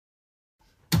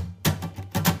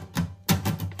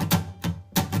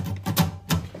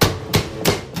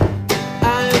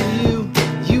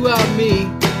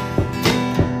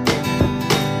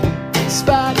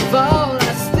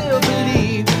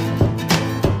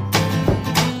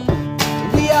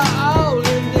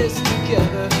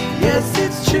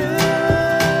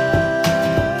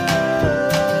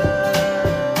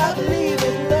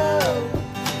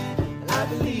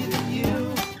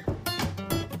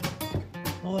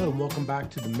Hello, and welcome back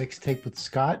to the Mixtape with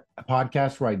Scott, a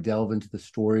podcast where I delve into the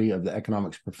story of the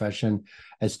economics profession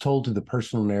as told through the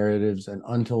personal narratives and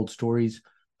untold stories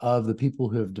of the people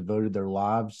who have devoted their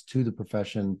lives to the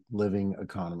profession, living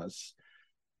economists.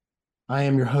 I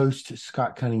am your host,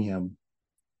 Scott Cunningham.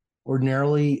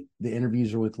 Ordinarily, the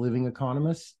interviews are with living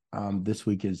economists. This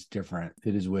week is different.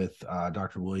 It is with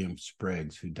Dr. William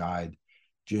Spriggs, who died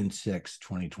June 6,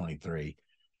 2023.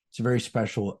 It's a very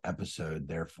special episode,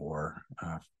 therefore.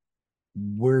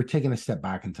 We're taking a step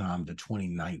back in time to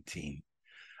 2019.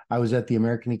 I was at the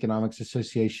American Economics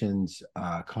Association's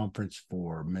conference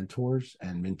for mentors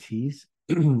and mentees.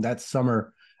 That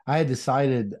summer, I had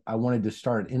decided I wanted to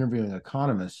start interviewing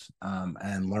economists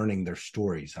and learning their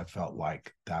stories. I felt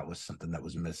like that was something that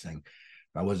was missing.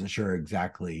 I wasn't sure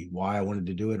exactly why I wanted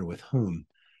to do it or with whom,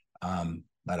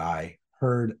 but I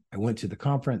went to the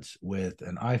conference with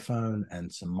an iPhone and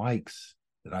some mics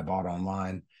that I bought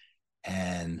online.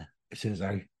 And as soon as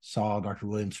I saw Dr.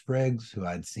 William Spriggs, who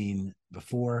I'd seen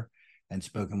before and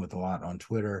spoken with a lot on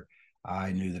Twitter,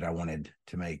 I knew that I wanted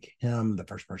to make him the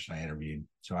first person I interviewed.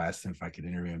 So I asked him if I could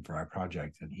interview him for my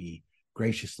project, and he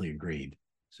graciously agreed.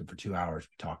 So for 2 hours,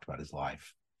 we talked about his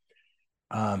life.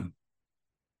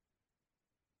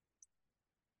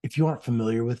 If you aren't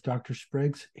familiar with Dr.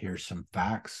 Spriggs, here's some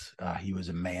facts. He was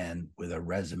a man with a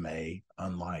resume,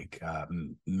 unlike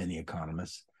many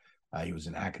economists. He was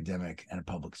an academic and a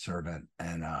public servant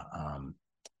and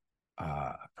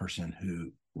a person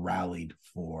who rallied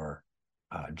for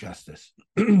justice.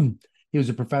 He was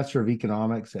a professor of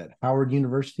economics at Howard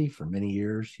University for many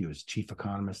years. He was chief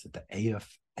economist at the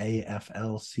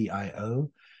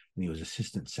AFL-CIO, and he was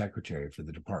assistant secretary for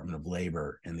the Department of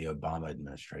Labor in the Obama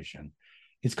administration.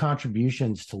 His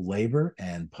contributions to labor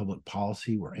and public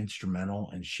policy were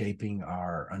instrumental in shaping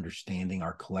our understanding,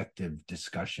 our collective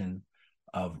discussion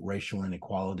of racial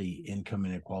inequality, income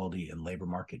inequality, and labor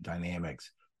market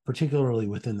dynamics, particularly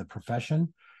within the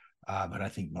profession, but I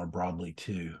think more broadly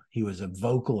too. He was a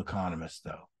vocal economist,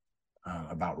 though,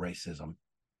 about racism,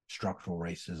 structural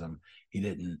racism. He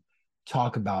didn't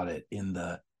talk about it in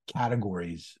the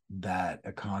categories that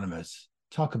economists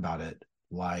talk about it,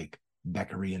 like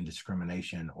Beckerian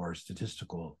discrimination or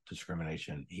statistical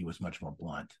discrimination. He was much more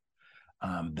blunt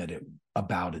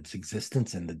about its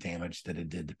existence and the damage that it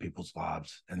did to people's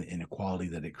lives and the inequality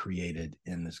that it created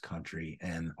in this country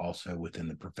and also within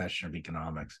the profession of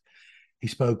economics. He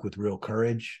spoke with real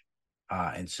courage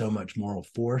and so much moral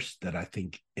force that I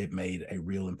think it made a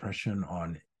real impression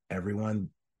on everyone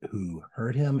who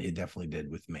heard him. It definitely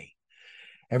did with me.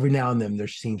 Every now and then there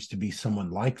seems to be someone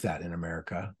like that in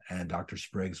America, and Dr.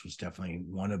 Spriggs was definitely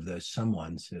one of those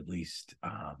someones, at least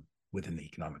within the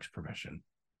economics profession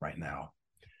right now.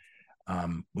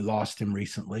 We lost him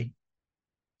recently.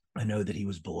 I know that he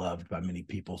was beloved by many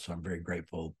people, so I'm very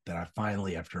grateful that I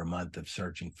finally, after a month of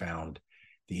searching, found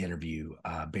the interview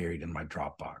buried in my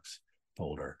Dropbox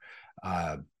folder.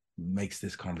 Makes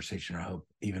this conversation, I hope,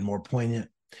 even more poignant.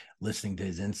 Listening to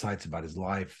his insights about his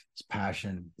life, his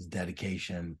passion, his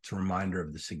dedication. It's a reminder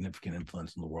of the significant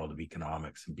influence in the world of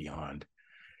economics and beyond.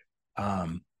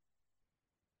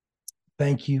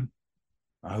 Thank you.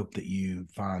 I hope that you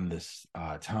find this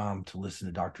time to listen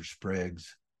to Dr.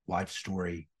 Spriggs' life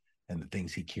story and the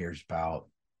things he cares about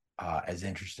as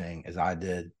interesting as I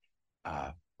did.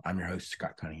 I'm your host,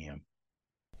 Scott Cunningham.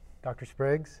 Dr.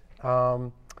 Spriggs,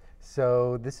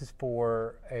 so this is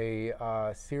for a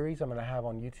series I'm going to have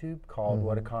on YouTube called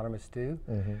What Economists Do.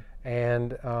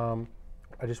 And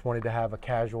I just wanted to have a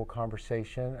casual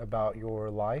conversation about your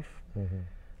life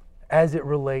as it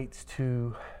relates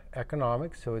to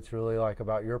economics. So it's really like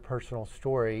about your personal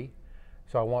story.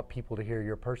 So I want people to hear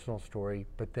your personal story,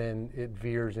 but then it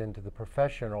veers into the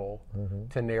professional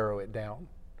to narrow it down.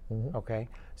 Okay.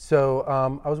 So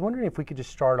I was wondering if we could just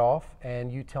start off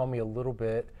and you tell me a little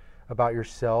bit about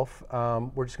yourself.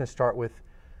 We're just going to start with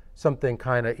something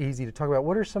kind of easy to talk about.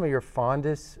 What are some of your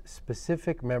fondest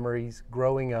specific memories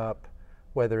growing up,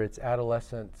 whether it's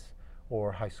adolescence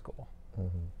or high school?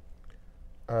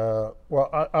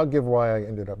 Well, I'll give why I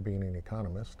ended up being an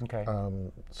economist. Okay.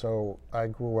 So I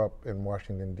grew up in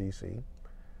Washington, D.C.,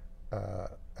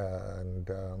 and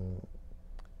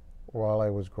while I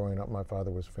was growing up, my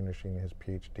father was finishing his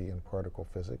PhD in particle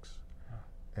physics,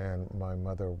 and my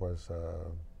mother was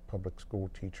a public school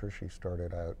teacher. She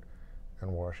started out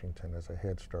in Washington as a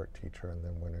Head Start teacher and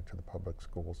then went into the public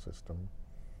school system.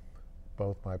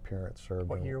 Both my parents served.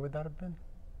 What year would that have been?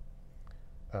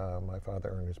 My father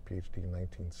earned his PhD in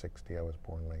 1960. I was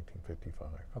born in 1955.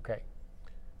 Okay.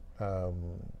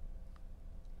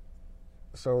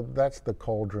 So that's the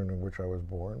cauldron in which I was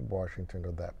born, Washington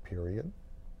of that period.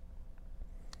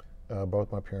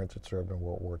 Both my parents had served in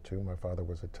World War II. My father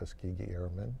was a Tuskegee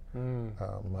Airman.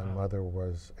 My mother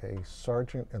was a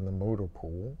sergeant in the motor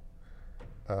pool.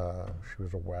 She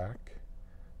was a WAC.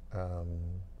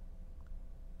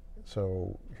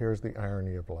 So here's the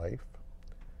irony of life.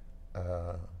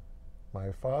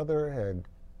 My father had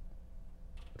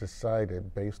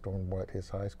decided, based on what his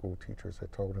high school teachers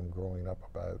had told him growing up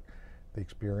about the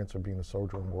experience of being a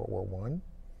soldier in World War I,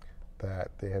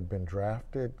 that they had been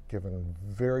drafted, given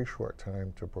very short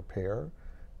time to prepare,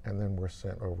 and then were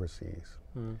sent overseas.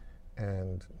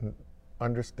 And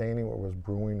understanding what was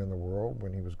brewing in the world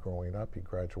when he was growing up, he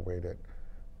graduated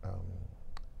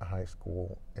high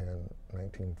school in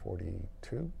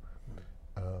 1942.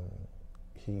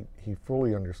 He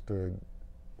fully understood.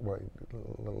 Well,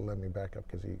 let me back up,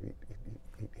 because he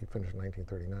finished in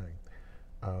 1939.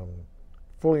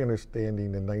 Fully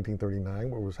understanding in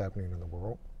 1939 what was happening in the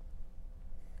world,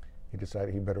 he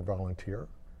decided he better volunteer,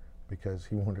 because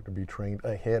he wanted to be trained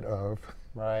ahead of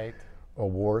a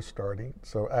war starting.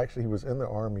 So actually, he was in the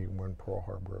Army when Pearl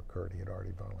Harbor occurred. He had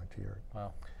already volunteered.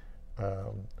 Wow.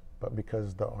 But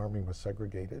because the Army was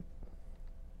segregated,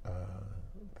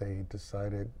 they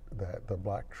decided that the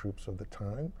black troops of the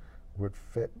time would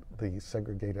fit the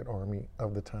segregated Army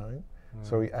of the time.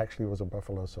 So he actually was a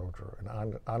Buffalo soldier,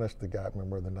 an honest to God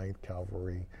member of the 9th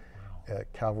Cavalry.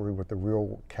 Cavalry with the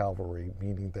real cavalry,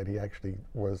 meaning that he actually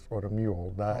was on a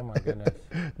mule, not oh my goodness.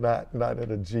 not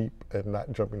in a jeep, and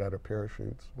not jumping out of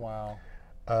parachutes. Wow.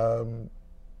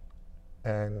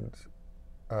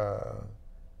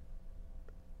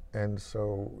 And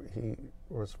so he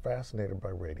was fascinated by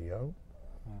radio,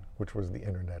 which was the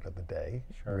internet of the day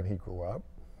when he grew up,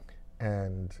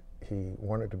 and he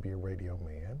wanted to be a radio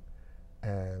man.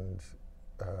 And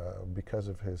because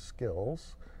of his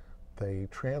skills, they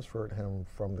transferred him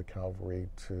from the cavalry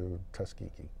to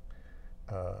Tuskegee.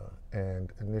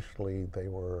 And initially they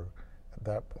were, at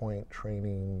that point,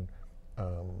 training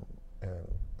an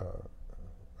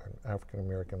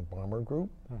African-American bomber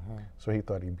group. So he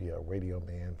thought he'd be a radio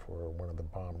man for one of the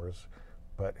bombers,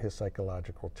 but his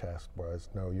psychological test was,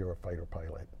 no, you're a fighter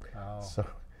pilot.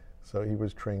 So he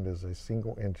was trained as a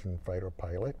single-engine fighter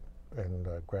pilot, and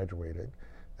graduated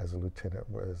as a lieutenant,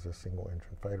 as a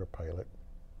single-engine fighter pilot.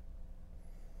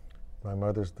 My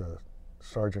mother's the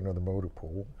sergeant of the motor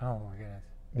pool. Oh my goodness.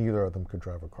 Neither of them could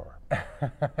drive a car.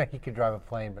 He could drive a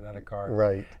plane, but not a car.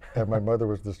 Right. And my mother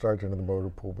was the sergeant of the motor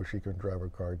pool, but she couldn't drive a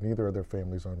car. Neither of their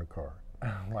families owned a car.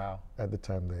 Wow. At the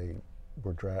time they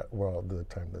were the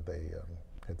time that they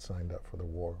had signed up for the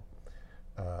war.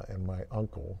 And my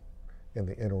uncle, in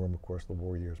the interim, of course, the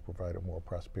war years provided more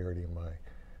prosperity, and my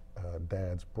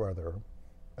dad's brother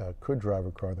could drive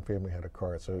a car, and the family had a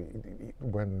car. So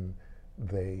when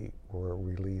they were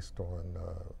released on,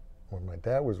 when my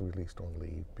dad was released on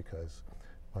leave, because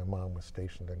my mom was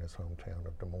stationed in his hometown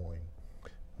of Des Moines,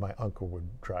 my uncle would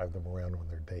drive them around on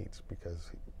their dates,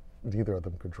 because neither of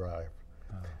them could drive.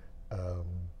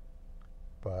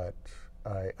 But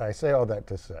I say all that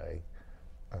to say,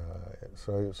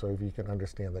 so if you can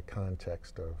understand the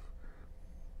context of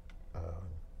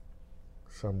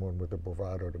someone with the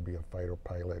bravado to be a fighter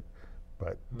pilot,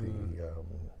 but the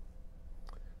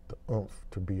oomph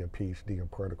to be a PhD in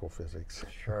particle physics.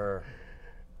 Sure.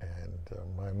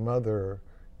 And my mother,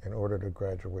 in order to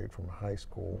graduate from high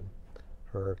school,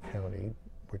 her county,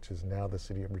 which is now the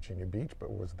city of Virginia Beach,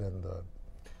 but was then the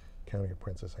county of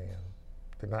Princess Anne,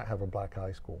 did not have a black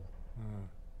high school.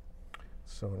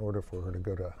 So in order for her to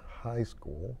go to high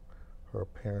school, her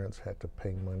parents had to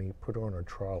pay money, put her on a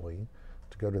trolley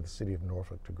to go to the city of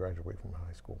Norfolk to graduate from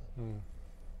high school.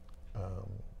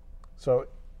 So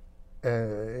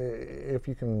if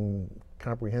you can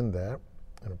comprehend that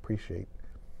and appreciate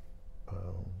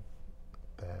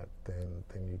that, then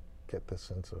you get the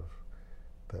sense of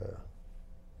the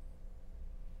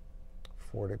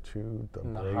fortitude, the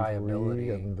bravery,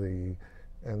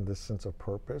 and the sense of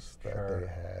purpose that they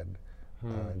had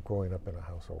growing up in a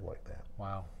household like that.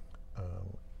 Wow.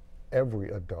 Every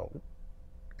adult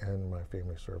in my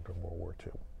family served in World War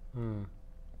II,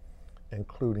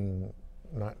 including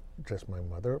not just my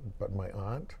mother, but my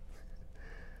aunt.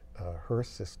 Her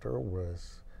sister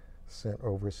was sent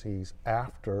overseas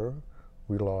after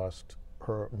we lost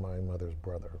my mother's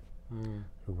brother,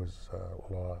 who was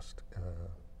lost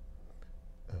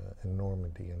in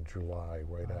Normandy in July,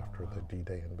 right after the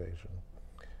D-Day invasion.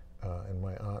 And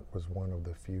my aunt was one of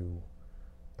the few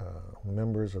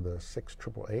members of the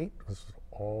 688, this is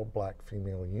all black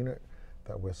female unit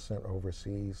that was sent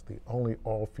overseas, the only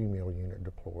all-female unit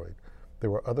deployed.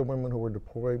 There were other women who were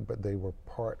deployed, but they were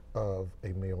part of a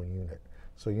male unit.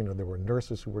 So, you know, there were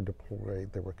nurses who were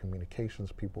deployed, there were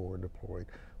communications people who were deployed,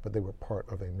 but they were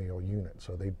part of a male unit.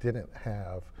 So they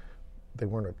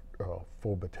weren't a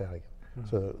full battalion. Mm-hmm.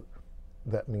 So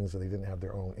that means that they didn't have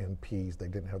their own MPs, they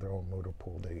didn't have their own motor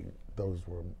pool, those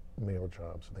were male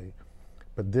jobs.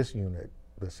 But this unit,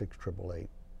 the 6888,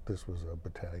 this was a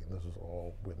battalion, this was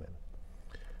all women.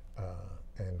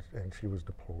 And she was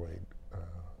deployed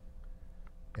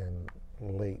in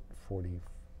late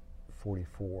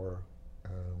 44,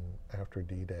 after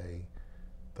D-Day.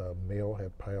 The mail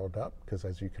had piled up, because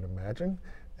as you can imagine,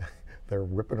 they're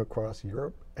ripping across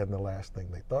Europe, and the last thing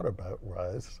they thought about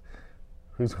was,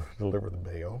 who's going to deliver the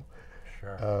mail?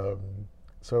 Sure.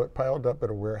 So it piled up at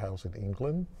a warehouse in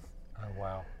England. Oh,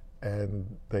 wow. And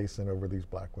they sent over these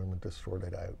black women to sort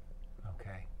it out.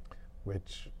 Okay.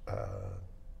 Which,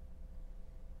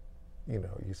 you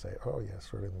know, you say, oh yeah,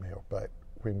 sort of the mail. But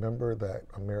remember that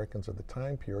Americans of the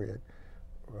time period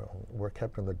were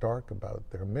kept in the dark about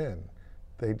their men.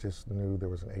 They just knew there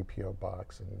was an APO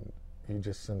box and you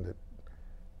just send it.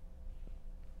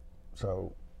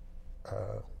 So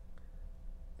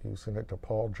you send it to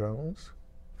Paul Jones.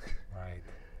 Right.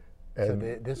 And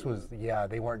so this was,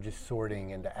 they weren't just sorting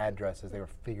into addresses, they were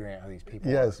figuring out who these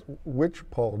people yes, which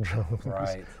Paul Jones,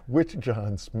 right. which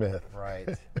John Smith. Right.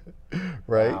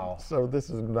 Right? Wow. So this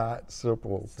is not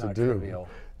simple It's to not do. trivial.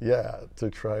 Yeah, to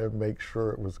try and make sure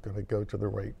it was going to go to the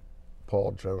right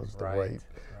Paul Jones, the right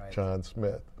John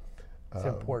Smith. It's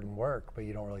important work, but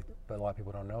but a lot of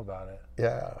people don't know about it.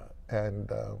 Yeah, and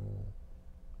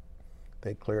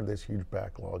they cleared this huge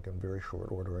backlog in very short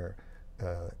order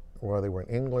while they were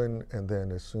in England, and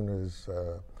then as soon as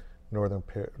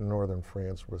northern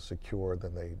France was secure,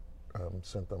 then they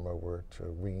sent them over to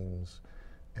Reims,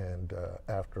 and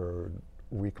after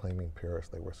reclaiming Paris,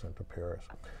 they were sent to Paris.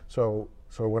 So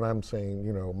when I'm saying,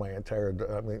 you know, my entire,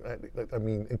 I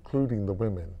mean, including the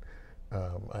women,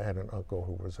 I had an uncle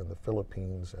who was in the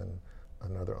Philippines and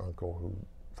another uncle who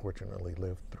fortunately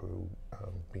lived through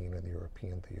being in the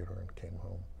European theater and came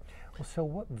home. Well, so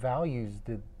what values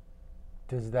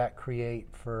does that create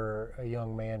for a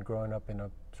young man growing up in a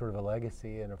sort of a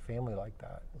legacy in a family like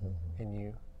that, mm-hmm. in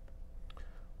you?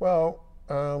 Well,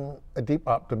 a deep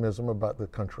optimism about the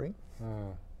country,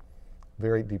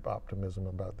 very deep optimism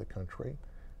about the country.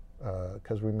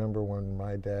 Because remember when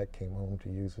my dad came home to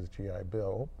use his GI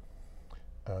Bill,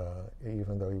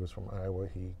 even though he was from Iowa,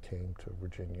 he came to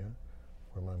Virginia,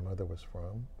 where my mother was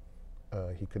from.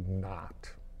 He could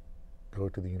not go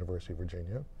to the University of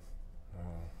Virginia.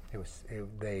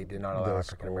 They did not allow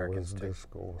African Americans to. The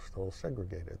school was still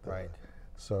segregated there. Right.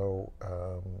 So,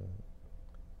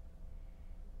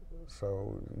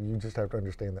 so you just have to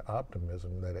understand the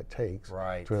optimism that it takes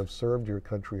to have served your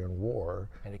country in war,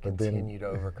 and to continue to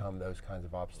overcome those kinds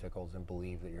of obstacles and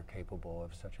believe that you're capable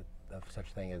of such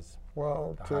thing as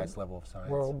the highest level of science.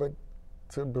 Well, but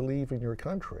to believe in your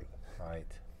country, right,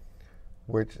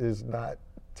 which is not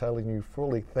telling you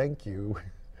fully, thank you.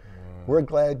 We're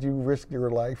glad you risked your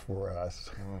life for us.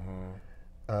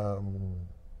 Mm-hmm.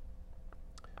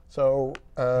 So,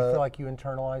 do you feel like you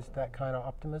internalized that kind of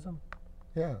optimism?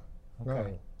 Yeah.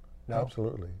 Okay. No?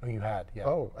 Absolutely. Oh, you had? Yeah.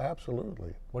 Oh,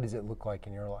 absolutely. What does it look like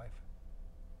in your life?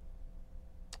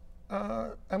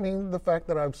 I mean, the fact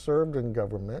that I've served in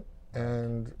government,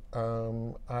 and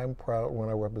I'm proud when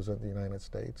I represent the United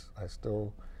States. I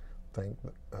still think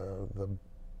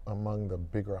among the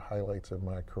bigger highlights of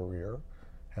my career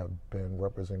have been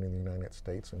representing the United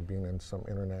States and being in some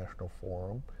international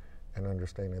forum and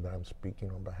understanding that I'm speaking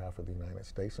on behalf of the United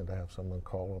States, and to have someone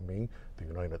call on me the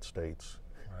United States.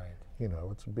 Right. You know,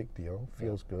 it's a big deal,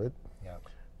 feels good. Yeah.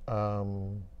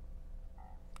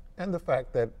 And the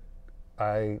fact that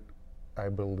I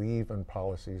believe in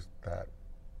policies that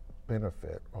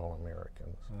benefit all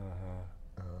Americans.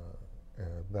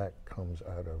 And that comes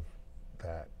out of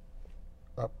that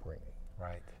upbringing.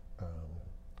 Right.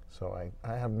 So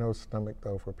I have no stomach,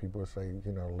 though, for people to say,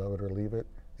 you know, love it or leave it.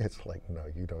 It's like, no,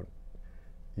 you don't.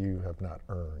 You have not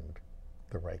earned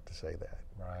the right to say that.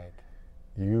 Right.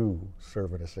 You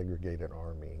serve in a segregated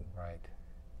army. Right.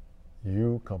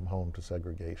 You come home to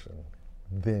segregation.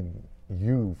 Then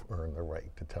you've earned the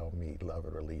right to tell me love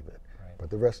it or leave it. Right. But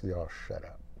the rest of y'all shut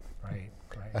up. Right.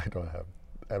 Right. I don't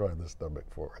have the stomach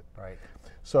for it. Right.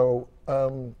 So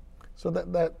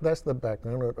that's the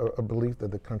background, a belief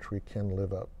that the country can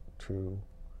live up to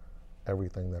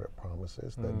everything that it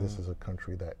promises, that this is a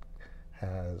country that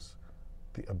has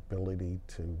the ability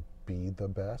to be the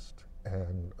best,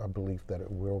 and a belief that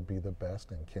it will be the best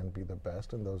and can be the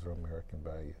best, and those are American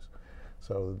values.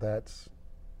 So that's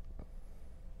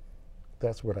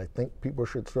what I think people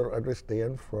should sort of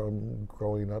understand from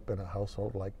growing up in a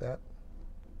household like that.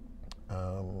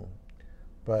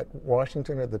 But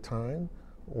Washington at the time,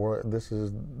 this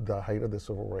is the height of the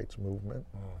civil rights movement.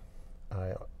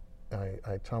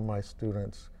 I tell my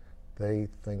students, they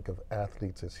think of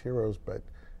athletes as heroes, but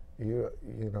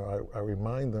I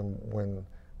remind them when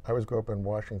I was growing up in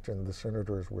Washington, the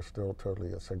Senators were still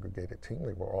totally a segregated team.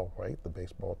 They were all white, the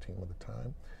baseball team of the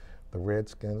time. The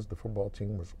Redskins, the football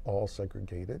team, was all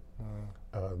segregated.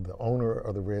 The owner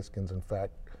of the Redskins, in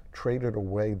fact, traded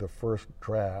away the first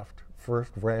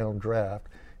round draft.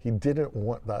 He didn't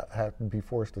want to have to be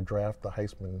forced to draft the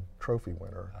Heisman Trophy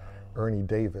winner, Ernie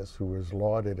Davis, who was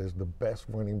lauded as the best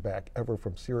running back ever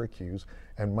from Syracuse.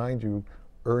 And mind you,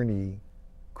 Ernie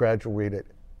graduated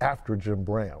after Jim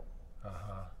Brown.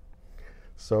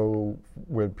 So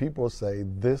when people say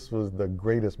this was the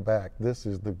greatest back, this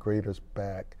is the greatest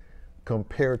back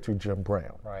compared to Jim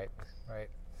Brown. Right.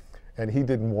 And he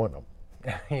didn't want him.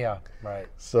 Yeah, right.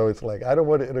 So it's like, I don't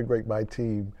want to integrate my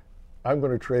team. I'm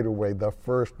going to trade away the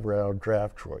first round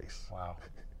draft choice. Wow.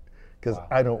 Because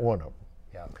I don't want him.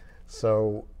 Yeah.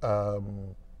 So,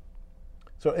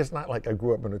 so it's not like I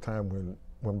grew up in a time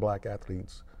when black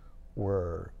athletes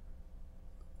were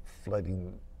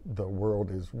flooding the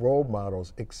world as role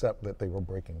models, except that they were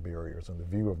breaking barriers, and the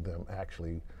view of them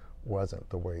actually wasn't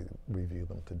the way we view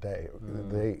them today.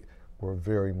 They were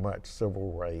very much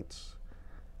civil rights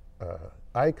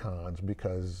icons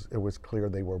because it was clear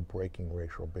they were breaking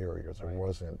racial barriers. It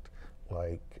wasn't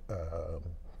like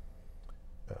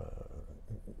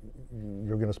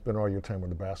you're going to spend all your time on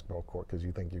the basketball court because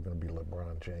you think you're going to be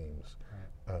LeBron James.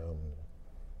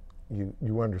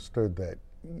 You understood that,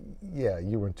 yeah,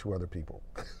 you and two other people.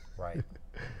 Right.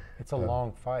 It's a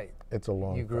long fight. It's a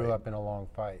long fight. You grew up in a long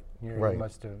fight. Right.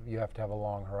 You have to have a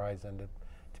long horizon to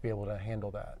be able to handle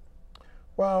that.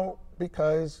 Well,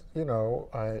 because,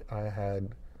 I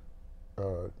had,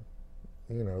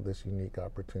 this unique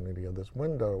opportunity of this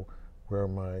window where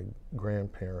my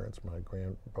grandparents,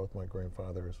 both my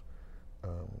grandfathers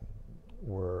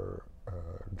were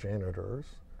janitors.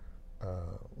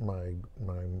 My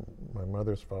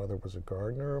mother's father was a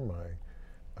gardener.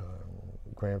 My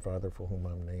grandfather, for whom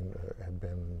I'm named, had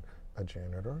been a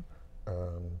janitor.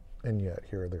 And yet,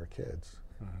 here are their kids.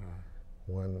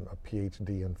 One a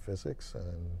PhD in physics,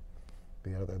 and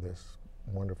the other this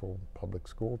wonderful public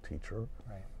school teacher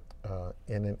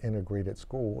in an integrated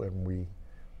school. And we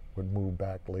would move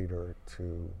back later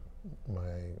to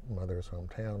my mother's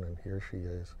hometown, and here she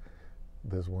is,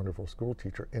 this wonderful school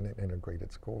teacher in an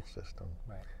integrated school system.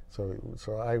 Right.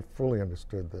 So I fully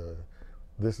understood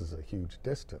this is a huge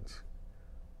distance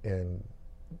in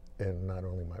not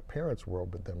only my parents' world,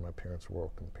 but then my parents'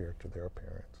 world compared to their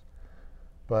parents.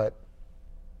 But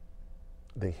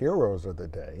the heroes of the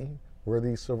day were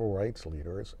these civil rights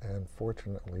leaders, and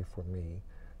fortunately for me,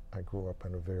 I grew up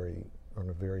on a very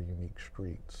unique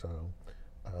street. So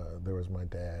there was my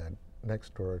dad.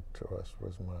 Next door to us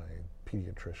was my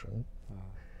pediatrician,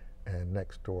 and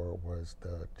next door was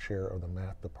the chair of the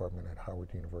math department at Howard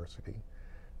University,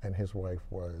 and his wife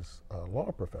was a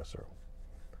law professor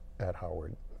at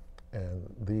Howard.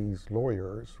 And these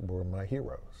lawyers were my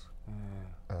heroes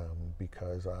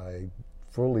because I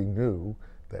fully knew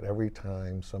that every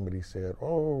time somebody said,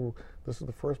 oh, this is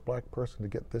the first black person to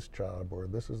get this job, or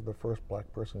this is the first black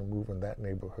person to move in that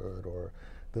neighborhood, or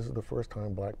this is the first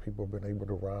time black people have been able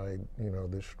to ride,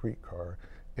 this streetcar,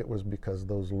 it was because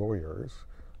those lawyers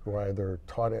who either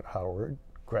taught at Howard,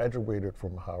 graduated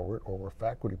from Howard, or were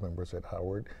faculty members at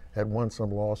Howard, had won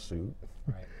some lawsuit.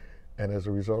 Right. And as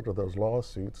a result of those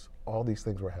lawsuits, all these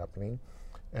things were happening.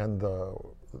 And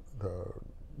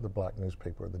the black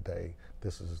newspaper of the day,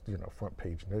 this is, front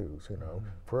page news,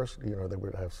 First, they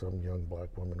would have some young black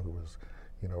woman who was,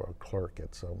 a clerk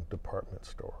at some department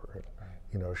store. And,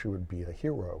 she would be a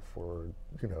hero for,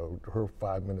 her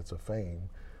 5 minutes of fame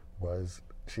was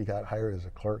she got hired as a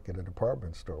clerk at a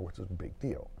department store, which is a big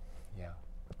deal. Yeah.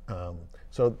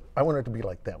 So I wanted to be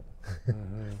like them.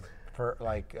 For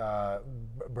like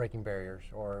breaking barriers,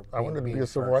 or I wanted to be a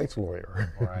civil rights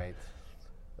lawyer. Right.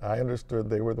 I understood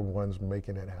they were the ones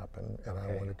making it happen, and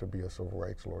I wanted to be a civil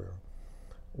rights lawyer.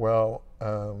 Well,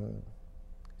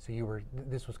 so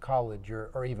this was college,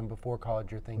 or even before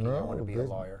college, you're thinking, I want to be a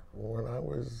lawyer. When I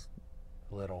was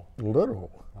little.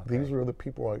 Okay. These were the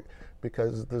people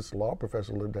because this law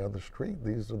professor lived down the street,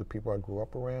 these are the people I grew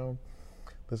up around.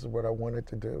 This is what I wanted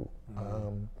to do.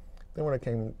 Then when it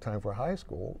came time for high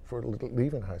school, for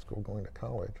leaving high school, going to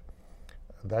college,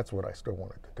 that's what I still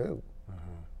wanted to do.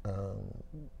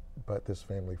 But this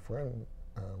family friend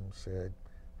said,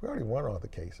 we already won all the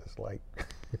cases. Like,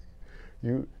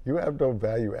 you have no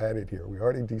value added here. We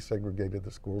already desegregated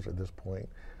the schools at this point.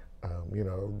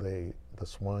 the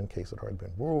Swan case had already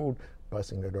been ruled.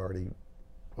 Busing had already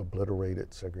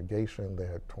obliterated segregation. They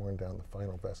had torn down the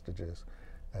final vestiges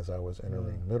as I was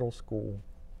entering middle school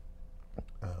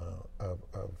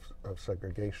of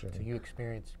segregation. So you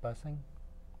experienced busing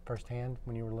firsthand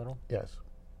when you were little? Yes.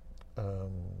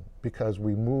 Because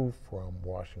we moved from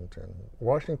Washington.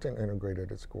 Washington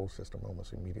integrated its school system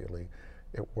almost immediately.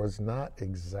 It was not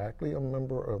exactly a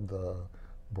member of the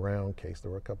Brown case.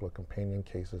 There were a couple of companion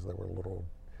cases that were a little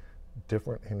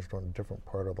different, hinged on a different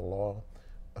part of the law.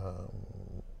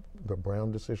 The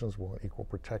Brown decisions were on equal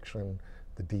protection.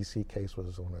 The DC case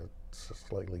was on a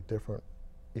slightly different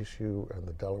issue, and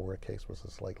the Delaware case was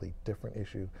a slightly different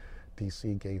issue.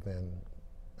 DC gave in.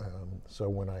 So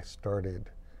when I started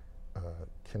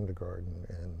kindergarten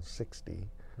in '60,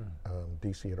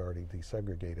 DC had already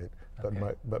desegregated,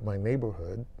 but my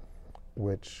neighborhood,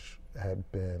 which had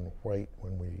been white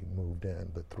when we moved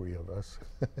in, the three of us,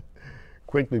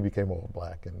 quickly became all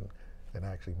black, and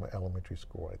actually my elementary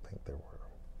school, I think there were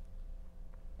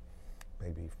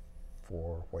maybe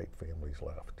 4 white families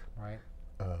left. Right.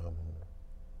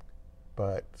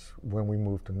 But when we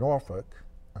moved to Norfolk,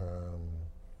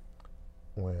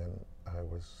 when I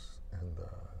was in the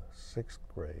 6th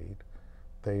grade,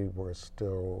 they were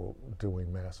still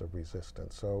doing massive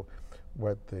resistance. So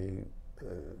what the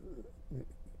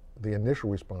initial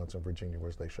response in Virginia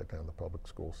was they shut down the public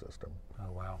school system.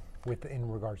 Oh, wow. In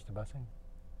regards to busing?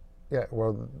 Yeah,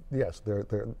 well, yes,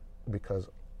 because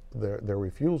their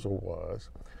refusal was,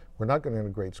 we're not going to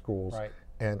integrate schools. Right.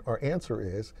 And our answer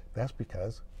is, that's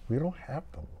because we don't have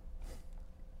them.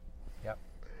 Yep.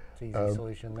 It's an easy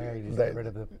solution there. You just get rid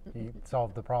of you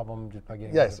solve the problem just by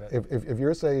getting rid of it. Yes, if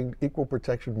you're saying equal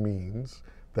protection means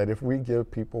that if we give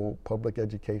people public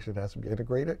education has to be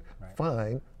integrated,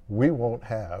 fine, we won't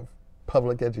have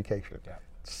public education. Yeah.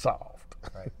 Solved.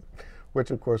 Right. Which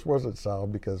of course wasn't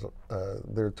solved because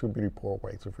there are too many poor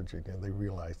whites in Virginia. They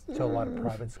realized. So a lot of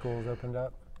private schools opened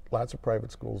up? Lots of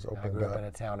private schools opened up. I grew up in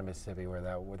a town in Mississippi where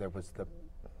there was the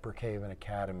Brookhaven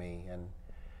Academy, and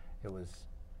it was,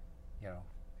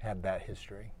 had that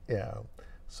history. Yeah.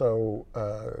 So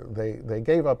they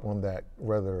gave up on that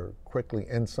rather quickly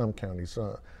in some counties.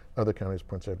 Other counties,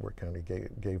 Prince Edward County,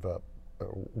 gave up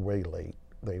way late.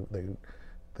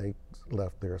 They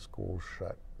left their schools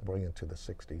shut way into the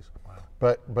 60s.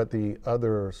 Wow. But the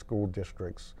other school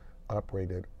districts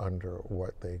operated under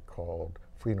what they called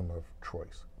freedom of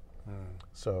choice.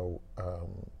 So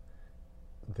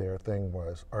their thing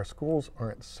was, our schools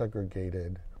aren't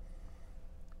segregated.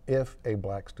 If a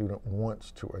black student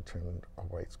wants to attend a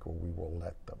white school, we will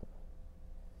let them.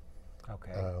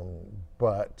 Okay.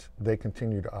 But they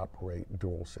continue to operate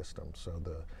dual systems. So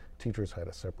the teachers had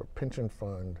a separate pension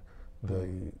fund.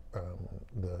 The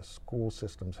school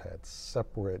systems had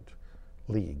separate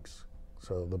leagues.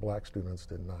 So the black students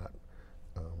did not,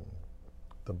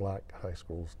 the black high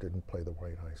schools didn't play the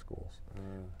white high schools.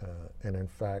 And in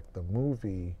fact, the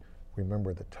movie,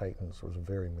 Remember the Titans, was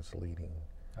very misleading.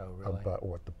 Oh, really? About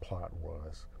what the plot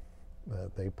was.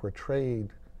 They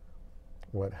portrayed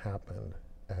what happened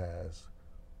as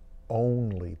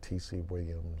only T.C.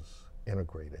 Williams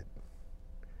integrated.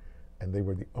 And they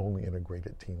were the only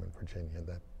integrated team in Virginia.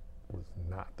 That was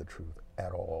not the truth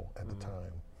at all at the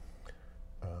time.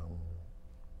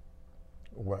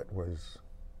 What was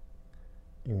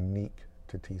unique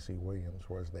to T.C. Williams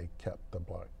was they kept the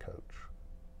black coach.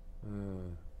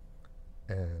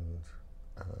 And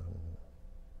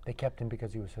they kept him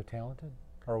because he was so talented?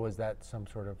 Or was that some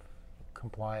sort of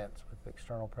compliance with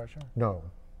external pressure? No.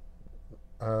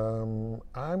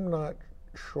 I'm not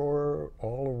sure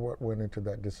all of what went into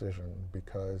that decision,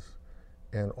 because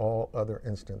in all other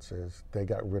instances, they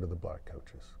got rid of the black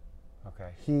coaches.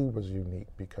 Okay. He was unique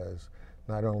because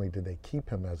not only did they keep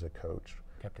him as a coach,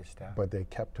 kept his staff, but they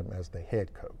kept him as the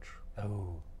head coach.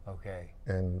 Oh, okay.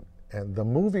 And the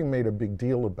movie made a big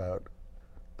deal about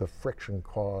the friction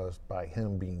caused by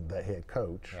him being the head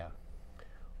coach. Yeah.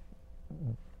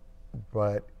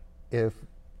 But if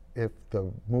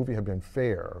the movie had been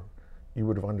fair, you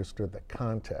would have understood the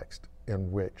context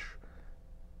in which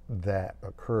that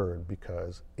occurred,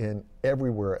 because in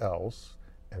everywhere else,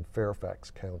 in Fairfax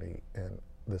County and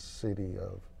the city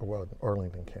of, well,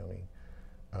 Arlington County,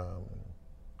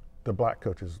 the black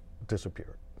coaches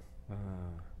disappeared.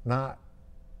 Not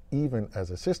even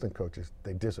as assistant coaches,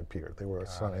 they disappeared. They were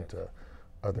assigned to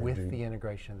other With the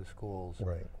integration of the schools,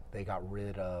 right, they got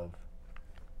rid of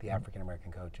the African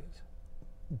American coaches.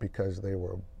 Because they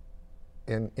were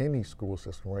in any school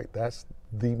system, right? That's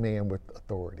the man with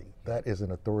authority. That is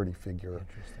an authority figure.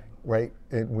 Interesting. Right?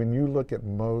 And when you look at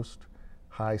most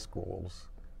high schools,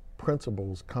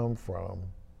 principals come from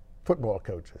football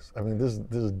coaches. I mean, this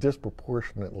is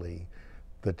disproportionately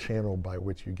the channel by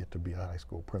which you get to be a high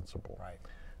school principal. Right.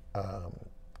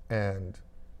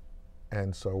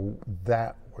 And so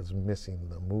that was missing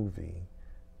the movie.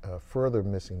 Further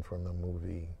missing from the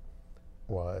movie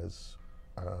was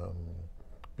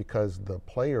because the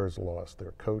players lost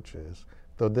their coaches,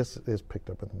 though this is picked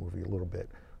up in the movie a little bit,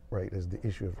 right, is the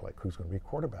issue of like who's going to be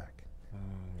quarterback.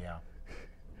 Yeah.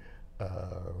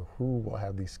 Who will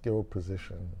have these skilled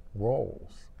position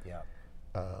roles. Yeah.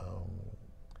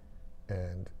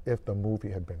 And if the movie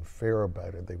had been fair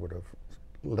about it, they would have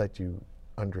let you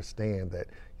understand that,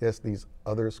 yes, these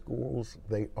other schools,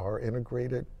 they are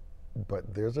integrated,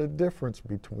 but there's a difference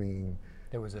between...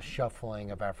 There was a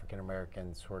shuffling of African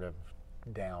Americans sort of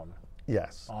down.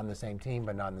 Yes. On the same team,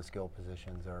 but not in the skilled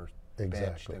positions or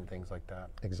benched and things like that.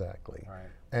 Exactly. Right.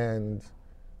 And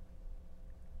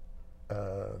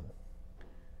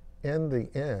in the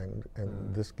end,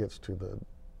 and this gets to the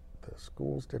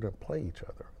schools didn't play each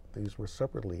other. These were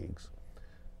separate leagues.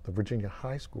 The Virginia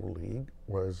High School League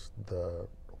was the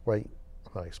white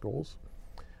high schools,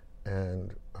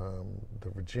 and the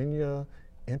Virginia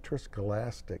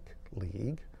Interscholastic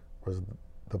League was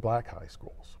the black high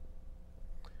schools.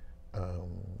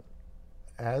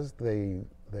 As they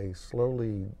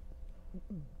slowly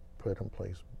put in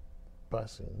place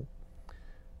busing,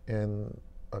 in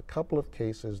a couple of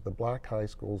cases, the black high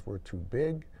schools were too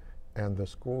big, and the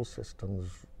school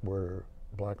systems were,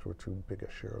 blacks were too big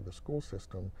a share of the school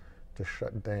system to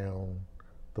shut down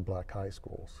the black high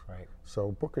schools. Right.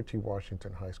 So Booker T.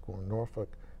 Washington High School in Norfolk,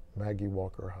 Maggie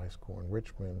Walker High School in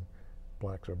Richmond,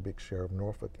 blacks are a big share of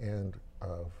Norfolk and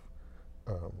of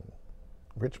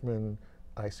Richmond,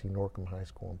 I.C. Norcom High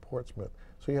School in Portsmouth.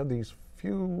 So you have these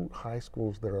few high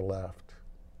schools that are left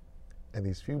and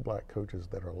these few black coaches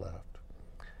that are left.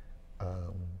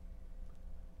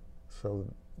 So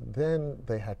then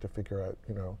they had to figure out,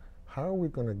 you know, how are we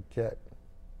going to get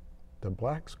the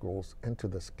black schools into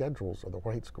the schedules of the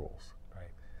white schools?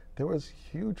 Right. There was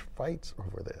huge fights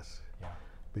over this. Yeah.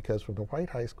 Because from the white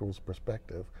high school's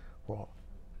perspective, well,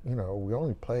 you know, we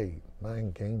only play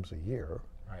 9 games a year.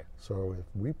 Right. So if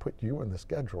we put you in the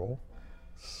schedule,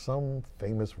 some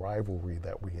famous rivalry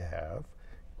that we have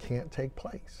can't take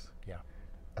place. Yeah.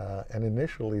 And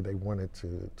initially they wanted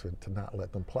to not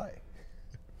let them play.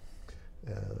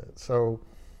 So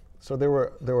there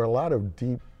were a lot of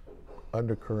deep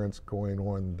undercurrents going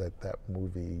on that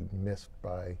movie missed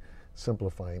by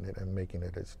simplifying it and making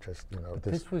it as just, you know.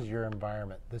 This was your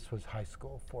environment. This was high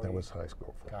school for you. That was high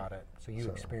school for me. Got it. So you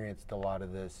experienced a lot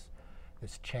of this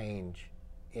change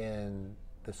in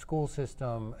the school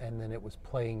system, and then it was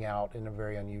playing out in a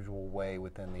very unusual way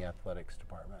within the athletics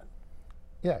department.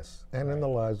 Yes, and in the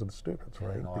lives of the students, And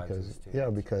right? in the lives of the students. Yeah,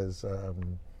 because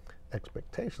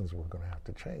expectations were going to have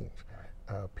to change.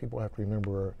 Right. People have to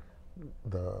remember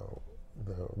the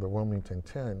Wilmington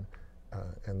 10,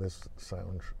 and this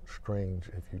sounds strange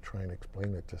if you try and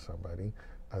explain it to somebody.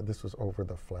 This was over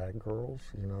the flag girls,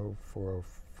 you know, for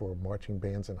marching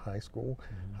bands in high school.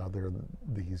 How there are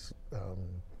these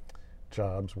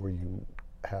jobs where you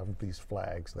have these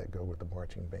flags that go with the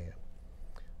marching band.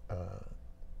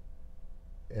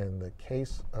 In the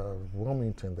case of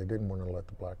Wilmington, they didn't want to let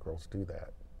the black girls do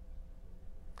that.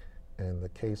 In the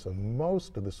case of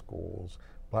most of the schools,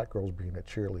 black girls being a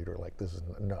cheerleader, like this is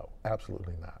no,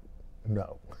 absolutely not,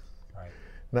 no.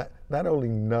 Right. Not only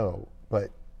no, but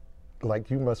like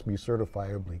you must be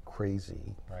certifiably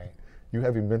crazy. Right. You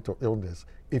have a mental illness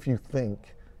if you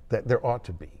think that there ought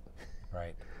to be.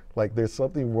 Right. Like there's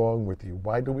something wrong with you.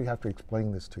 Why do we have to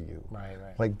explain this to you? Right.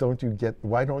 Right. Like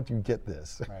why don't you get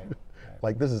this? Right.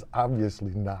 Like this is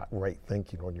obviously not right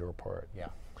thinking on your part. Yeah.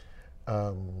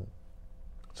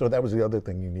 So that was the other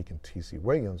thing unique in T.C.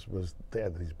 Williams was they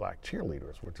had these black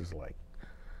cheerleaders, which is like,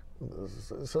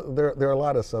 so there are a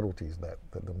lot of subtleties that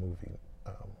the movie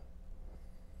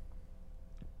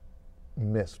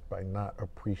missed by not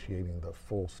appreciating the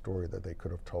full story that they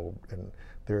could have told, and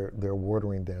they're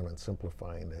watering down and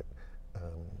simplifying it,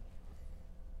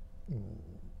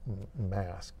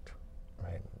 masked.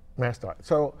 Right. Masked out.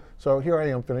 So here I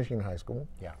am finishing high school.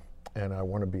 Yeah. And I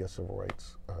want to be a civil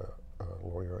rights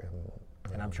lawyer.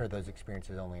 And I'm sure those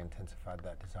experiences only intensified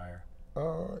that desire.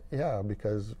 Yeah,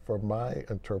 because from my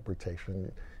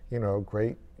interpretation, you know,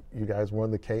 great, you guys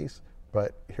won the case,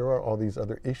 but here are all these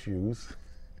other issues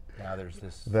Now there's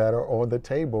this. that are on the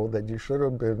table that you should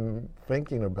have been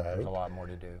thinking about. There's a lot more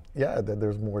to do. Yeah, that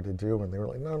there's more to do. And they were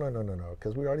like, no,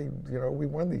 because we already, you know, we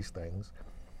won these things.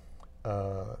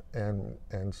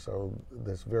 And so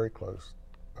this very close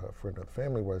friend of the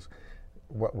family was,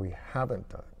 what we haven't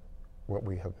done, what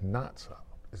we have not solved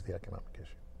is the economic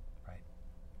issue.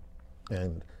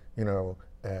 And you know,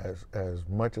 as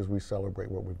much as we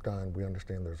celebrate what we've done, we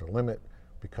understand there's a limit,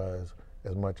 because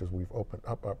as much as we've opened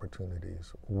up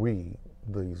opportunities, we,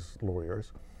 these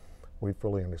lawyers, we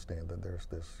fully understand that there's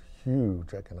this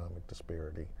huge economic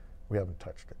disparity. We haven't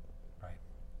touched it. Right.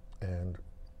 And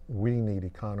we need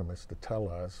economists to tell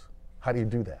us, how do you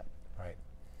do that? Right.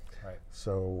 Right.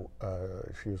 So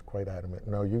she was quite adamant,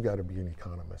 no, you got to be an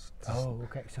economist. Oh,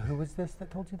 okay. So who was this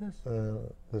that told you this?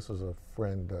 This is a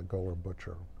friend, Goler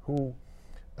Butcher, who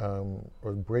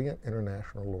was a brilliant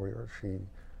international lawyer. She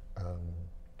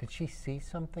Did she see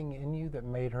something in you that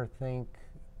made her think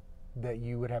that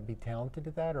you would be talented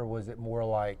at that, or was it more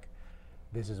like,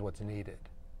 this is what's needed,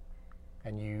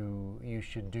 and you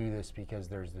should do this because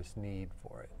there's this need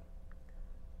for it?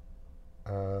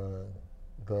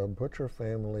 The Butcher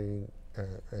family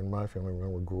and my family,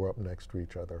 remember, grew up next to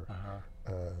each other.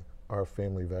 Our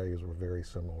family values were very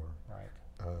similar. Right.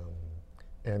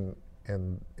 And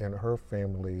in her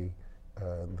family,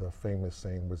 the famous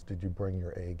saying was, "Did you bring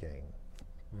your A game?"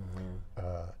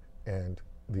 And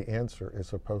the answer is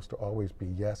supposed to always be,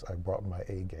 yes, I brought my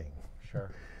A game. Sure.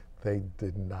 They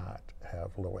did not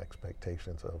have low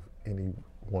expectations of any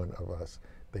one of us.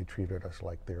 They treated us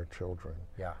like their children.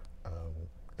 Yeah.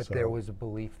 But so there was a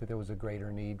belief that there was a greater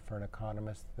need for an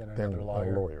economist than another lawyer.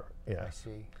 lawyer. A lawyer, yes. I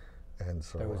see. And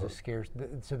so there was a scarce.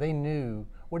 So they knew.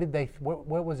 What did they? What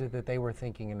was it that they were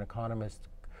thinking? An economist.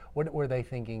 What were they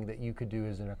thinking that you could do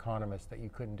as an economist that you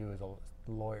couldn't do as a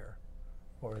lawyer?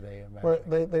 What were they imagining?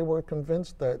 Well, they were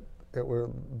convinced that it were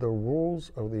the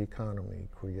rules of the economy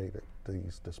created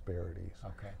these disparities.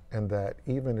 Okay. And that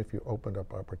even if you opened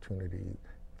up opportunity,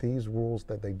 these rules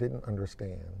that they didn't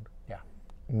understand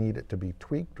needed to be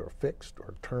tweaked or fixed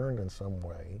or turned in some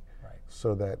way, right,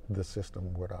 so that the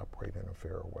system would operate in a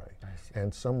fair way. I see.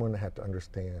 And someone had to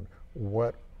understand,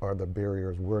 what are the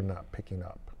barriers we're not picking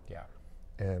up? Yeah.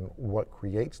 And what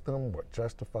creates them, what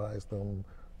justifies them,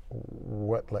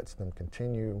 what lets them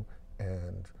continue,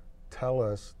 and tell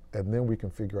us, and then we can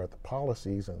figure out the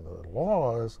policies and the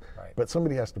laws, right, but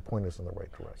somebody has to point us in the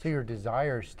right direction. So your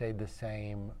desires stayed the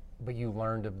same, but you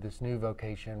learned of this new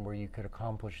vocation where you could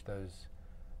accomplish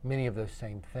many of those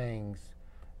same things,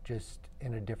 just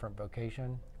in a different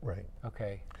vocation? Right.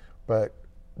 Okay. But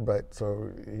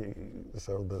so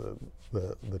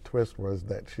the twist was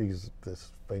that she's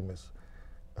this famous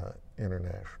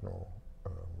international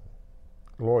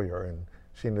lawyer, and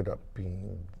she ended up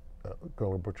being,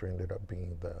 Goler Butcher ended up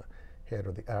being the head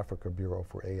of the Africa Bureau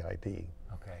for AID.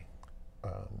 Okay.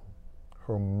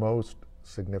 Her most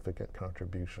significant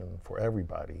contribution for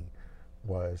everybody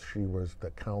was she was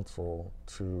the counsel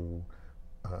to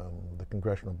the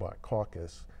Congressional Black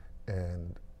Caucus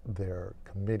and their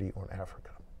Committee on Africa.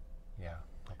 Yeah,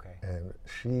 okay. And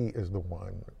she is the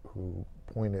one who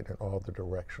pointed in all the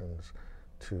directions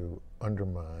to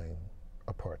undermine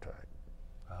apartheid.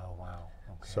 Oh, wow.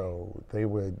 Okay. So they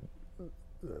would,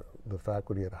 the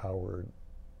faculty at Howard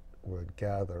would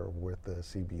gather with the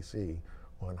CBC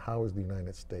on how is the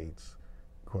United States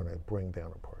going to bring down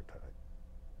apartheid.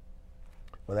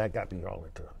 Well, that got me all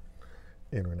into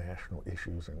international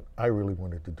issues, and I really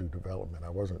wanted to do development. I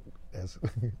wasn't as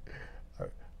I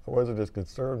wasn't as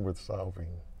concerned with solving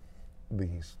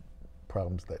these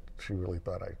problems that she really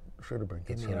thought I should have been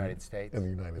concerned. In the United States? In the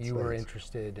United States. You were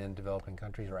interested in developing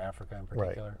countries, or Africa in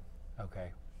particular? Right.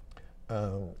 Okay.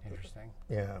 Interesting.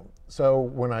 Yeah. So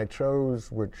when I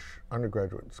chose which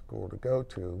undergraduate school to go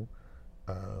to,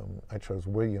 I chose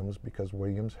Williams because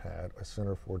Williams had a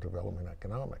Center for Development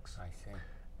Economics. I see.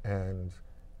 And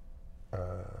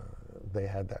they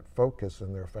had that focus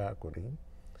in their faculty.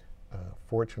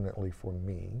 Fortunately for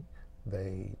me,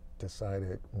 they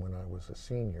decided when I was a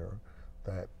senior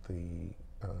that the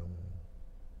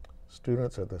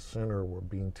students at the center were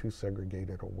being too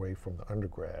segregated away from the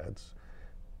undergrads,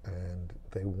 and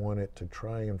they wanted to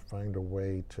try and find a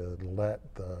way to let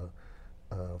the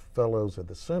fellows at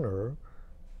the center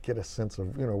get a sense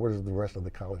of, what is the rest of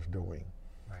the college doing?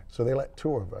 Right. So they let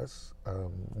two of us,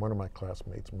 one of my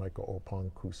classmates, Michael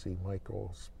Opong Kusi,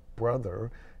 Michael's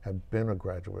brother, had been a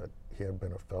graduate. He had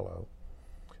been a fellow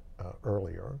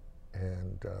earlier,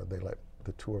 and they let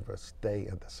the two of us stay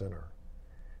at the center.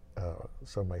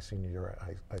 So my senior year,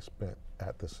 I spent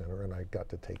at the center, and I got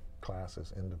to take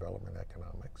classes in development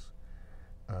economics.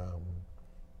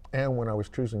 And when I was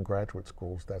choosing graduate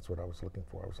schools, that's what I was looking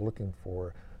for. I was looking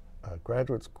for a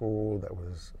graduate school that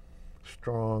was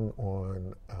strong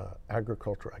on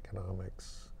agricultural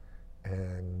economics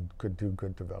and could do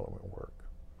good development work.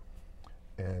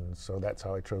 And so that's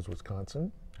how I chose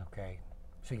Wisconsin. Okay.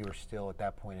 So you were still at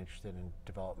that point interested in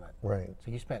development. Right.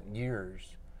 So you spent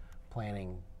years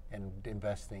planning and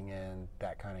investing in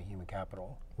that kind of human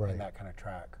capital Right. and that kind of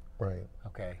track. Right.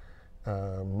 Okay.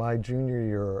 My junior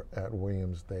year at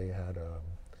Williams, they had a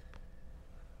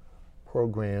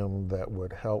program that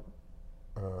would help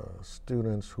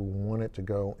students who wanted to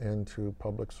go into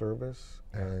public service,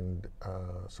 and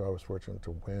so I was fortunate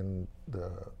to win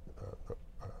the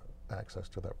access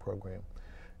to that program,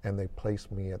 and they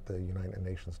placed me at the United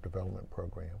Nations Development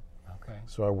Program. Okay.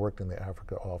 So I worked in the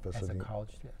Africa office As a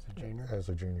college student, as a junior? As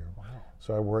a junior. Wow.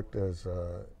 So I worked as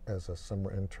a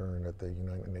summer intern at the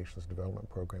United Nations Development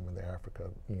Program in the Africa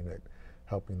unit,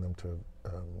 helping them to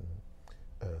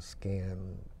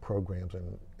scan programs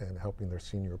and helping their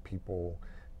senior people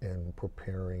in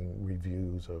preparing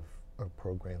reviews of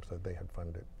programs that they had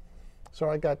funded. So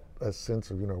I got a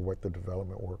sense of what the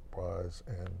development work was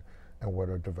and what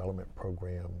a development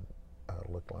program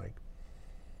looked like.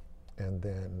 And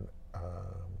then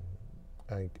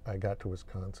I got to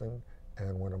Wisconsin,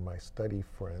 and one of my study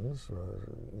friends,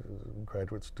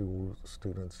 graduate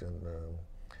students in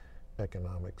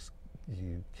economics,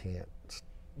 you can't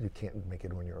make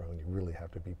it on your own. You really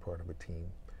have to be part of a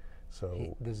team.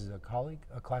 So This is a colleague,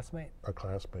 a classmate? A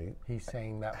classmate. He's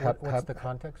saying that. What's the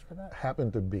context for that?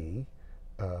 Happened to be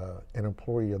an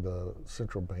employee of the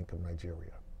Central Bank of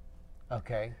Nigeria.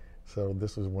 Okay. So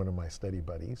this was one of my study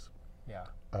buddies. Yeah.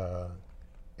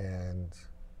 And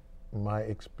my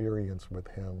experience with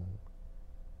him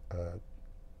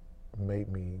made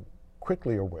me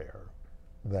quickly aware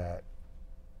that,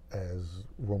 as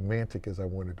romantic as I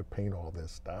wanted to paint all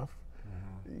this stuff,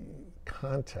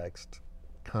 context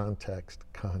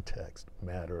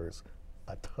matters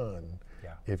a ton.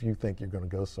 Yeah. If you think you're going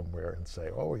to go somewhere and say,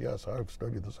 oh yes, I've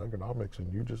studied this economics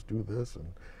and you just do this,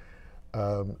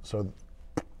 and so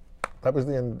that was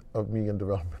the end of me in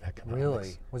development economics.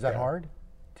 Really? Was that hard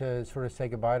to sort of say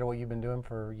goodbye to what you've been doing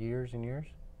for years and years?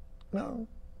 No.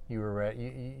 You were ready.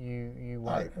 You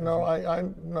weren't.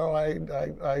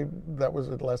 That was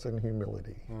a lesson in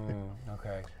humility.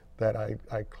 Okay. That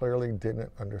I clearly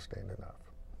didn't understand enough.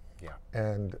 Yeah.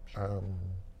 And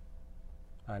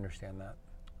I understand that.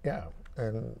 yeah,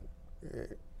 and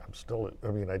I'm still, I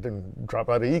mean, I didn't drop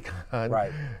out of econ.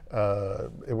 Right.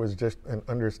 It was just an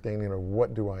understanding of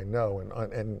what do I know,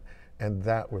 and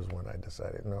that was when I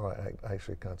decided, no, I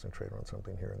should concentrate on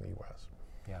something here in the U.S.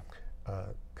 Yeah.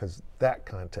 Because that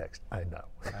context, I know.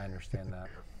 I understand that.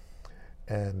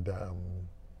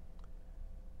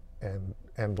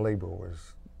 And labor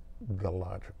was the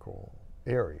logical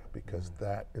area, because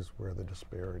that is where the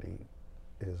disparity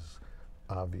is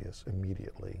obvious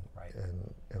immediately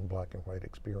in black and white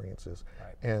experiences.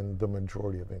 Right. And the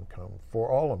majority of income for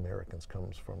all Americans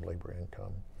comes from labor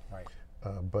income, Right.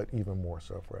 but even more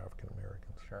so for African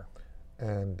Americans. Sure.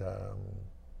 And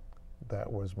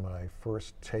that was my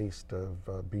first taste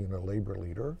of being a labor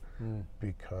leader,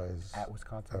 because At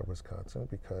Wisconsin,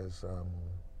 because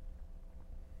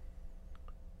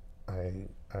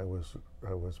I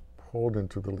was pulled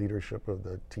into the leadership of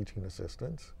the teaching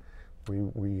assistants.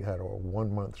 We had a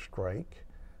 1-month strike.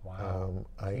 Wow.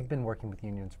 You've been working with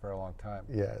unions for a long time.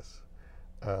 Yes,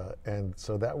 and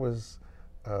so that was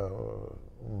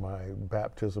my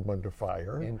baptism under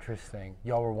fire. Interesting.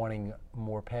 Y'all were wanting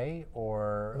more pay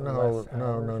or No.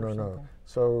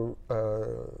 So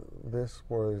this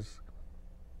was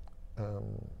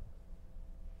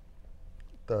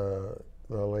the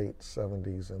late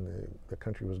 70s, and the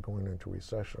country was going into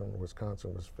recession.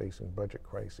 Wisconsin was facing budget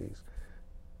crises,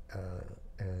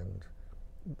 and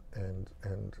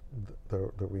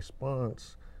the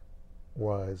response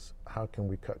was, how can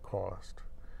we cut cost?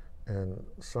 And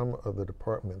some of the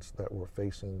departments that were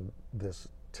facing this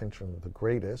tension the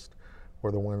greatest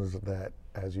were the ones that,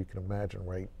 as you can imagine,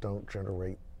 right, don't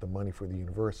generate the money for the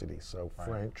university. So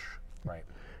French,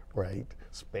 right,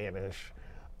 Spanish,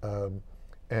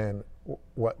 and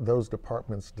what those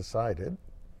departments decided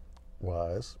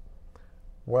was,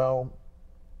 well,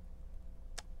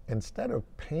 instead of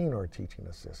paying our teaching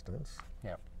assistants,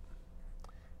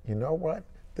 you know what?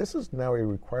 This is now a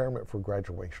requirement for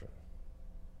graduation.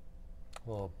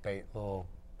 Little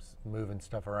moving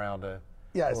stuff around, a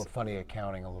little funny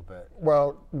accounting a little bit.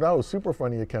 Well, no, super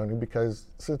funny accounting, because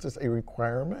since it's a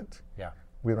requirement,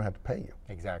 we don't have to pay you.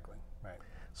 Exactly, right.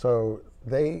 So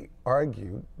they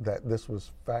argued that this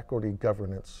was faculty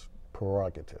governance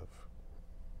prerogative.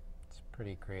 It's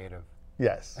pretty creative.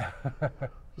 Yes.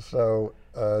 So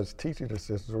as teaching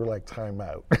assistants, we're like, time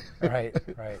out. Right.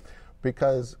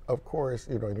 Because, of course,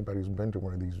 anybody who's been to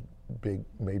one of these big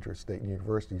major state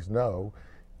universities know,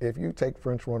 if you take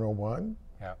French 101,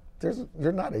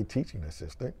 you're not a teaching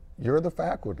assistant, you're the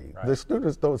faculty. Right. The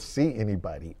students don't see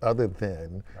anybody other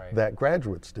than that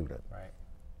graduate student. Right.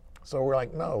 So we're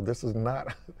like, no, this is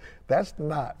not, that's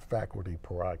not faculty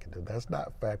prerogative. That's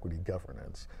not faculty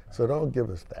governance. So don't give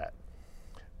us that.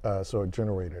 So it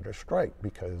generated a strike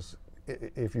because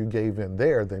if you gave in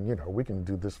there, then, you know, we can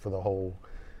do this for the whole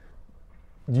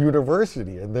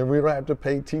university and then we don't have to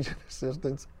pay teaching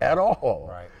assistants at all.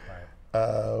 Right,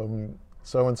 right.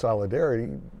 So in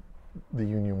solidarity, the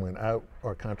union went out,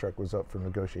 our contract was up for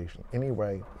negotiation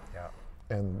anyway. Yeah.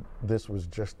 And this was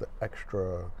just the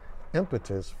extra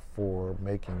impetus for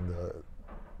making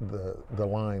the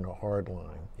line a hard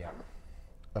line. Yeah.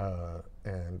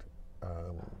 And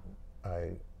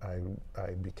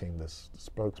I became this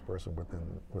spokesperson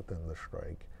within the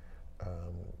strike.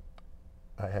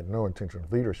 I had no intention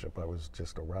of leadership. I was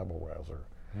just a rabble rouser,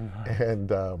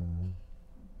 and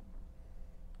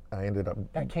I ended up.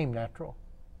 That came natural.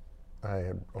 I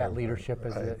had That leadership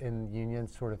in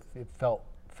unions sort of it felt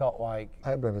like.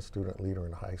 I had been a student leader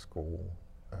in high school.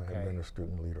 I Okay. had been a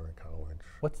student leader in college.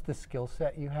 What's the skill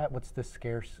set you had? What's the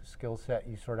scarce skill set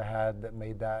you sort of had that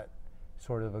made that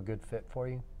sort of a good fit for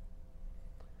you?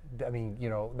 I mean, you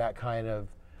know, that kind of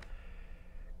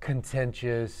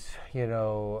contentious, you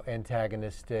know,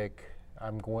 antagonistic,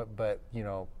 but, you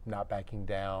know, not backing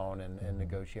down and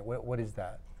negotiate. What is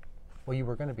that? Well, you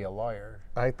were going to be a lawyer.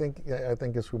 I think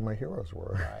it's who my heroes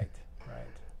were. Right,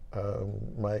 right.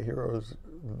 My heroes,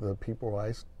 the people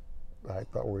I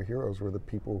thought were heroes, were the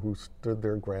people who stood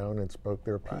their ground and spoke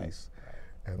their piece. Right.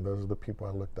 And those are the people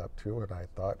I looked up to, and I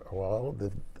thought, well,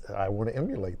 I want to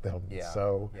emulate them. Yeah.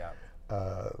 So yeah.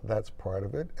 that's part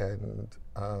of it. And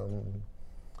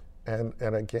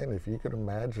again, if you could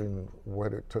imagine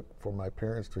what it took for my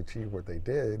parents to achieve what they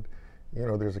did, you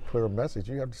know, there's a clear message.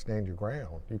 You have to stand your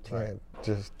ground. You can't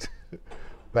just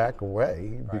back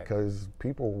away because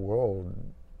people will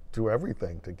do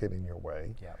everything to get in your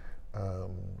way. Yeah.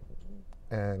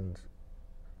 And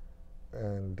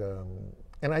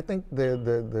I think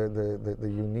the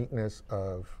uniqueness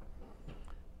of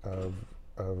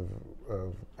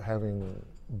having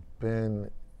been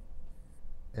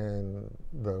in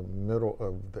the middle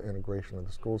of the integration of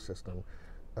the school system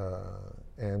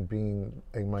and being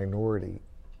a minority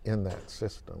in that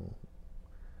system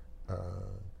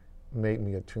made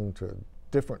me attuned to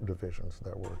different divisions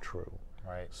that were true.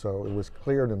 Right. So it was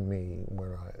clear to me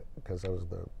because I was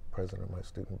the president of my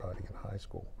student body in high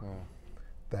school,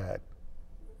 that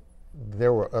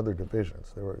there were other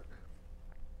divisions.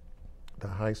 The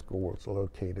high school was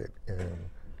located in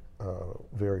a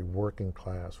very working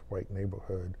class white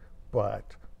neighborhood,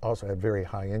 but also had very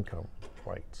high income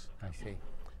whites. I see.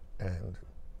 And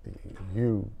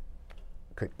you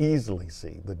could easily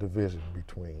see the division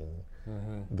between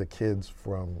the kids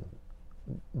from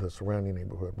the surrounding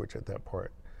neighborhood, which at that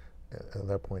point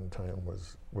in time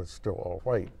was still all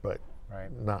white, but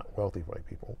not wealthy white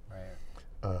people.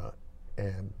 Right.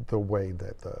 And the way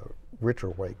that the richer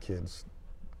white kids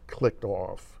clicked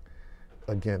off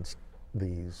against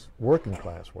these working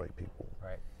class white people.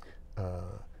 Right.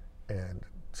 And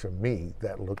to me,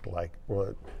 that looked like,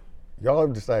 well, y'all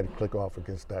have decided to click off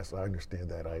against that, so I understand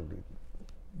that.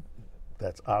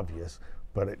 That's obvious,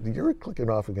 but you're clicking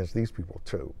off against these people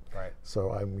too. Right.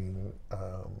 So I mean,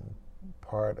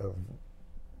 part of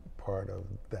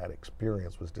that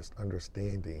experience was just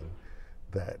understanding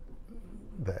that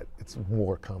it's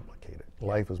more complicated.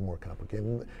 Life is more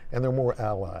complicated, and there are more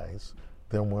allies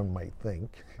than one might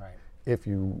think if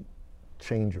you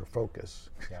change your focus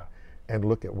and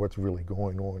look at what's really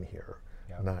going on here,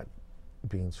 not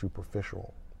being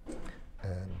superficial.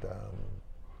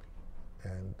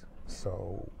 And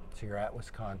so you're at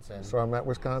Wisconsin. So I'm at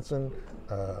Wisconsin.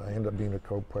 I end up being a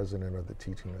co-president of the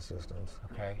teaching assistants.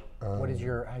 Okay.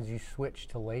 As you switch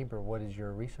to labor, what is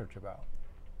your research about?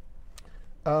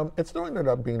 It's ended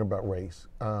up being about race.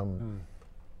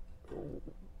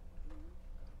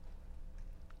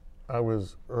 I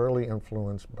was early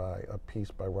influenced by a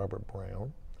piece by Robert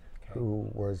Brown, who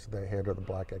was the head of the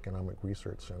Black Economic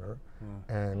Research Center.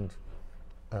 And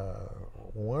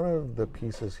one of the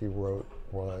pieces he wrote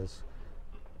was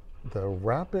the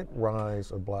rapid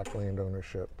rise of black land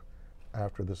ownership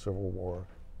after the Civil War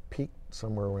peaked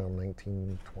somewhere around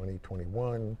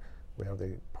 1920-21. We have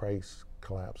the price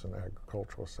collapse in the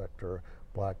agricultural sector.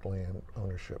 Black land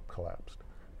ownership collapsed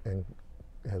and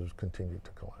has continued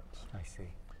to collapse. I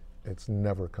see. It's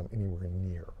never come anywhere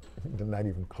near, not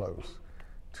even close,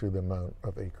 to the amount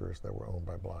of acres that were owned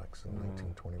by blacks in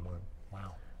 1921.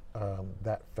 Wow.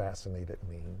 That fascinated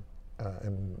me.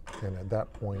 And at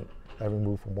that point, having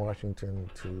moved from Washington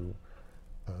to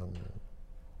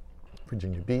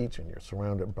Virginia Beach, and you're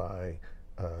surrounded by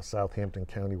Southampton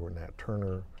County, where Nat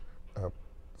Turner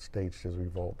staged his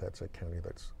revolt. That's a county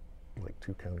that's like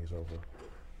 2 counties over.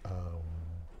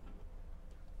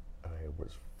 I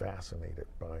was fascinated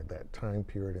by that time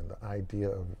period and the idea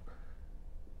of,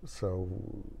 so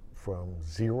from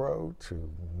 0 to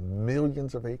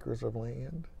millions of acres of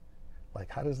land, like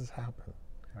how does this happen?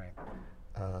 Right.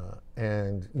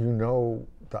 And you know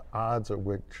the odds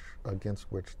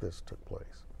against which this took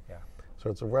place. Yeah. So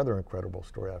it's a rather incredible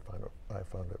story. I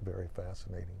found it very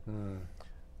fascinating.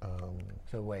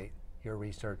 So wait, your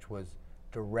research was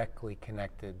directly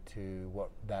connected to what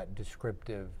that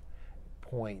descriptive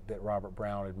point that Robert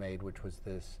Brown had made, which was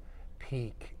this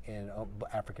peak in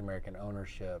African American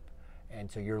ownership,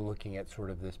 and so you're looking at sort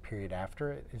of this period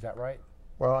after it. Is that right?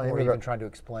 Well, or even trying to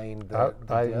explain the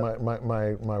dip?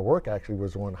 My work actually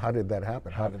was on how did that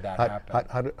happen? How did that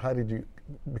happen? How did you?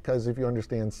 Because if you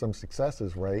understand some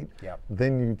successes, right? Yep.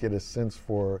 Then you get a sense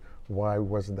for why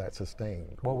wasn't that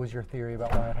sustained. What was your theory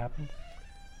about why it happened?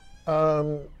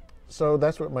 So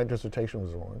that's what my dissertation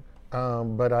was on.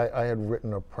 But I had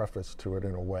written a preface to it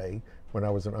in a way. When I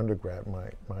was an undergrad,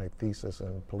 my thesis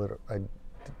in I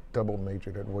double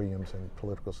majored at Williams in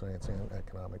political science and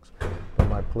economics. And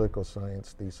my political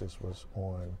science thesis was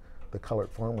on the Colored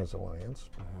Farmers Alliance.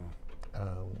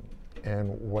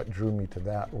 And what drew me to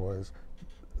that was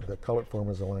the Colored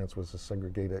Farmers Alliance was a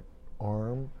segregated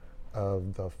arm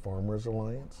of the Farmers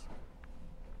Alliance.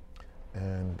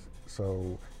 And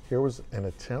so here was an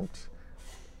attempt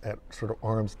at sort of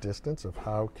arm's distance of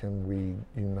how can we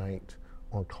unite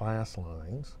on class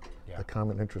lines, the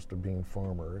common interest of being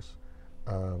farmers,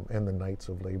 and the Knights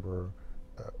of Labor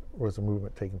was a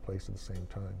movement taking place at the same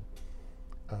time.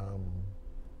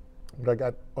 But I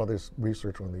got all this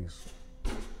research on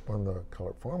the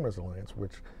Colored Farmers Alliance,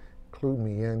 which clued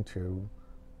me into,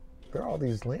 there are all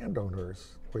these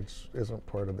landowners, which isn't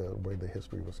part of the way the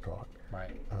history was taught.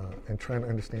 Right. And trying to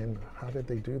understand how did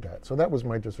they do that. So that was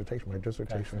my dissertation. My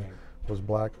dissertation was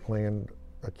Black land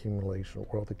accumulation,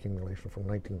 wealth accumulation from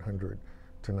 1900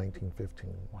 to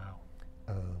 1915. Wow.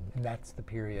 And that's the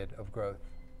period of growth.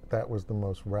 That was the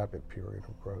most rapid period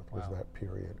of growth, was that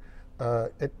period.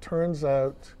 It turns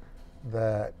out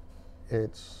that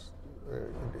it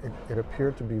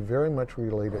appeared to be very much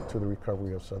related to the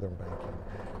recovery of Southern banking.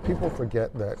 People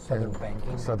forget that Southern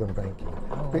banking? Southern banking.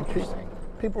 Oh, interesting.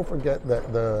 People forget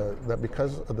that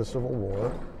because of the Civil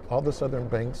War, all the Southern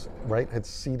banks, right, had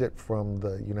seceded from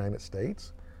the United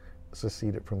States,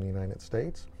 seceded from the United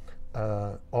States.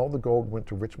 All the gold went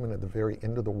to Richmond at the very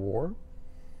end of the war,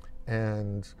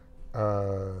 and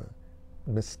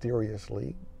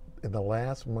mysteriously, in the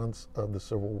last months of the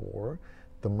Civil War,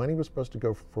 the money was supposed to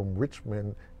go from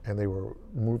Richmond, and they were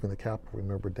moving the capital,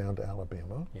 remember, down to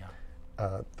Alabama. Yeah.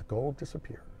 The gold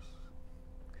disappears.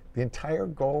 The entire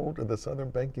gold of the Southern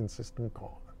banking system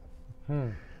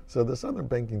gone. So the Southern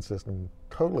banking system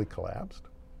totally collapsed.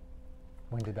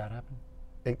 When did that happen?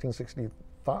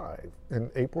 1865. In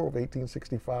April of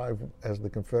 1865, as the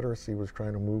Confederacy was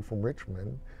trying to move from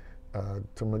Richmond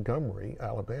to Montgomery,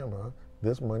 Alabama,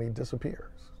 this money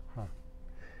disappears.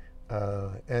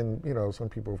 And, you know, some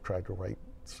people have tried to write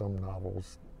some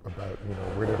novels about, you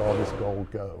know, where did all this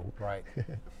gold go? Right.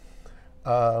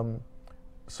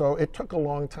 So it took a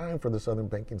long time for the Southern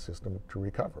banking system to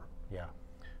recover. Yeah.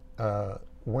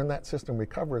 When that system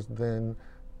recovers, then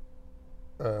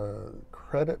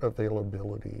credit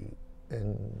availability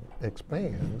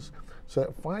expands, so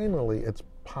that finally it's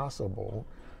possible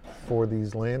for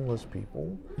these landless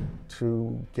people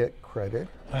to get credit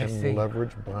and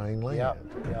leverage buying land.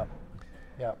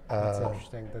 Yep. That's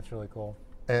interesting. That's really cool.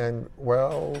 And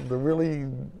well, the really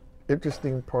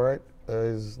interesting part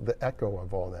is the echo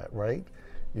of all that, right?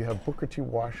 You have Booker T.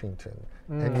 Washington,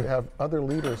 and you have other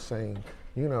leaders saying,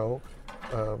 you know,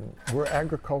 we're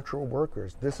agricultural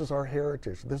workers. This is our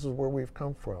heritage. This is where we've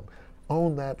come from.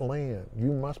 Own that land.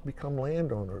 You must become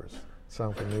landowners.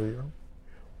 Sound familiar?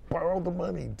 Borrow the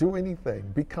money. Do anything.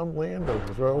 Become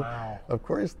landowners. Well, of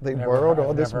course, they borrowed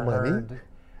all this money.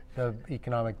 The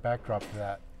economic backdrop to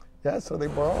that. Yeah, so they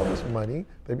borrow all this money.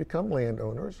 They become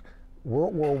landowners.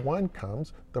 World War I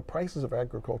comes. The prices of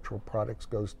agricultural products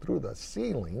goes through the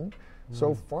ceiling.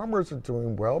 So farmers are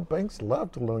doing well. Banks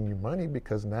love to loan you money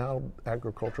because now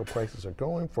agricultural prices are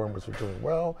going. Farmers are doing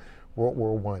well. World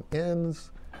War I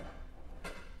ends.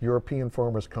 European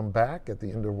farmers come back at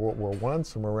the end of World War I,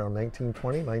 somewhere around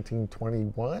 1920,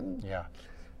 1921. Yeah.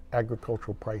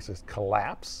 Agricultural prices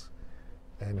collapse.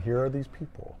 And here are these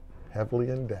people, heavily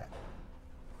in debt,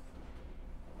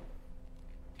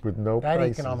 with no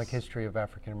prices. That economic history of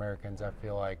African Americans, I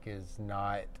feel like, is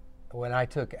not. When I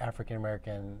took African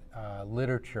American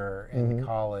literature in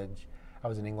college, I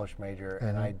was an English major,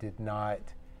 and I did not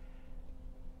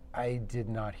I did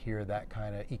not hear that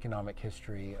kind of economic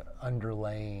history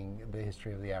underlaying the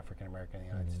history of the African American in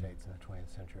the United States in the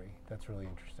 20th century. That's really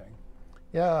interesting.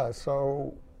 Yeah,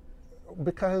 so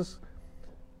because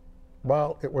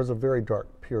while it was a very dark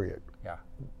period, Yeah.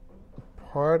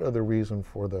 part of the reason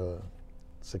for the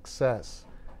success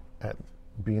at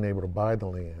being able to buy the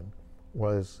land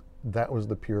was that was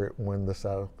the period when the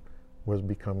South was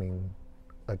becoming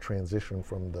a transition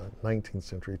from the 19th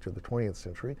century to the 20th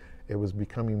century. It was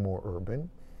becoming more urban.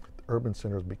 The urban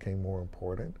centers became more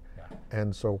important. Yeah.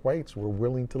 And so whites were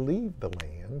willing to leave the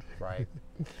land. Right,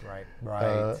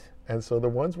 right. And so the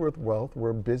ones with wealth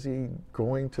were busy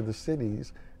going to the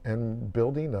cities and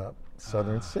building up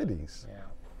southern cities.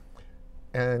 Yeah.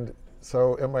 And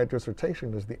so in my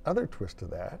dissertation, there's the other twist to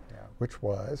that, which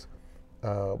was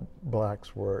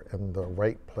blacks were in the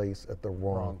right place at the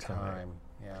wrong time.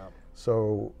 Yeah.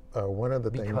 So one of the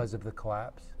things— Because of the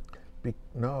collapse?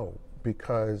 No,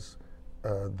 because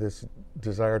this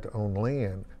desire to own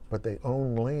land, but they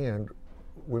own land.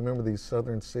 Remember, these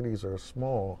southern cities are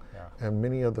small, and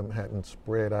many of them hadn't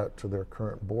spread out to their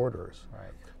current borders.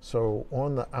 Right. So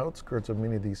on the outskirts of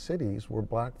many of these cities were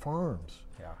black farms.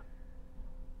 Yeah.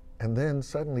 And then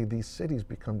suddenly these cities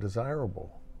become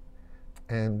desirable.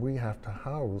 And we have to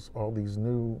house all these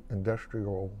new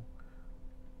industrial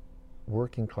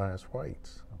working class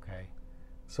whites. Okay.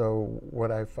 So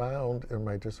what I found in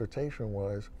my dissertation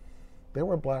was there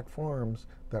were black farms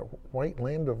that white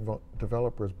land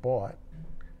developers bought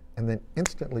and then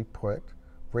instantly put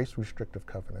race restrictive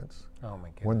covenants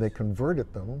when they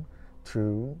converted them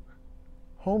to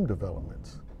home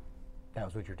developments. That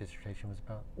was what your dissertation was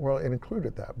about? Well, it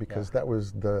included that because that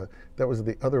was the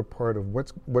other part of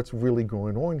what's really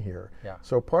going on here. Yeah.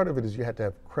 So part of it is you had to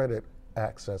have credit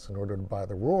access in order to buy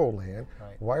the rural land.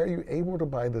 Right. Why are you able to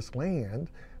buy this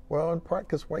land? Well, in part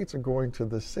because whites are going to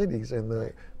the cities, and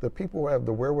the people who have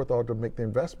the wherewithal to make the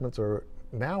investments are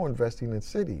now investing in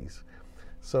cities.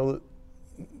 So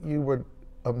you would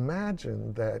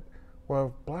imagine that, well,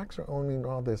 if blacks are owning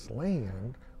all this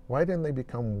land, why didn't they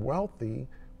become wealthy?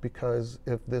 Because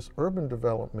if this urban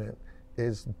development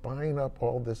is buying up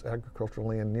all this agricultural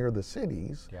land near the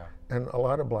cities, and a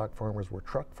lot of black farmers were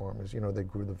truck farmers, they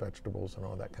grew the vegetables and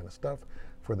all that kind of stuff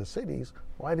for the cities,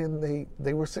 why didn't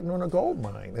they were sitting on a gold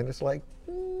mine? And it's like,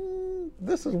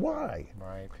 this is why.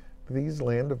 Right. These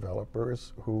land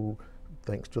developers who,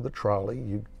 thanks to the trolley,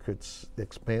 you could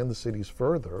expand the cities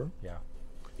further. Yeah.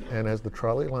 And as the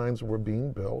trolley lines were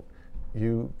being built,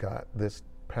 you got this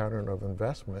pattern of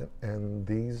investment, and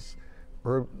these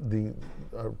are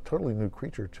totally new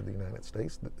creature to the United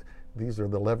States. These are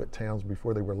the Levitt towns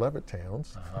before they were Levitt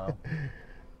towns.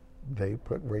 They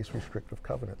put race restrictive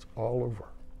covenants all over.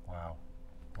 Wow.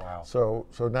 Wow. So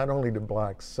not only did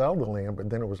blacks sell the land, but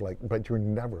then it was like, but you're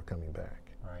never coming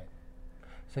back. Right.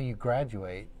 So you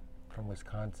graduate from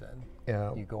Wisconsin.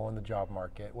 Yeah. You go on the job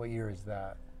market. What year is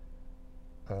that?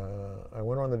 I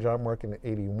went on the job market in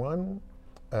 '81.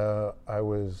 I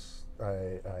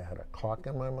had a clock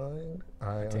in my mind.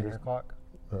 A tenure clock?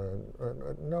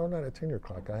 No, not a tenure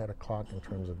clock. I had a clock in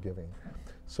terms of giving.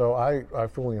 So I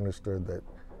fully understood that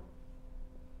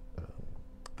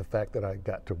the fact that I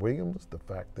got to Williams, the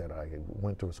fact that I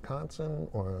went to Wisconsin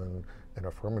on an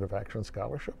affirmative action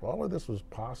scholarship, all of this was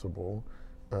possible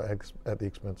at the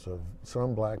expense of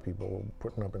some black people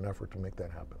putting up an effort to make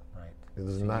that happen. Right. It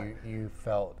was so not you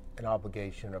felt an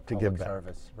obligation of to public give back.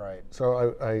 service, right?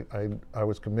 So I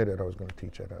was committed. I was going to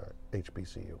teach at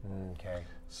HBCU. Okay.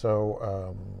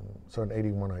 So so in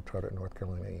 '81 I taught at North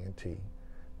Carolina A&T,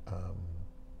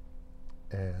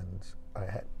 and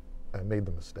I made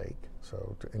the mistake.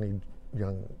 So to any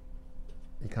young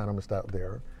economist out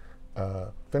there,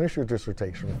 finish your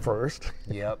dissertation first.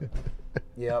 Yep.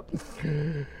 Yep.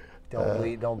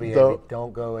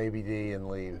 Don't go ABD and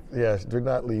leave. Yes, do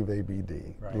not leave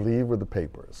ABD. Right. Leave with the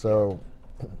paper. So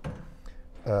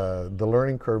the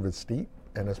learning curve is steep,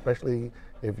 and especially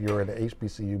if you're at an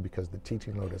HBCU because the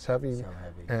teaching load is heavy. So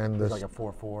heavy. And it was like a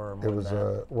 4.4 or more. It was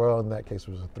well, in that case it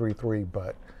was a 3.3,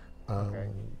 but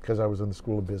because I was in the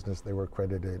School of Business, they were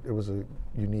accredited. It was a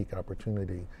unique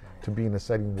opportunity to be in a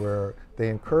setting where they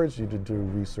encouraged you to do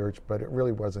research, but it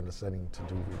really wasn't a setting to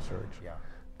do research. Yeah.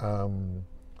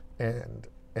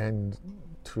 And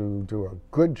to do a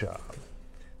good job,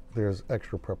 there's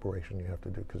extra preparation you have to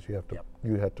do because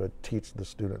you have to teach the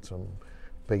students some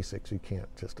basics. You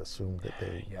can't just assume that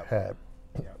they had.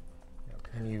 Yep.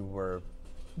 And you were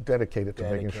dedicated to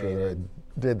making sure that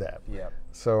I did that. Yep.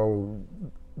 So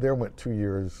there went 2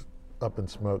 years up in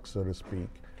smoke, so to speak.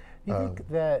 Do you think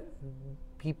that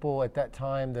people at that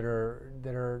time that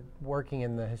are working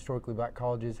in the historically black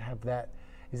colleges have that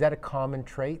Is that a common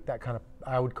trait? That kind of,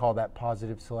 I would call that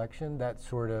positive selection. That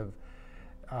sort of,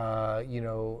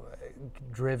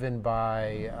 driven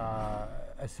by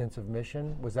a sense of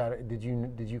mission. Was that? Did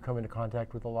you come into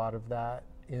contact with a lot of that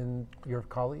in your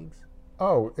colleagues?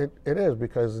 Oh, it is,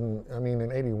 because in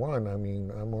 '81,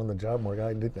 I'm on the job market.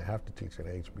 I didn't have to teach at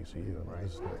HBCU. Right.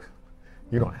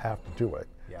 You don't have to do it.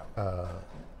 Yeah.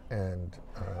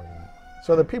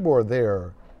 So the people who are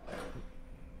there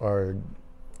are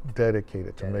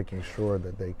dedicated to making sure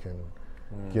that they can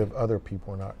give other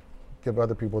people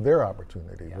their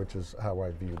opportunity, which is how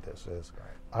I view this. Is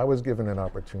I was given an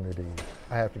opportunity,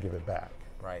 I have to give it back.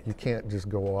 Right. You can't just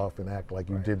go off and act like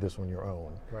you did this on your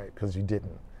own, because you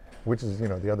didn't. Which is,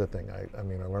 the other thing I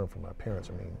learned from my parents.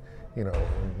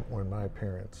 When my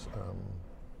parents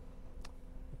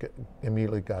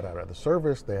immediately got out of the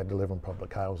service, they had to live in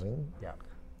public housing. Yeah.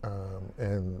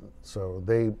 And so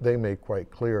they made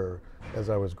quite clear as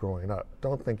I was growing up,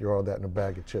 don't think you're all that in a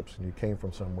bag of chips and you came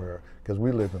from somewhere, because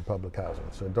we lived in public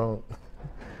housing. So don't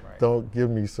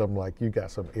give me some like you got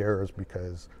some errors,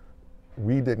 because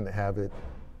we didn't have it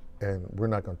and we're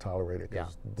not going to tolerate it,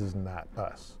 because this is not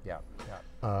us. Yeah.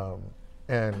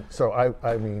 And so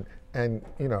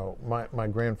my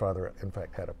grandfather in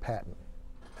fact had a patent.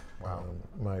 Wow.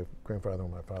 My grandfather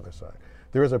on my father's side.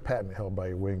 There is a patent held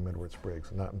by William Edward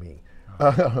Spriggs, not me.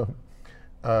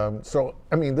 So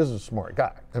this is a smart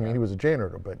guy. He was a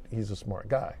janitor, but he's a smart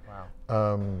guy.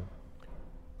 Wow.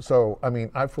 So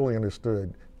I fully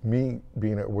understood me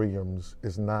being at Williams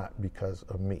is not because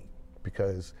of me,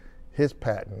 because his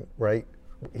patent, right?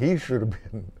 He should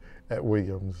have been at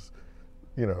Williams,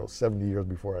 70 years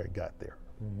before I got there.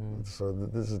 Mm-hmm. So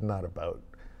this is not about,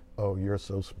 oh, you're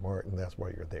so smart and that's why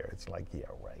you're there. It's like, yeah,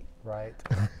 right.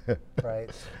 Right.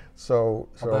 So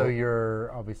although you're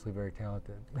obviously very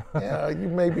talented. Yeah, you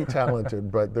may be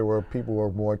talented, but there were people who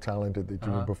were more talented than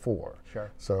you were before.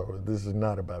 Sure. So this is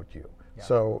not about you. Yeah.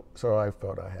 So I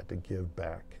felt I had to give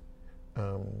back.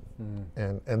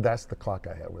 And that's the clock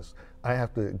I had, was I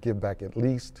have to give back at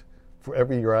least for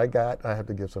every year I got, I have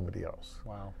to give somebody else.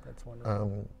 Wow, that's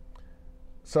wonderful.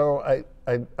 So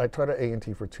I taught at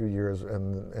A&T for 2 years,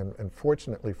 and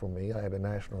fortunately for me, I had a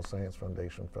National Science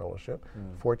Foundation fellowship.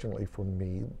 Fortunately for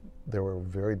me, there were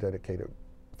very dedicated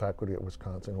faculty at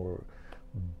Wisconsin who were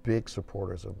big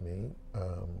supporters of me.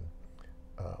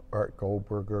 Art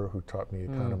Goldberger, who taught me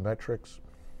econometrics.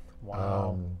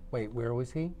 Wow. Wait, where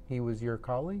was he? He was your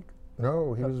colleague?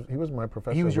 No, he was my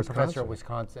professor. He was your at professor at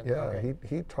Wisconsin. Yeah, okay.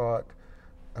 he taught,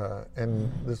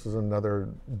 and this is another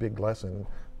big lesson,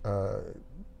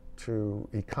 to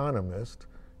Economist.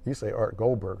 You say Art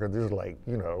Goldberger, this is like,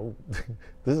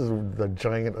 this is the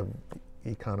giant of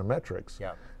econometrics.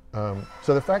 Yeah.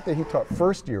 So the fact that he taught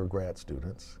first-year grad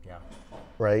students,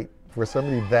 right, for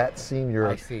somebody that senior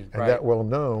and that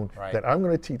well-known, that I'm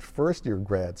going to teach first-year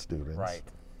grad students.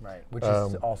 Right, which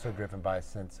is also driven by a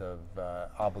sense of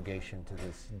obligation to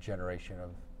this generation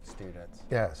of students.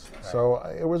 Yes, so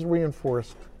it was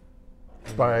reinforced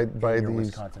by these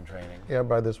Wisconsin training. Yeah,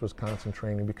 by this Wisconsin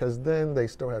training, because then they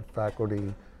still had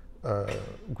faculty,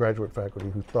 graduate faculty,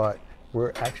 who thought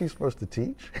we're actually supposed to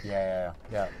teach. Yeah.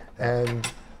 And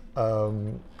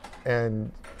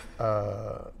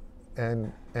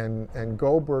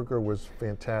Goldberger was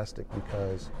fantastic,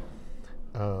 because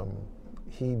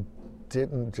he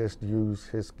didn't just use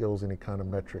his skills in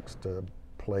econometrics to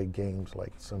play games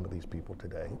like some of these people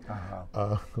today.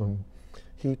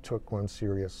 He took on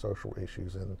serious social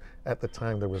issues, and at the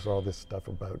time there was all this stuff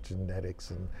about genetics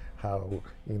and how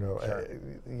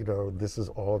this is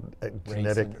all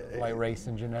genetic, like race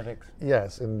and genetics.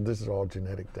 Yes, and this is all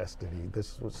genetic destiny.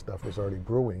 This stuff was already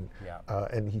brewing,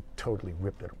 and he totally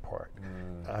ripped it apart.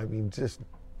 Just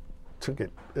took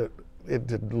it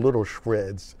into little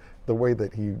shreds, the way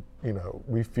that he,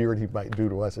 we feared he might do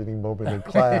to us any moment in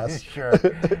class. Sure.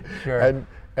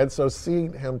 And so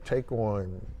seeing him take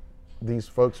on these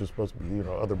folks who are supposed to be,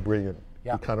 other brilliant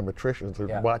econometricians,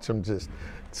 and watch him just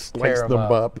slice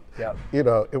them up.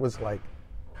 It was like,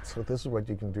 so this is what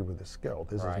you can do with a skill.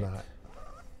 This is not.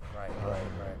 Right.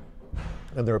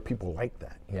 And there are people like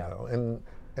that, you know.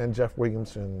 And Jeff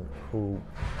Williamson, who,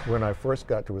 when I first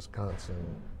got to Wisconsin,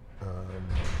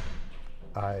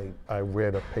 I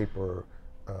read a paper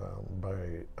by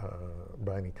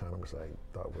an economist I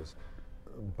thought was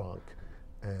bunk,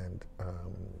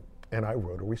 and I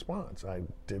wrote a response. I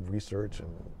did research,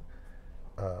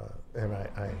 and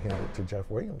I handed it to Jeff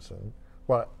Williamson.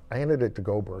 Well, I handed it to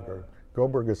Goldberger.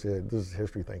 Goldberger said, "This is a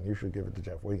history thing. You should give it to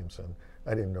Jeff Williamson."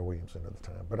 I didn't know Williamson at the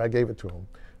time, but I gave it to him.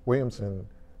 Williamson.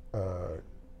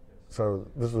 So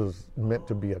this was meant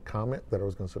to be a comment that I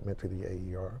was going to submit to the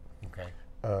AER. Okay.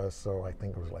 So I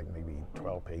think it was like maybe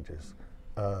 12 pages.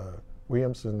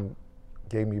 Williamson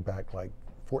gave me back like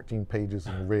 14 pages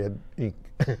in red ink.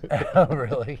 Oh,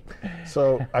 really?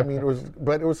 So, I mean,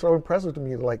 but it was so impressive to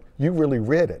me, like, you really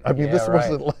read it. I mean, Yeah, this right,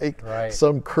 wasn't like right.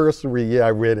 some cursory, yeah,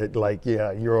 I read it, like,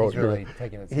 yeah, He's you're really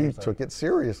taking it seriously. He took it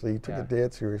seriously. He took Yeah. it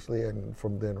dead seriously, and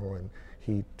from then on,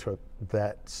 he took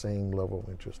that same level of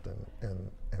interest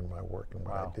in my work and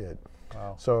what Wow. I did.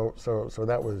 Wow. So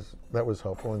that was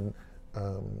helpful,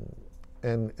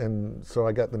 and so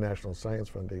I got the National Science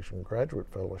Foundation Graduate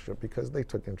Fellowship because they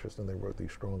took interest and they wrote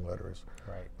these strong letters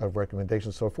Right. of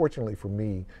recommendation. So fortunately for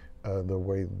me, the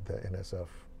way the NSF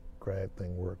grad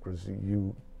thing worked was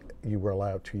you were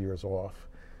allowed 2 years off.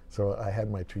 So I had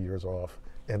my 2 years off,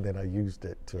 and then I used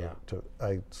it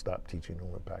I stopped teaching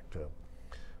and went back to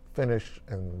finish.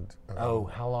 And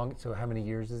How long? So how many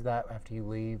years is that after you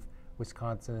leave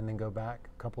Wisconsin and then go back?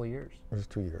 A couple of years? it was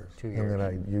 2 years. 2 And then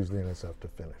years. I used the NSF to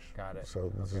finish. Got it.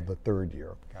 So this is Okay. the third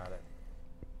year. Got it.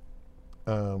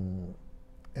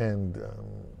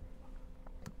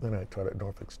 Then I taught at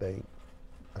Norfolk State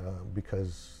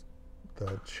because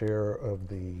the chair of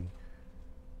the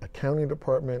accounting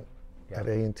department at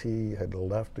A&T had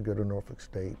left to go to Norfolk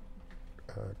State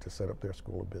to set up their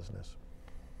school of business.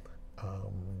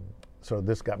 So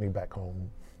this got me back home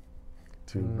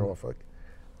to Norfolk,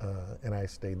 and I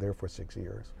stayed there for 6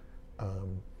 years.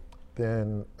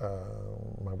 Then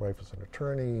my wife was an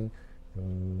attorney,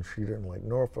 and she didn't like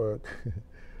Norfolk,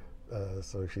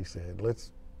 so she said,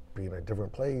 let's be in a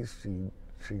different place.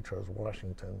 She chose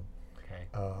Washington. Okay.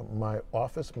 My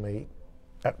office mate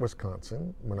at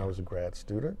Wisconsin when I was a grad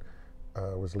student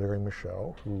was Larry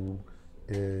Michel, who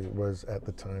was at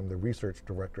the time the research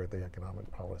director at the Economic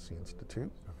Policy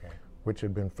Institute, Okay. which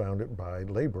had been founded by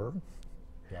labor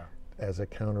Yeah. as a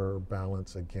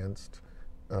counterbalance against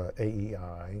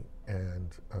AEI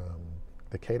and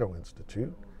the Cato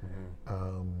Institute.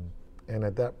 And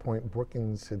at that point,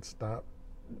 Brookings had stopped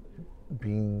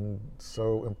being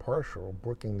so impartial.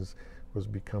 Brookings was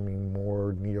becoming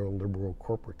more neoliberal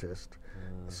corporatist.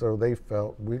 So they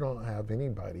felt we don't have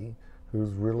anybody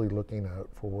who's really looking out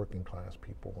for working class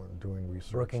people and doing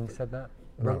research. Brookings said that?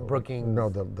 No, Brookings? no,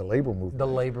 the labor movement. The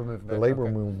labor movement. The labor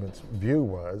okay. movement's view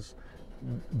was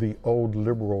the old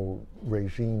liberal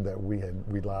regime that we had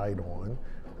relied on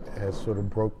has sort of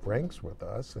broke ranks with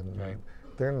us, and Right.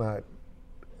 they're not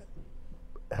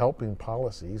helping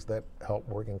policies that help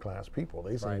working class people.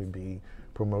 They seem Right. to be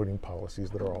promoting policies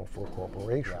that are all for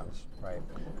corporations. Yeah. Right.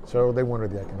 So they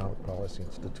wanted the Economic Policy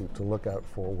Institute to look out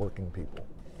for working people.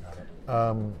 Got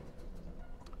it.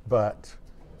 But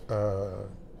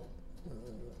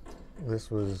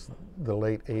this was the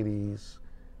late 80s.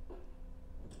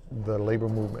 The labor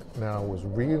movement now was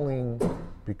reeling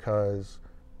because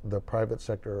the private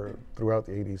sector throughout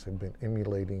the 80s had been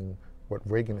emulating what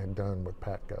Reagan had done with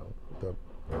PATCO, the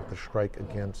strike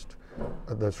against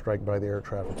the strike by the air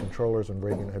traffic controllers, and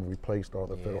Reagan had replaced all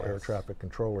the federal air Yes. traffic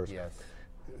controllers. Yes.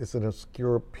 It's an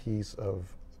obscure piece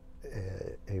of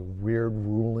a weird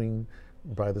ruling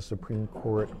by the Supreme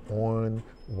Court on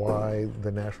why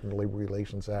the National Labor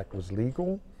Relations Act was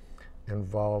legal,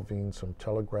 involving some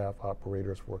telegraph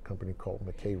operators for a company called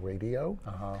McKay Radio.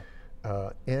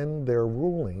 In their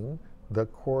ruling, the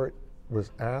court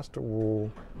was asked to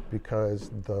rule because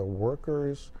the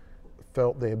workers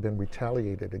felt they had been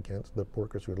retaliated against, the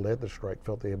workers who led the strike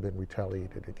felt they had been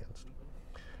retaliated against.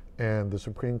 And the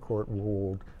Supreme Court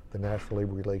ruled the National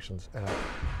Labor Relations Act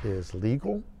is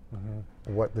legal.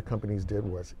 What the companies did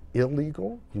was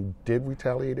illegal. You did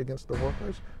retaliate against the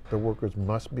workers. The workers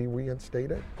must be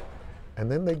reinstated. And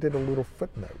then they did a little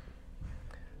footnote.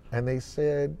 And they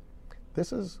said,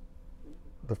 this is,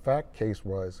 the fact case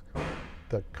was,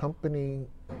 the company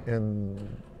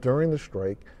during the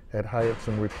strike had hired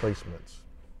some replacements.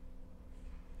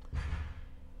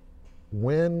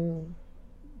 When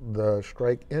the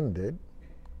strike ended,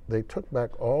 they took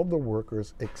back all the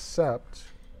workers except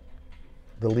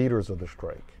the leaders of the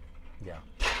strike. Yeah.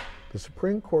 The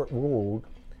Supreme Court ruled,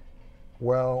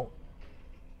 well,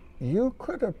 you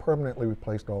could have permanently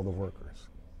replaced all the workers.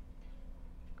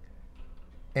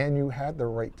 And you had the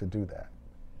right to do that.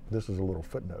 This is a little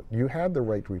footnote. You had the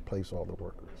right to replace all the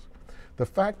workers. The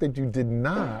fact that you did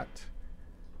not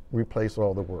replace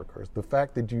all the workers, the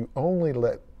fact that you only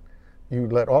let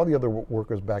all the other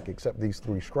workers back except these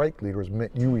three strike leaders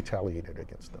meant you retaliated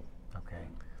against them. Okay.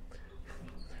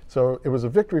 So it was a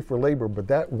victory for labor, but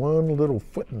that one little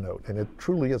footnote, and it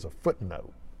truly is a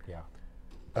footnote, Yeah.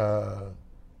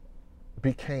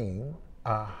 became,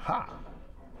 aha,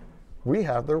 we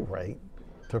have the right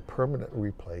to permanently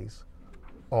replace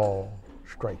all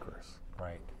strikers.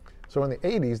 Right. So in the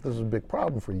 80s, this was a big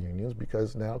problem for unions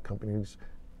because now companies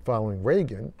following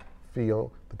Reagan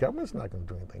feel the government's not going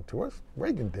to do anything to us.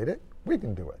 Reagan did it. We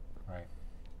can do it.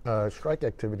 Right. Strike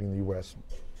activity in the U.S.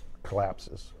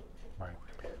 collapses. Right.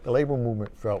 The labor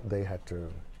movement felt they had to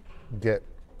get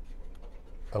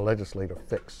a legislative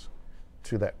fix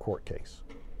to that court case.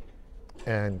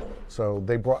 And so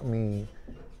they brought me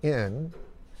in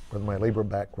with my labor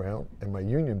background and my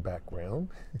union background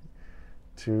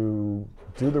to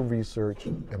do the research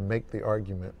and make the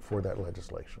argument for that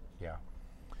legislation. Yeah.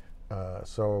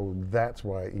 So that's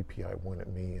why EPI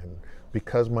wanted me, and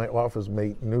because my office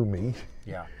mate knew me,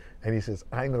 Yeah. and he says,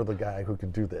 I know the guy who can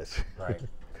do this. Right.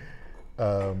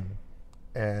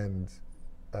 And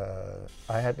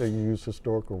I had to use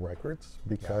historical records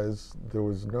because there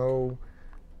was no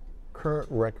current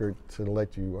record to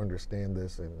let you understand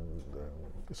this, and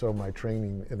so my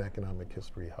training in economic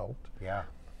history helped. Yeah.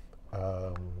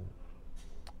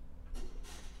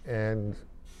 And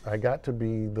I got to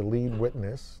be the lead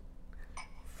witness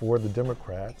for the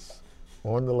Democrats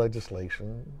on the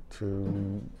legislation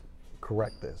to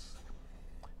correct this.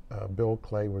 Bill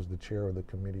Clay was the chair of the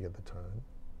committee at the time.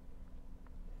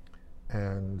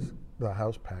 And the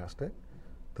House passed it.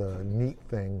 The neat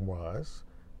thing was,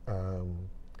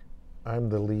 I'm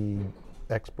the lead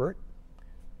expert,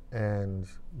 and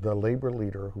the labor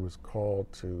leader who was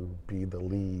called to be the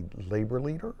lead labor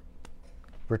leader,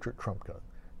 Richard Trumka,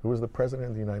 who was the president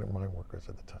of the United Mine Workers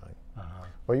at the time. Uh-huh.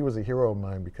 Well, he was a hero of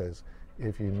mine because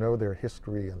if you know their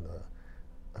history in the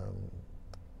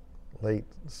late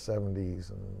 70s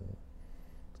and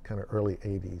kind of early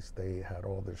 80s, they had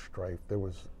all this strife. There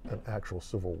was an actual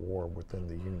civil war within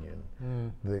the union.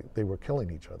 They were killing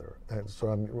each other. And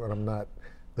so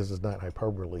this is not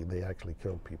hyperbole, they actually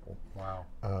killed people. Wow.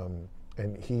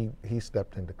 And he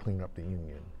stepped in to clean up the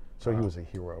union. So he was a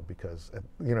hero because, at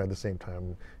the same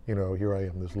time, here I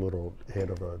am, this little head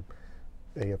of a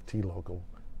AFT local.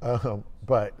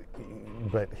 But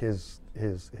his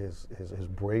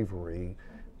bravery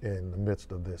in the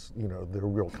midst of this, there are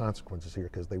real consequences here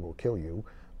because they will kill you.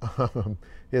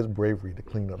 His bravery to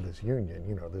clean up this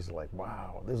union, this is like,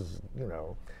 wow, this is,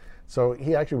 So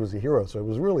he actually was a hero. So it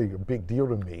was really a big deal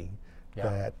to me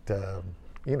that,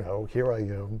 here I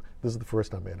am. This is the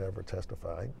first time I'd ever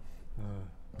testified.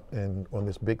 And on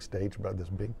this big stage about this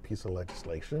big piece of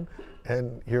legislation.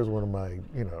 And here's one of my,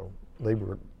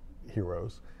 labor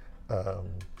heroes.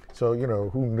 So,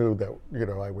 who knew that,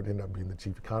 I would end up being the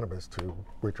chief economist to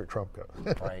Richard Trumka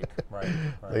Right.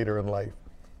 later in life.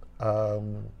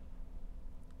 And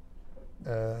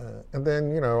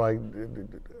then, I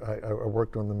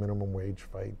worked on the minimum wage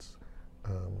fights.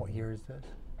 What year is this?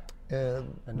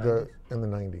 In the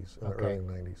 90s, in the early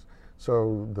 90s.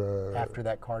 So after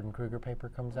that Card Kruger paper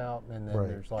comes out, and then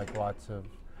there's like lots of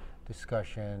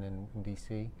discussion in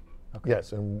DC. Okay.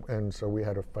 Yes, and so we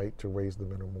had a fight to raise the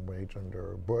minimum wage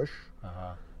under Bush,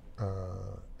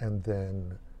 and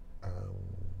then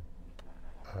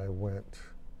I went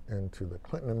into the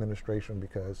Clinton administration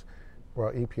because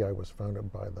while EPI was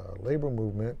founded by the labor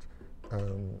movement,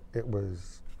 it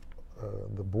was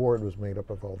the board was made up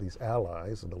of all these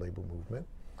allies of the labor movement,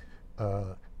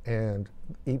 and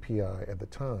EPI at the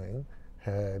time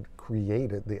had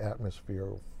created the atmosphere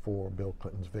for Bill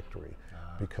Clinton's victory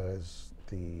because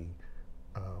the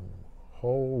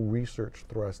whole research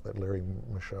thrust that Larry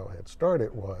Michel had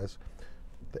started was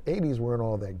the 80s weren't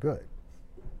all that good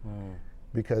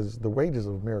because the wages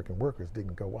of American workers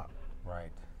didn't go up.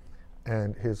 Right.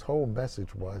 And his whole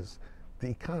message was the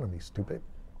economy, stupid.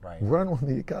 Right. Run on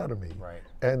the economy. Right.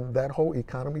 And that whole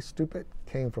economy, stupid,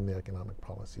 came from the Economic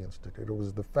Policy Institute. It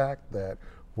was the fact that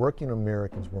working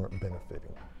Americans weren't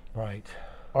benefiting. Right.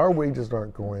 Our wages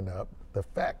aren't going up. The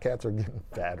fat cats are getting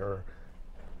fatter.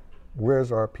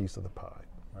 Where's our piece of the pie?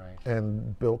 Right.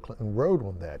 And Bill Clinton wrote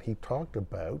on that. He talked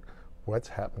about what's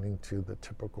happening to the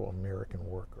typical American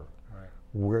worker. Right.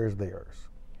 Where's theirs?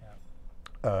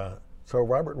 Yeah. So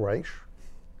Robert Reich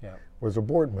was a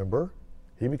board member.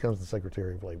 He becomes the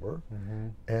Secretary of Labor. Mm-hmm.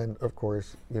 And of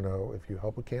course, if you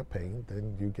help a campaign,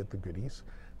 then you get the goodies.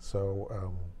 So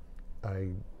I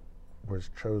was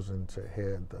chosen to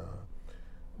head the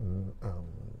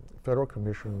Federal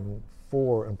Commission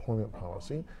for Employment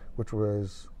Policy, which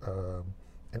was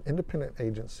an independent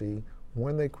agency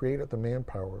when they created the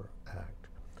Manpower Act,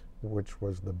 which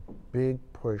was the big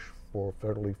push for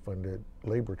federally funded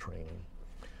labor training.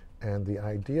 And the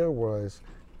idea was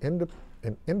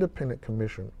an independent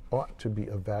commission ought to be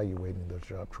evaluating those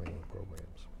job training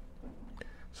programs.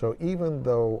 So even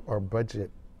though our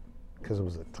budget, because it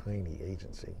was a tiny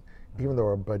agency, even though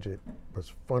our budget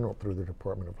was funneled through the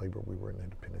Department of Labor, we were an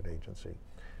independent agency.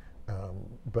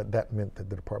 But that meant that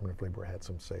the Department of Labor had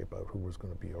some say about who was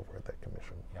going to be over at that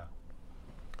commission. Yeah.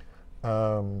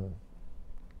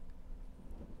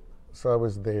 So I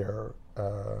was there,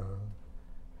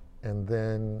 and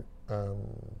then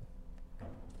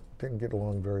didn't get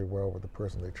along very well with the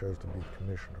person they chose to be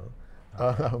commissioner.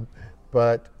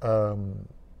 But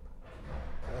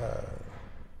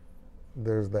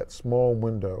there's that small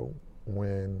window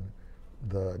when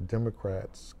the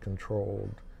Democrats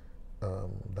controlled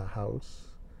the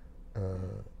House,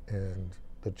 and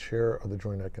the chair of the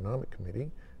Joint Economic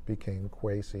Committee became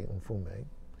Kwesi Mfume,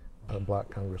 a black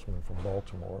congressman from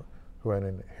Baltimore who had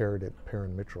inherited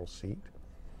Perrin Mitchell's seat,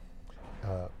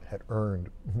 had earned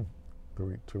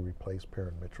to replace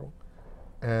Perrin Mitchell.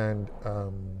 And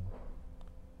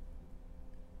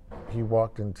he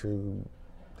walked into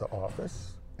the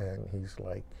office and he's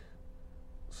like,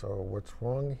 "So what's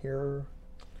wrong here?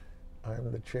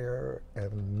 I'm the chair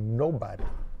and nobody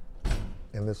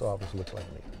in this office looks like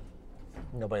me."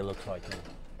 Nobody looks like you.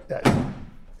 Yeah.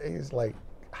 He's like,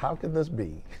 "How can this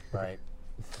be?" Right,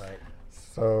 right.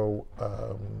 So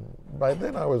by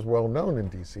then I was well known in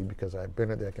DC because I had been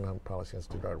at the Economic Policy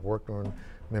Institute. I had worked on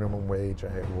minimum wage. I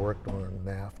had worked on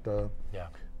NAFTA. Yeah.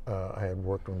 I had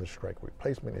worked on the strike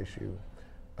replacement issue.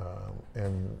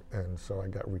 And so I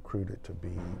got recruited to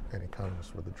be an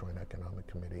economist with the Joint Economic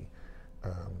Committee.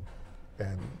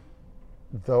 And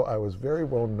though I was very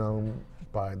well known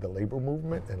by the labor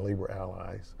movement and labor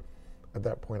allies, at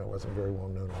that point I wasn't very well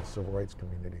known in the civil rights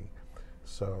community.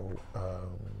 So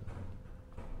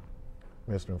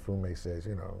Mr. Mfume says,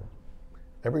 you know,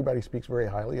 everybody speaks very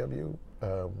highly of you.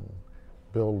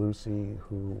 Bill Lucy,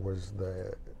 who was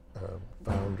the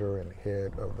founder and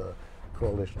head of the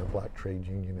Coalition of Black Trade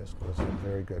Unionists, was a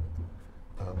very good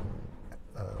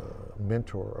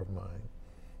mentor of mine.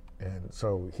 And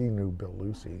so he knew Bill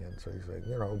Lucy, and so he said,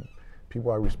 you know,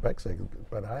 people I respect say,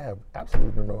 but I have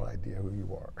absolutely no idea who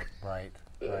you are. Right,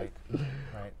 right,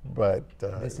 right. But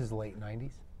this is late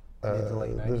 90s? Mid to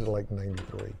late 90s? This is like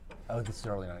 93. Oh, this is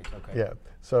early 90s, okay. Yeah,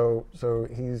 so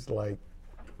he's like,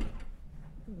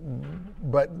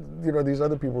 but you know, these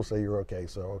other people say you're okay,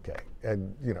 so okay.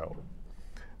 And you know,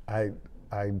 I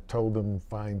told them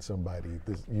find somebody,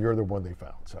 you're the one they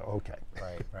found, so okay.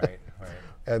 Right, right, right.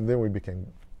 And then we became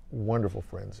wonderful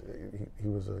friends. He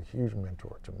was a huge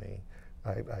mentor to me.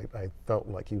 I felt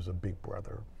like he was a big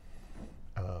brother.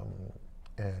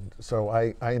 And so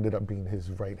I ended up being his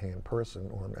right-hand person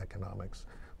on economics,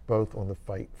 both on the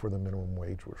fight for the minimum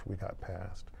wage, which we got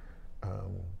passed,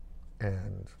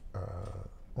 and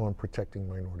on protecting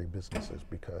minority businesses,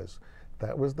 because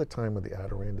that was the time of the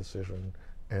Adirondack decision,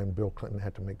 and Bill Clinton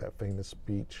had to make that famous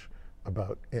speech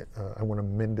about I want to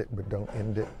mend it but don't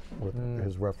end it, with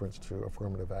his reference to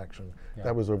affirmative action. Yeah.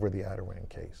 That was over the Adirondack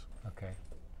case. Okay.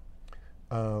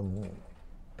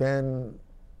 Then,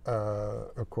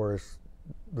 of course,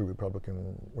 the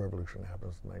Republican Revolution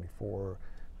happens in '94.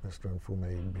 Mr.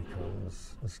 Mfume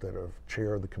becomes, instead of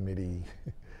chair of the committee,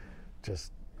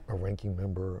 just a ranking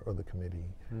member of the committee.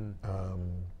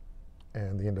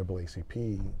 And the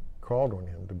NAACP called on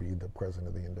him to be the president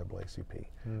of the NAACP.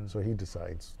 So he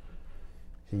decides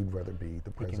he'd rather be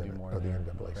the president of the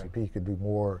NAACP. Right. He could do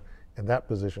more in that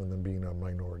position than being a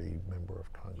minority member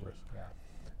of Congress.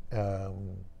 Yeah.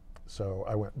 So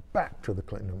I went back to the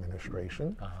Clinton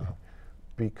administration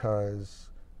because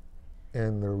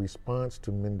in the response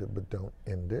to Mend It But Don't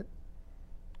End It,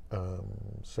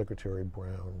 Secretary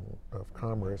Brown of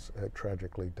Commerce had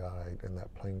tragically died in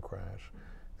that plane crash,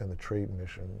 and the trade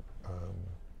mission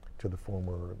to the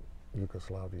former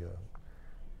Yugoslavia.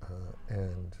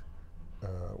 And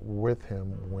with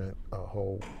him went a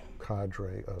whole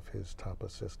cadre of his top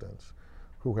assistants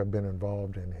who have been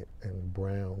involved in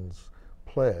Brown's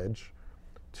pledge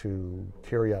to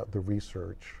carry out the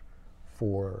research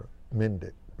for Mend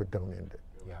It But Don't End It.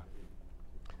 Yeah.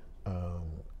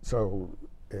 So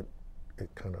it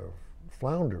kind of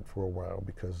floundered for a while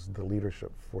because the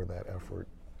leadership for that effort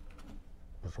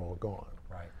was all gone.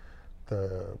 Right.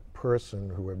 The person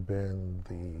who had been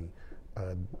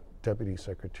the deputy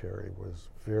secretary was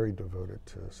very devoted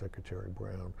to Secretary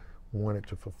Brown, wanted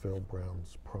to fulfill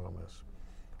Brown's promise,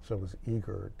 so was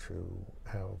eager to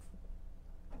have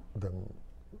them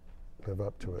live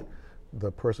up to it.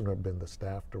 The person who had been the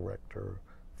staff director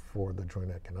for the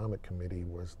Joint Economic Committee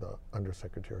was the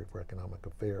Undersecretary for Economic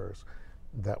Affairs.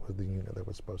 That was the unit that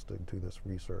was supposed to do this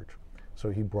research. So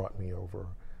he brought me over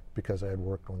because I had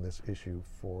worked on this issue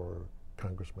for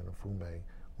Congressman Mfume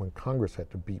when Congress had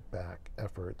to beat back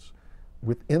efforts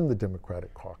within the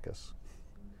Democratic caucus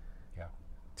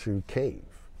to cave.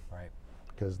 Right.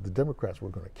 Because the Democrats were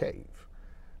going to cave.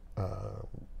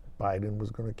 Biden was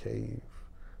going to cave.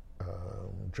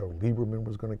 Joe Lieberman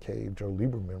was going to cave. Joe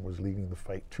Lieberman was leading the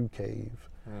fight to cave.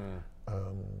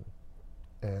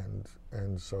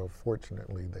 And so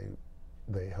fortunately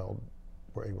they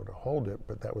were able to hold it,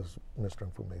 but that was Mr.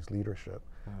 Nfume's leadership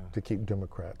to keep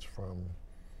Democrats from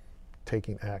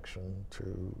taking action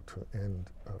to end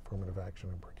affirmative action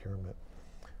and procurement.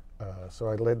 So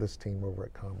I led this team over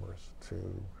at Commerce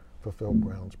to fulfill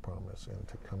Brown's promise and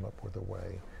to come up with a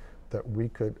way that we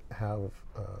could have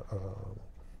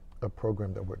a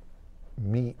program that would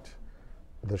meet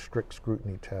the strict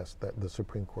scrutiny test that the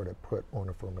Supreme Court had put on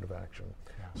affirmative action.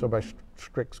 Yeah. So by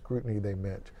strict scrutiny, they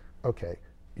meant, okay,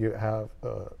 you have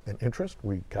an interest,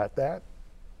 we got that.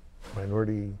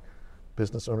 Minority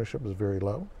business ownership is very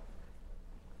low.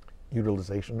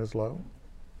 Utilization is low.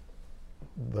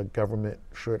 The government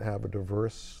should have a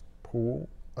diverse pool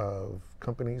of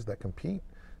companies that compete.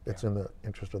 It's in the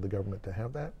interest of the government to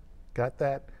have that. Got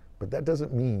that, but that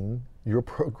doesn't mean your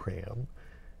program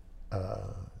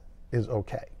is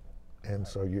okay. And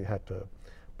so you had to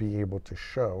be able to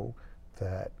show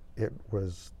that it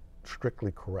was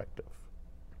strictly corrective.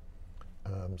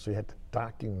 So you had to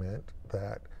document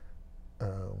that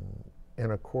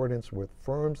in accordance with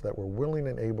firms that were willing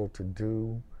and able to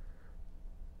do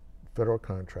federal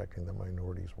contracting, the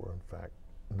minorities were in fact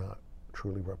not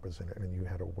truly represented, and you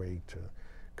had a way to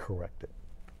correct it.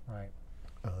 Right.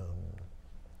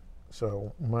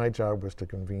 So my job was to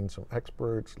convene some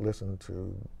experts, listen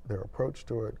to their approach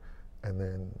to it, and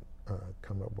then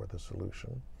come up with a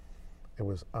solution. It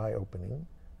was eye-opening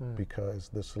because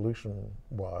the solution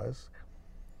was,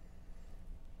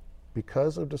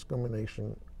 because of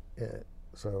discrimination,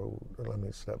 so let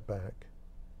me step back.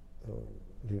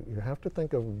 You have to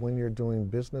think of when you're doing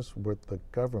business with the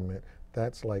government,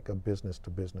 that's like a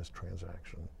business-to-business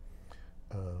transaction.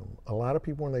 A lot of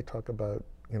people, when they talk about,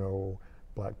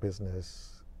 black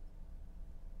business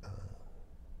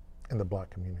in the black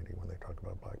community, when they talk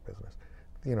about black business,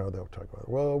 they'll talk about,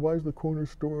 well, why is the corner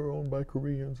store owned by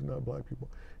Koreans and not black people?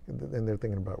 And they're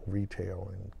thinking about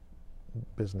retail and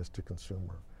business to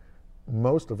consumer.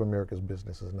 Most of America's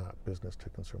business is not business to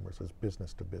consumers, it's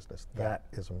business to business. Yeah. That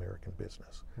is American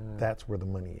business. That's where the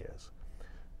money is.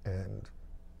 And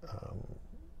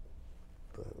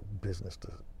the business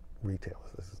to retail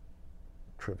is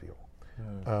trivial.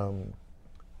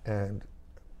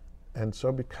 And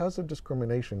so because of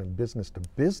discrimination in business to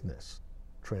business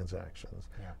transactions,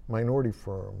 minority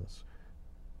firms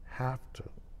have to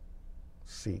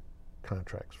seek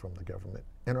contracts from the government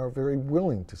and are very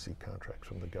willing to seek contracts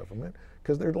from the government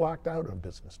because they're locked out of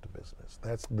business to business.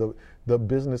 That's the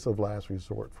business of last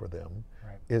resort for them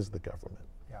is the government.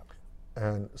 Yeah.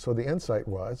 And so the insight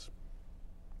was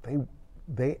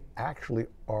they actually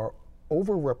are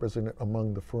overrepresented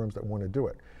among the firms that want to do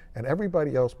it. And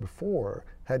everybody else before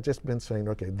had just been saying,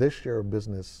 okay, this share of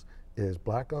business is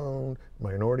black owned,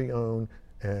 minority owned,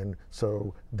 and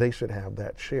so they should have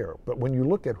that share. But when you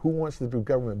look at who wants to do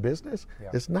government business,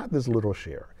 it's not this little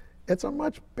share. It's a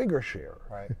much bigger share.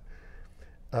 Right.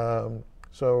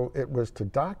 So it was to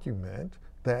document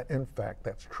that, in fact,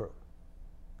 that's true.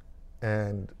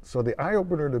 And so the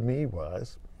eye-opener to me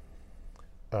was,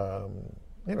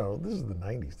 this is the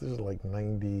 90s. This is like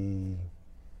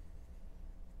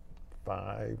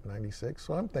 95, 96.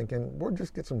 So I'm thinking, we'll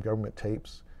just get some government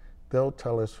tapes. They'll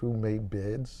tell us who made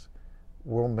bids.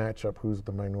 We'll match up who's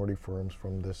the minority firms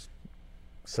from this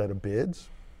set of bids.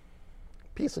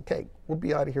 Piece of cake. We'll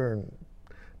be out of here and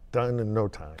done in no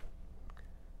time.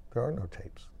 There are no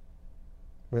tapes.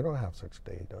 We don't have such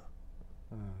data.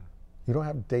 You don't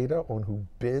have data on who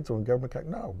bids on government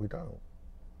contracts? No, we don't.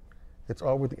 It's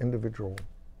all with the individual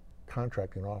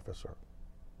contracting officer.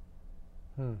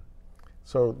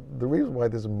 So the reason why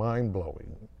this is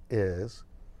mind-blowing is,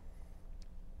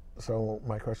 so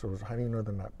my question was, how do you know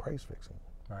they're not price fixing?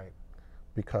 Right.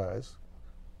 Because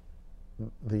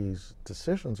these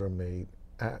decisions are made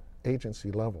at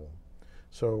agency level.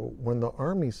 So when the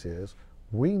Army says,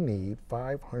 we need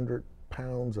 500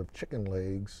 pounds of chicken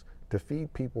legs to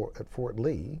feed people at Fort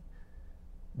Lee,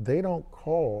 they don't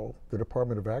call the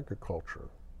Department of Agriculture.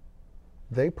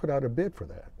 They put out a bid for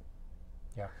that.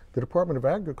 Yeah. The Department of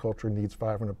Agriculture needs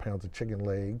 500 pounds of chicken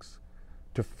legs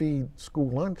to feed school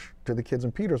lunch to the kids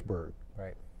in Petersburg.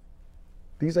 Right.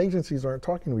 These agencies aren't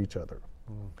talking to each other.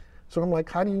 So I'm like,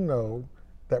 how do you know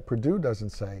that Purdue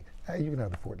doesn't say, hey, you can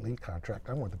have the Fort Lee contract,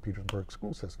 I want the Petersburg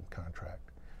school system contract.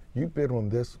 You bid on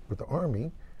this with the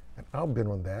Army, and I'll bid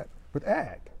on that with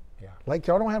Ag. Yeah. Like,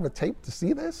 y'all don't have a tape to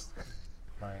see this?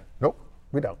 Right. Nope,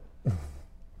 we don't.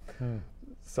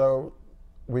 So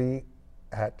we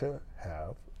had to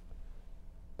have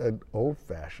an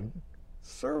old-fashioned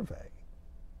survey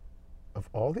of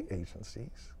all the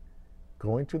agencies,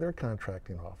 going to their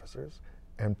contracting officers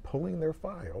and pulling their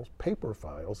files, paper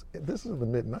files, this is the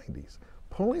mid-90s,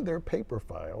 pulling their paper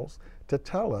files to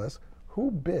tell us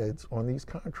who bids on these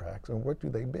contracts and what do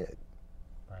they bid.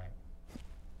 Right.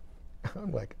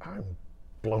 I'm like, I'm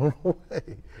blown away.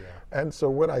 Yeah. And so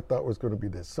what I thought was going to be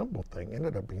this simple thing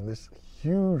ended up being this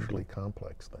hugely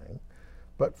complex thing.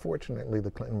 But fortunately,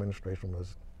 the Clinton administration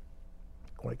was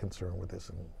quite concerned with this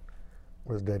and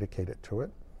was dedicated to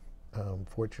it.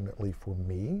 Fortunately for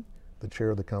me, the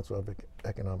chair of the Council of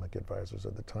Economic Advisors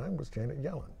at the time was Janet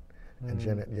Yellen. And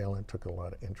Janet Yellen took a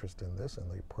lot of interest in this and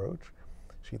the approach.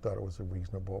 She thought it was a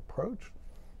reasonable approach.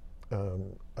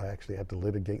 I actually had to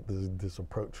litigate this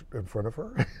approach in front of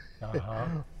her.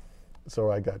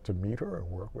 So I got to meet her and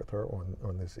work with her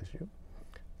on this issue.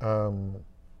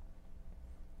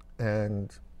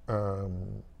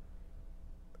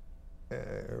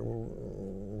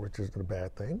 Which is the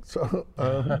bad thing. So,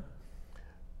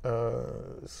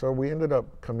 so we ended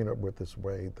up coming up with this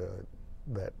way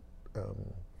that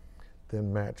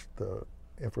then matched the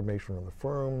information on the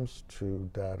firms to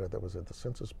data that was at the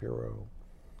Census Bureau.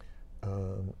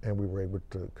 And we were able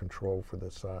to control for the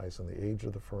size and the age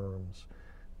of the firms,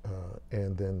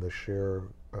 and then the share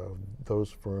of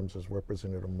those firms as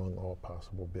represented among all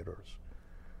possible bidders.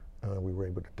 We were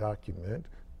able to document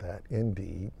that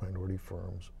indeed minority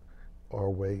firms are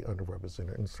way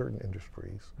underrepresented in certain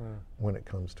industries when it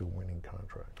comes to winning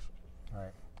contracts.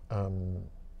 Right.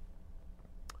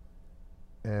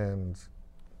 And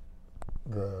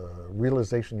the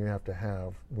realization you have to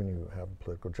have when you have a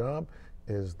political job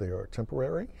is they are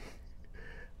temporary.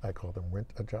 I call them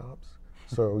rent-a-jobs.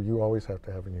 So you always have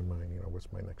to have in your mind,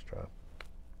 what's my next job?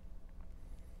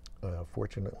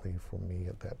 Fortunately for me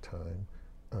at that time,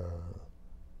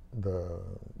 the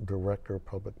director of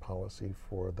public policy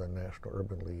for the National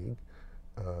Urban League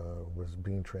was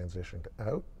being transitioned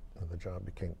out, and the job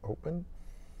became open.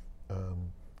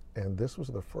 And this was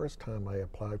the first time I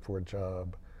applied for a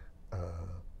job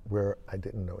where I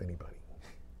didn't know anybody.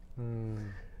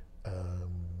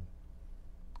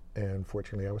 And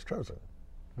fortunately, I was chosen.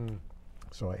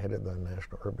 So I headed the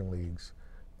National Urban League's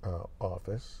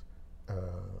office,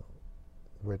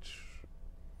 which,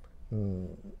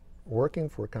 working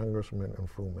for Congressman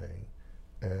Mfume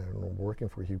and working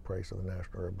for Hugh Price of the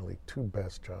National Urban League, two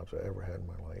best jobs I ever had in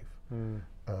my life,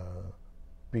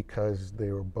 because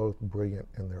they were both brilliant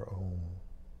in their own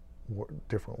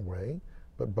different way,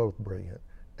 but both brilliant.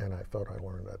 And I felt I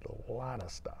learned a lot of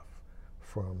stuff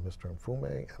from Mr. Mfume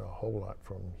and a whole lot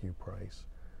from Hugh Price.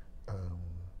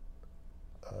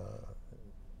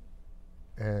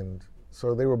 And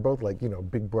so they were both like,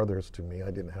 big brothers to me.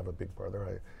 I didn't have a big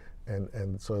brother.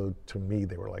 And so to me,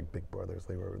 they were like big brothers.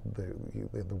 They were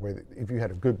the way that if you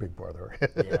had a good big brother,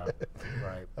 Yeah,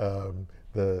 right.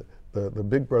 The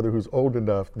big brother who's old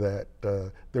enough that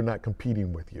they're not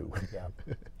competing with you. Yeah.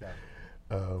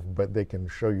 But they can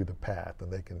show you the path,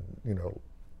 and they can,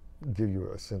 give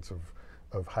you a sense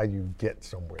of how you get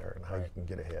somewhere and how you can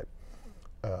get ahead.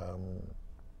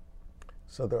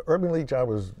 So the Urban League job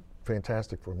was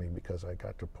fantastic for me because I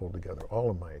got to pull together all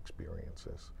of my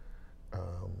experiences,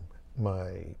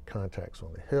 my contacts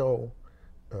on the Hill.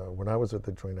 When I was at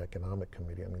the Joint Economic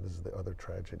Committee, this is the other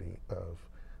tragedy of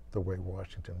the way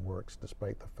Washington works,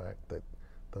 despite the fact that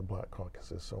the Black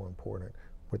Caucus is so important.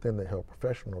 Within the Hill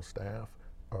professional staff,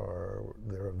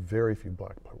 there are very few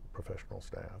Black professional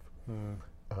staff.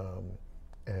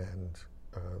 And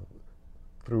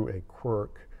through a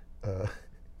quirk,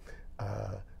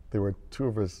 there were two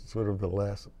of us, sort of the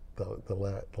last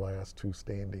two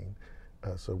standing.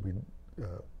 So we,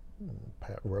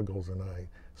 Pat Ruggles and I,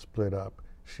 split up.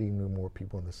 She knew more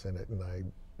people in the Senate, and I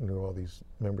knew all these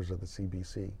members of the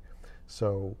CBC.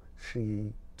 So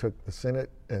she took the Senate,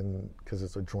 and because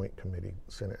it's a joint committee,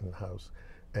 Senate and House,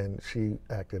 and she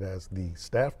acted as the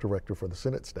staff director for the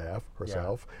Senate staff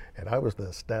herself, and I was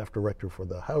the staff director for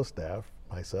the House staff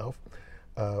myself,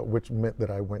 which meant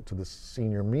that I went to the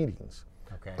senior meetings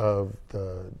of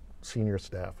the senior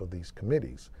staff of these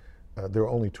committees. There were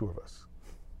only two of us.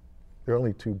 There are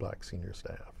only two Black senior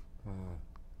staff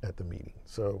at the meeting.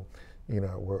 So,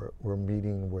 we're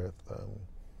meeting with,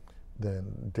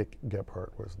 then Dick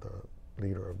Gephardt was the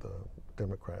leader of the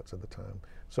Democrats at the time.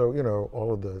 So,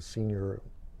 all of the senior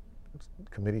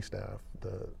committee staff,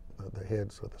 the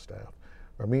heads of the staff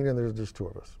are meeting, and there's just two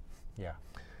of us. Yeah.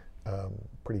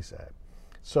 Pretty sad.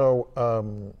 So,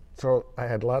 so I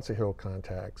had lots of Hill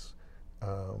contacts,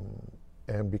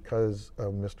 and because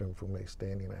of Mr. Mfume's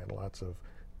standing, I had lots of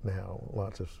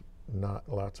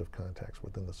contacts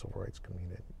within the civil rights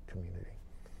community.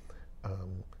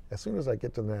 As soon as I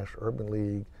get to the National Urban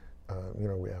League, you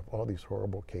know, we have all these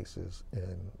horrible cases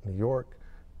in New York.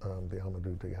 The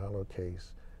Amadou Diallo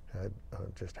case had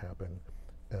just happened.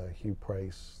 Hugh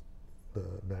Price, the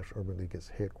National Urban League,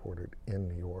 is headquartered in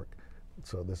New York,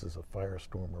 so this is a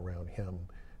firestorm around him.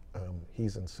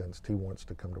 He's incensed. He wants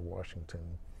to come to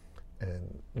Washington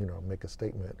and, you know, make a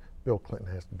statement. Bill Clinton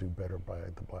has to do better by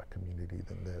the black community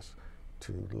than this,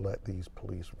 to let these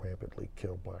police rampantly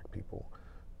kill black people.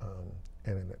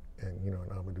 And you know, in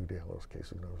Amadou Diallo's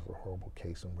case, you know, it was a horrible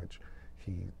case in which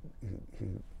he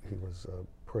was a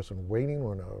person waiting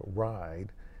on a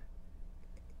ride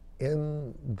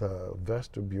in the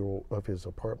vestibule of his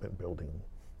apartment building.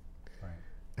 Right.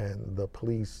 And the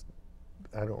police,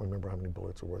 I don't remember how many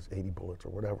bullets it was, 80 bullets or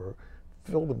whatever,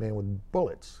 filled the man with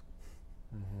bullets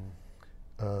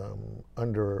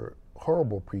under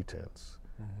horrible pretense.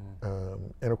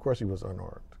 And of course he was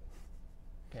unarmed.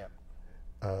 Yeah.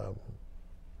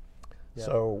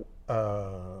 So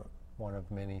one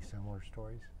of many similar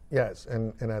stories. Yes,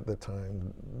 and at the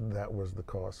time that was the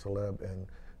cause celeb,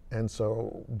 and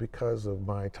so because of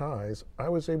my ties, I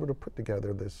was able to put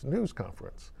together this news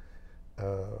conference,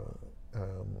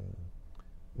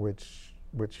 which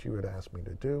you had asked me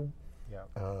to do. Yeah.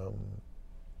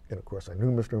 And of course I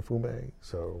knew Mr. Mfume,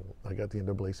 so I got the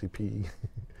NAACP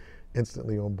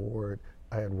instantly on board.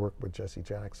 I had worked with Jesse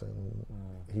Jackson.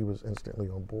 He was instantly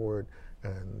on board,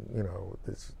 and you know,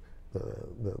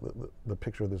 the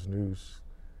picture of this news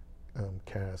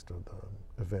cast of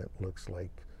the event looks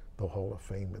like the Hall of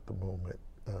Fame at the moment.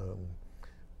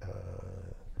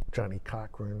 Johnny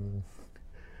Cochran,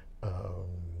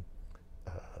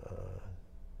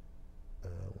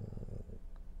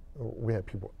 we had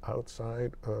people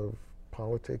outside of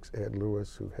politics. Ed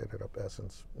Lewis, who headed up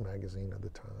Essence magazine at the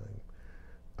time.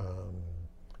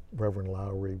 Reverend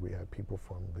Lowry, we had people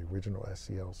from the original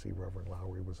SCLC. Reverend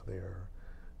Lowry was there.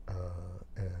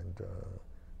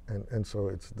 And so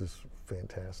it's this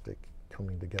fantastic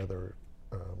coming together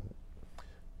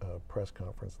press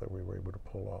conference that we were able to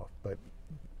pull off.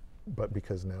 But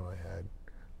because now I had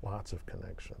lots of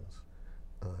connections,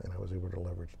 and I was able to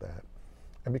leverage that.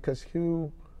 And because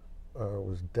Hugh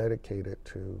was dedicated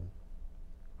to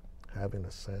having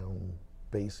a sound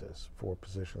basis for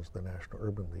positions the National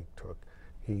Urban League took,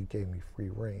 he gave me free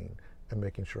rein and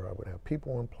making sure I would have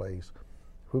people in place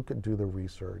who could do the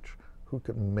research, who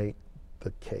could make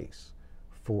the case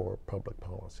for public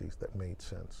policies that made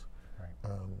sense. Right.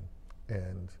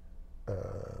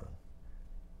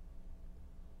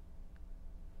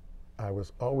 I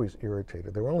was always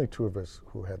irritated. There were only two of us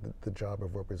who had the job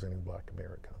of representing Black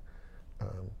America.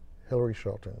 Hillary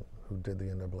Shelton, who did the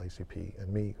NAACP,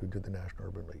 and me, who did the National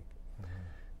Urban League.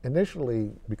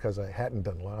 Initially, because I hadn't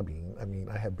done lobbying, I mean,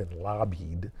 I had been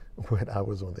lobbied when I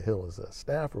was on the Hill as a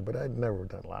staffer, but I'd never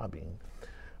done lobbying.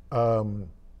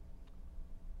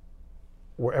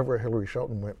 Wherever Hillary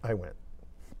Shelton went, I went,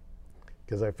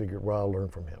 because I figured, well, I'll learn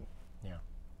from him. Yeah.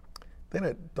 Then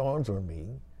it dawns on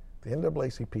me, the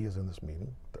NAACP is in this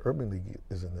meeting, the Urban League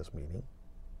is in this meeting.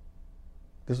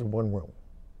 This is one room.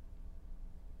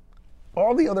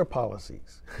 All the other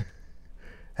policies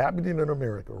happening in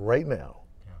America right now,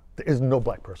 there is no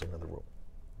Black person in the room.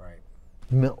 Right.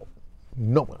 No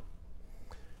one.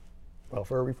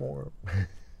 Welfare reform,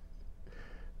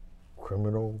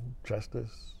 criminal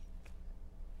justice,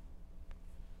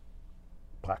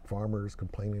 Black farmers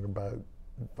complaining about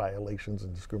violations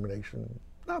and discrimination,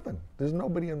 nothing. There's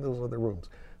nobody in those other rooms.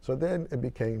 So then it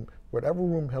became, whatever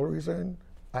room Hillary's in,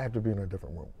 I have to be in a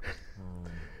different room.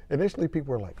 Initially,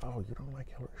 people were like, oh, you don't like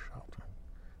Hillary Shelton.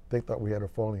 They thought we had a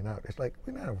falling out. It's like,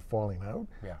 we don't have a falling out.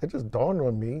 Yeah. It just dawned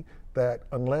on me that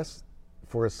unless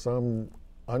for some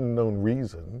unknown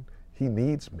reason he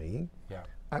needs me,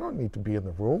 I don't need to be in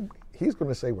the room. He's going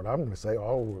to say what I'm going to say.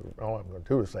 All I'm going to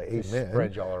do is say just amen.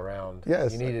 Spread y'all around.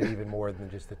 Yes. You need it even more than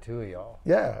just the two of y'all.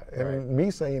 Yeah, and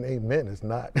me saying amen is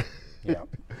not. Yeah.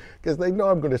 Because they know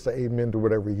I'm going to say amen to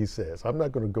whatever he says. I'm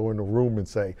not going to go in the room and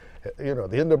say, you know,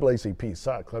 the NAACP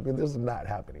sucks. I mean, this is not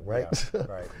happening, right? Yeah,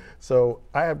 right. So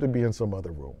I have to be in some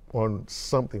other room on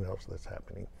something else that's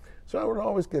happening. So I would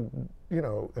always get, you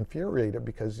know, infuriated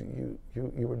because you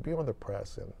would be on the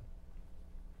press and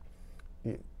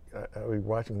I would be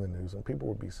watching the news and people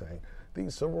would be saying,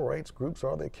 these civil rights groups,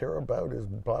 all they care about is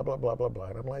blah, blah, blah, blah, blah.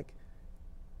 And I'm like,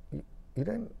 you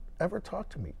didn't ever talk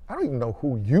to me. I don't even know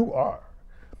who you are.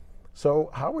 So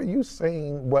how are you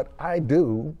saying what I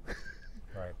do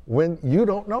when you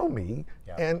don't know me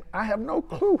and I have no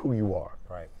clue who you are?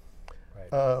 Right.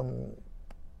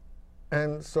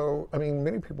 And so, I mean,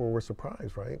 many people were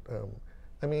surprised, right?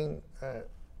 I mean,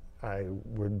 I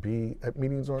would be at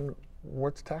meetings on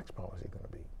what's tax policy going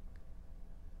to be?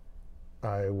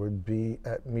 I would be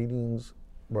at meetings.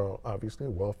 Well, obviously,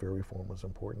 welfare reform was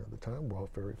important at the time.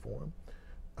 Welfare reform,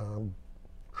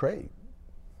 trade.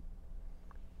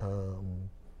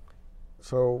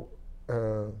 So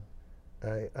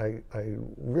I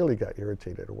really got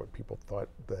irritated at what people thought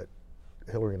that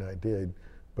Hillary and I did.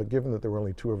 But given that there were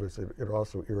only two of us, it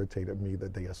also irritated me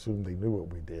that they assumed they knew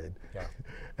what we did, yeah.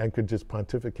 and could just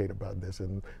pontificate about this,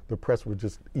 and the press would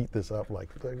just eat this up like,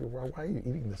 why are you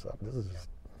eating this up? This is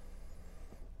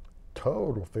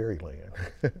total fairyland.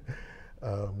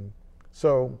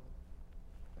 So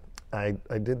I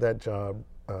did that job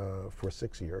for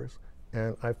 6 years,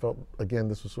 and I felt, again,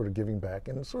 this was sort of giving back,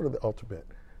 and sort of the ultimate,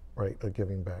 right, of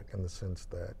giving back in the sense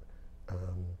that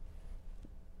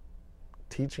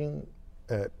teaching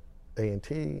at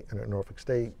A&T and at Norfolk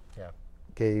State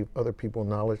gave other people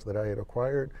knowledge that I had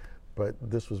acquired, but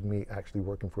this was me actually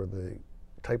working for the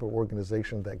type of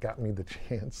organization that got me the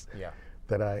chance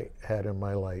that I had in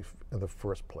my life in the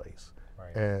first place.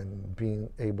 Right. And being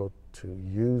able to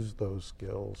use those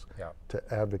skills to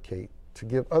advocate, to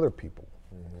give other people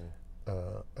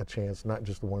a chance, not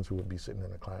just the ones who would be sitting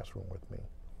in a classroom with me.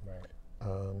 Right.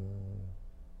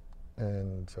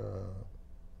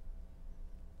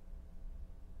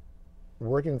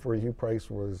 Working for Hugh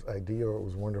Price was ideal. It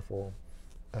was wonderful.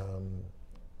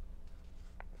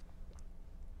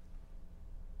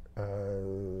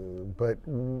 But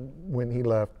when he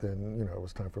left, then it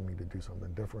was time for me to do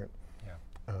something different. Yeah.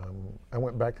 I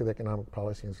went back to the Economic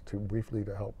Policy Institute briefly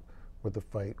to help with the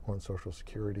fight on Social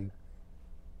Security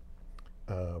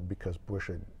because Bush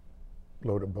had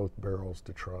loaded both barrels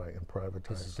to try and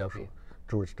privatize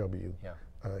George W. Yeah.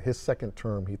 His second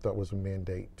term, he thought, was a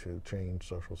mandate to change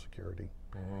Social Security,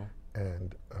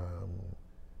 and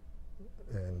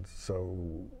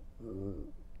so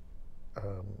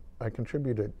I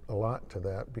contributed a lot to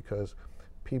that because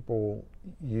people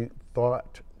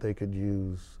thought they could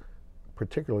use,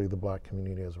 particularly the black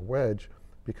community, as a wedge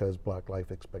because black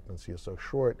life expectancy is so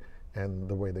short, and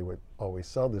the way they would always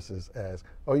sell this is as,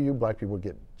 oh, you black people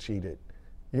get cheated.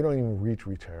 You don't even reach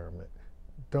retirement.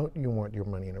 Don't you want your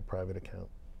money in a private account?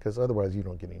 Because otherwise you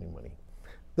don't get any money.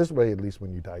 This way, at least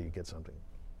when you die, you get something.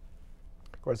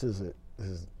 Of course, this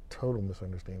is a total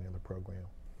misunderstanding of the program.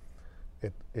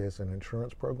 It is an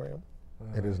insurance program.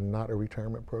 It is not a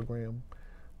retirement program.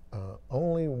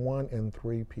 Only 1 in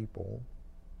 3 people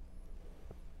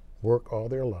work all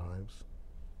their lives,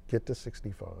 get to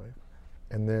 65,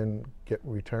 and then get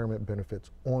retirement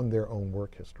benefits on their own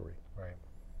work history. Right.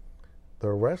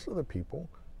 The rest of the people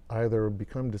either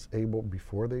become disabled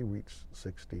before they reach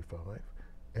 65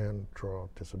 and draw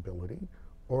disability,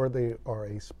 or they are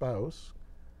a spouse,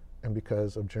 and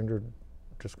because of gender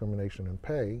discrimination in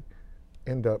pay,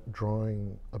 end up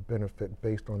drawing a benefit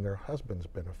based on their husband's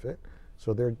benefit.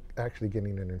 So they're actually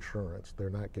getting an insurance. They're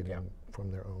not getting from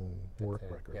their own work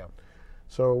record. Yeah.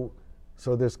 So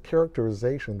this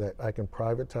characterization that I can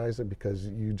privatize it because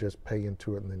you just pay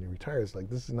into it and then you retire, it's like,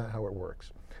 this is not how it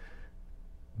works.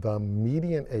 The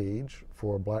median age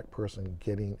for a black person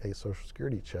getting a Social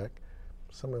Security check,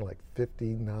 something like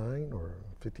 59 or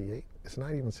 58, it's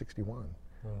not even 61,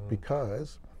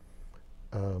 because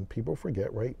people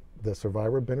forget, right? The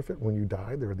survivor benefit, when you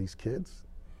die, there are these kids,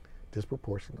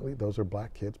 disproportionately, those are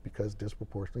black kids because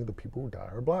disproportionately the people who die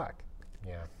are black.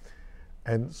 Yeah.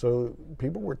 And so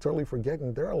people were totally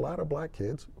forgetting there are a lot of black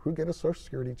kids who get a Social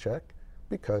Security check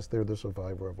because they're the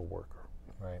survivor of a worker.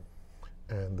 Right.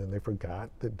 And then they forgot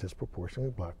that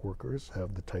disproportionately black workers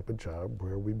have the type of job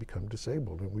where we become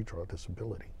disabled and we draw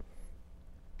disability.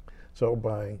 So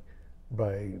by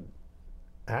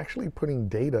actually putting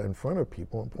data in front of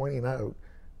people and pointing out,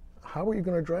 how are you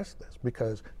going to address this?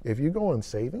 Because if you go on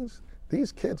savings,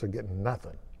 these kids are getting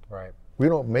nothing. Right. We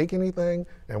don't make anything,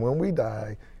 and when we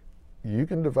die, you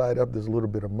can divide up this little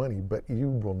bit of money, but you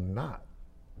will not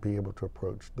be able to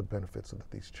approach the benefits that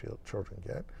these children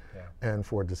get. Yeah. And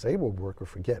for a disabled worker,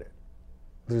 forget it.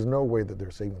 There's no way that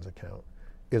their savings account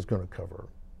is going to cover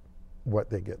what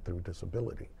they get through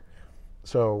disability.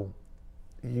 So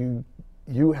you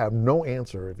have no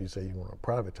answer if you say you want to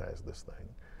privatize this thing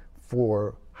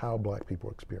for how black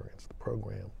people experience the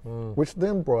program, which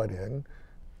then brought in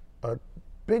a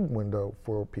big window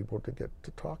for people to get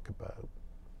to talk about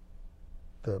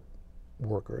the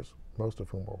workers, most of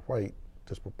whom are white,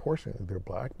 disproportionately they're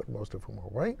black, but most of whom are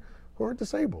white, who are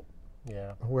disabled,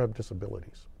 who have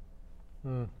disabilities.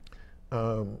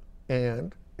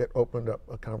 And it opened up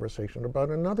a conversation about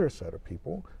another set of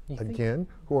people, again,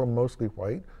 who are mostly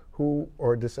white, who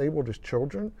are disabled as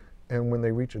children, and when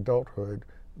they reach adulthood,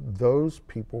 those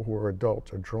people who are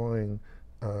adults are drawing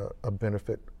a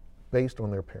benefit based on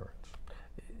their parents.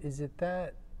 Is it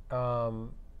that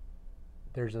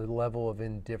there's a level of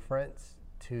indifference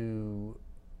to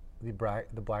the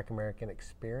Black American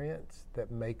experience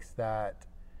that makes that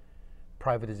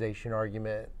privatization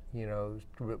argument,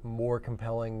 more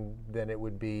compelling than it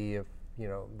would be if,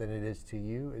 than it is to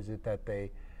you? Is it that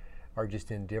they are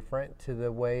just indifferent to the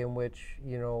way in which,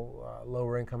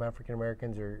 lower income African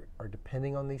Americans are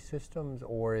depending on these systems,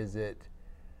 or is it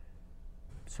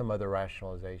some other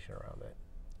rationalization around it?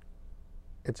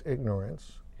 It's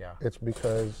ignorance. Yeah. It's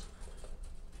because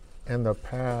in the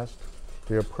past,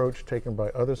 the approach taken by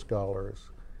other scholars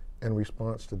in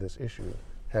response to this issue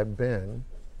had been,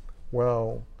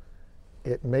 well,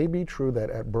 it may be true that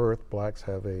at birth blacks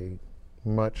have a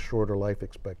much shorter life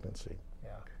expectancy.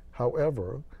 Yeah.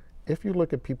 However, if you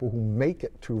look at people who make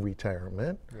it to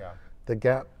retirement, Yeah. the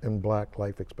gap in black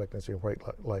life expectancy and white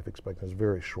life expectancy is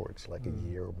very short. It's like a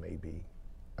year, maybe.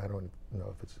 I don't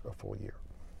know if it's a full year,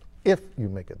 if you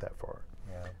make it that far.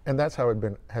 Yeah. And that's how it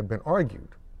had been argued.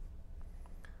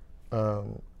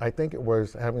 I think it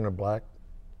was having a black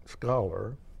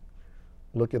scholar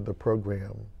look at the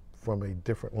program from a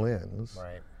different lens,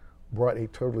 Right. brought a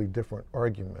totally different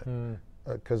argument.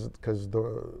 Because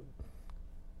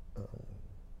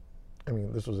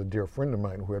this was a dear friend of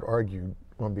mine who had argued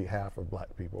on behalf of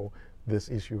black people this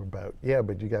issue about,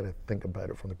 but you got to think about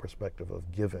it from the perspective of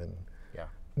given. Yeah.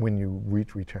 When you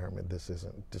reach retirement, this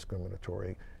isn't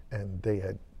discriminatory. And they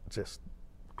had just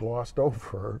glossed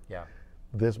over Yeah.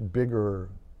 this bigger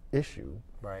issue.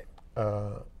 Right.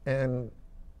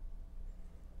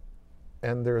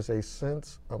 And there's a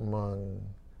sense among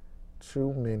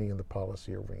too many in the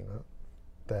policy arena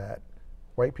that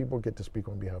white people get to speak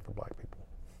on behalf of black people.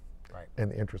 Right. In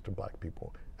the interest of black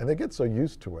people. And they get so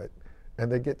used to it,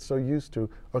 and they get so used to,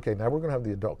 okay, now we're going to have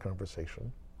the adult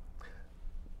conversation.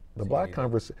 The So black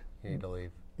conversation. You need to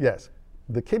leave. Yes.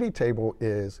 The kiddie table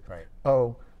is, Right.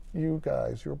 oh, you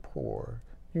guys, you're poor.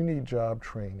 You need job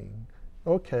training.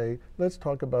 Okay, let's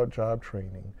talk about job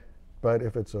training. But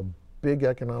if it's a big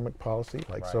economic policy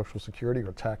like Right. Social Security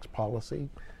or tax policy,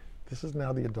 this is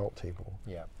now the adult table.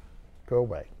 Yeah. Go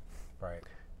away. Right.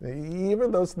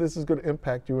 Even though this is going to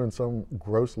impact you in some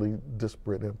grossly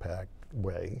disparate impact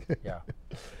way, Yeah.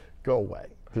 go away.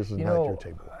 This is not your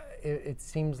table. It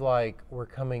seems like we're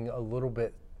coming a little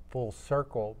bit full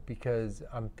circle, because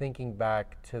I'm thinking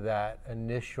back to that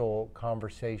initial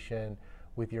conversation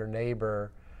with your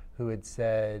neighbor who had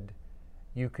said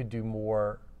you could do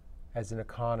more as an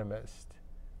economist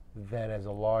than as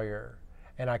a lawyer.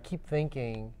 And I keep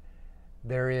thinking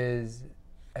there is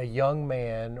a young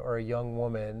man or a young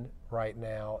woman right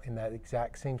now in that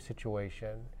exact same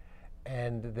situation,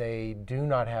 and they do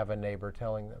not have a neighbor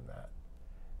telling them that.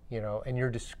 And you're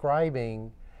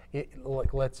describing it,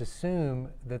 like, let's assume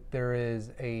that there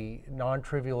is a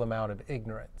non-trivial amount of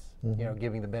ignorance,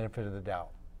 giving the benefit of the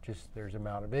doubt. Just there's an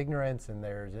amount of ignorance, and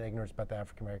there's ignorance about the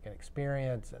African American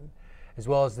experience, and as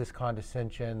well as this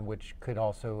condescension, which could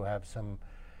also have some,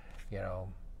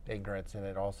 ignorance in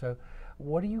it also.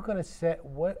 What are you going to say?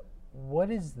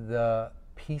 What is the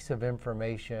piece of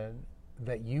information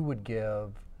that you would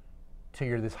give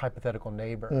to this hypothetical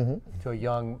neighbor, to a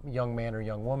young man or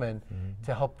young woman,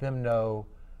 to help them know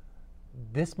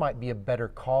this might be a better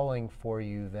calling for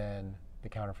you than the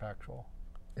counterfactual?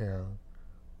 Yeah.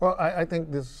 Well, I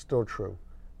think this is still true.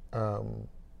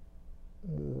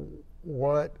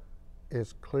 What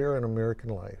is clear in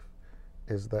American life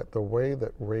is that the way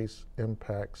that race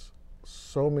impacts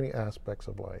so many aspects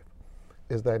of life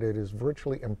is that it is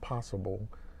virtually impossible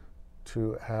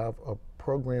to have a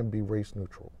program be race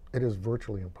neutral. It is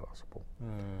virtually impossible.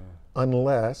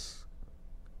 Unless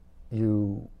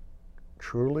you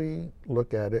truly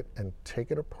look at it and take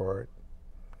it apart.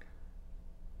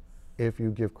 If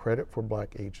you give credit for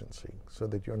black agency, so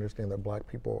that you understand that black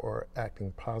people are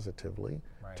acting positively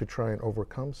to try and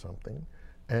overcome something,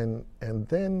 and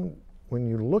then when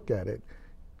you look at it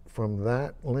from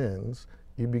that lens,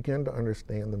 you begin to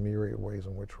understand the myriad ways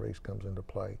in which race comes into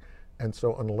play. And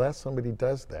so unless somebody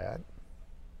does that,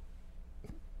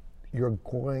 you're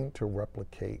going to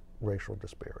replicate racial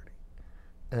disparity.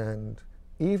 And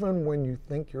even when you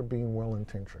think you're being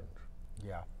well-intentioned.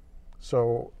 Yeah.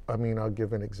 So, I'll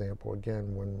give an example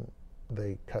again. When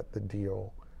they cut the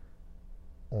deal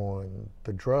on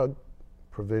the drug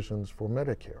provisions for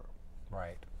Medicare.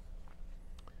 Right.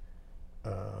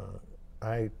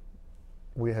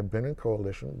 We have been in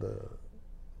coalition.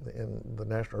 The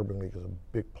National Urban League is a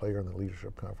big player in the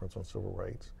Leadership Conference on Civil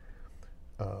Rights.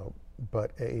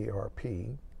 But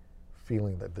AARP,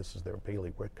 feeling that this is their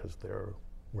bailiwick because they're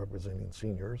representing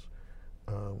seniors,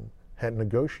 had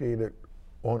negotiated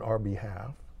on our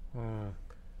behalf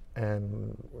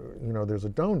and there's a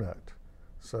donut.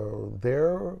 So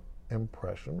their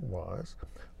impression was,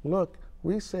 look,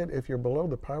 we said if you're below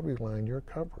the poverty line, you're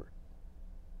covered.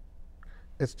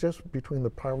 It's just between the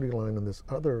poverty line and this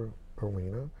other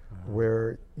arena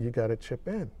where you got to chip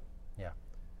in. Yeah.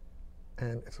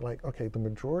 And it's like, okay, the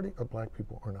majority of black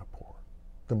people are not poor.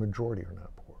 The majority are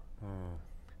not poor.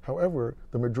 However,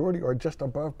 the majority are just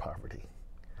above poverty.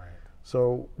 Right.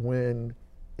 So when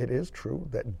it is true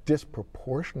that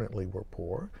disproportionately we're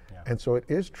poor, and so it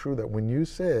is true that when you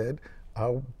said,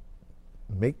 I'll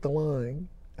make the line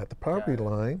at the poverty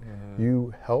line,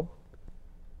 you help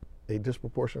a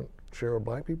disproportionate share of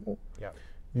black people,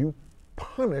 you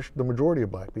punish the majority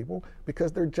of black people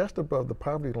because they're just above the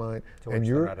poverty line, and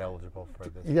you're not eligible for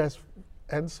this. Yes,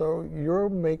 and so you're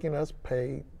making us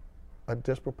pay a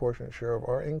disproportionate share of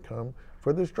our income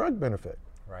for this drug benefit.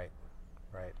 Right,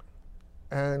 right.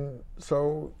 And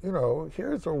so,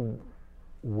 here's a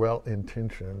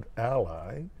well-intentioned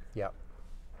ally,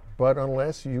 but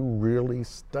unless you really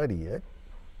study it,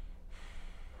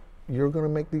 you're going to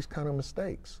make these kind of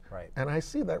mistakes. Right. And I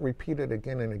see that repeated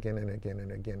again and again and again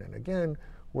and again and again,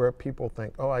 where people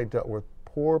think, oh, I dealt with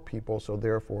poor people, so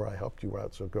therefore I helped you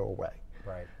out, so go away.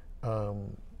 Right.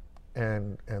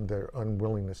 And their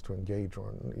unwillingness to engage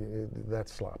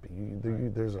that's sloppy.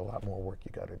 There's a lot more work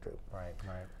you got to do. Right,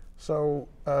 right. So,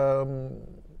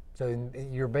 so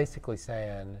you're basically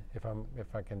saying, if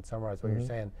I can summarize what you're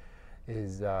saying,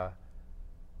 is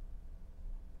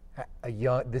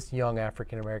this young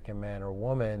African American man or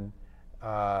woman,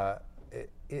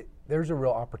 there's a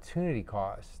real opportunity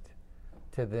cost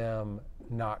to them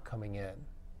not coming in,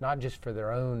 not just for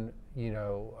their own,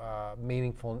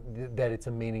 meaningful, that it's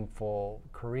a meaningful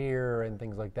career and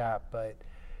things like that, but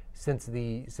since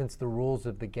the rules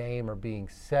of the game are being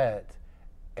set,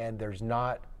 and there's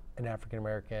not an African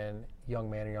American young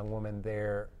man or young woman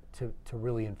there to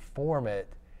really inform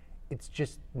it, it's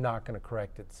just not going to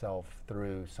correct itself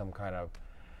through some kind of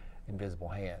invisible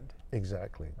hand.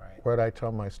 Exactly. Right. What I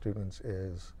tell my students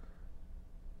is,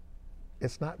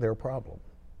 it's not their problem.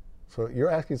 So you're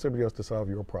asking somebody else to solve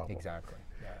your problem. Exactly.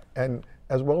 Yeah. And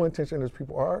as well-intentioned as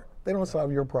people are, they don't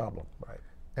solve your problem. Right.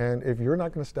 And if you're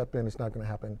not going to step in, it's not going to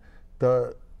happen.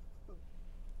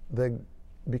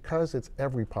 Because it's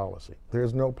every policy,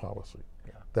 there's no policy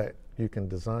that you can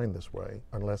design this way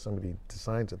unless somebody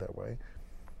designs it that way.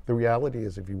 The reality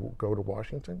is, if you go to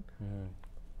Washington,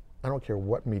 I don't care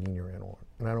what meeting you're in on,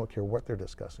 and I don't care what they're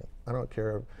discussing. I don't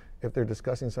care if they're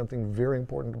discussing something very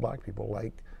important to black people,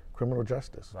 like criminal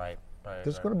justice. Right.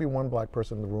 There's going to be one black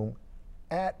person in the room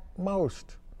at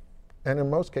most. And in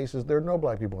most cases, there are no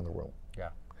black people in the room. Yeah.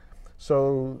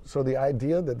 So the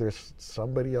idea that there's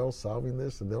somebody else solving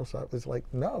this and they'll solve it's like,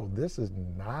 no, this is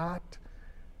not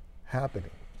happening.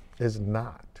 It's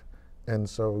not. And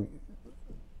so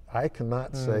I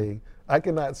cannot say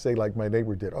like my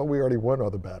neighbor did, oh, we already won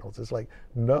all the battles. It's like,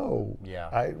 no.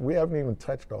 Yeah. We haven't even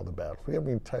touched all the battles. We haven't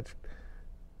even touched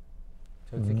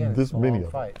it's a long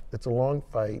fight. It's a long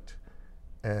fight,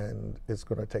 and it's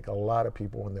going to take a lot of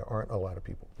people, and there aren't a lot of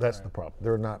people. That's the problem.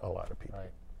 There are not a lot of people.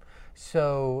 Right.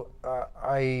 So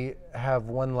I have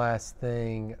one last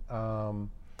thing.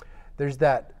 There's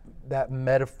that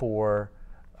metaphor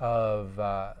of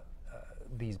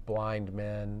these blind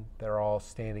men. They're all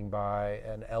standing by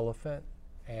an elephant,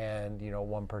 and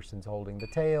one person's holding the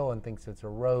tail and thinks it's a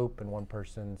rope, and one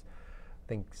person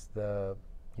thinks the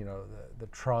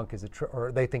trunk is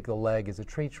or they think the leg is a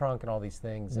tree trunk, and all these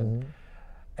things. And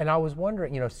I was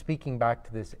wondering, speaking back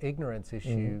to this ignorance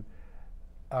issue,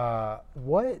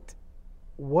 what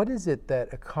is it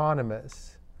that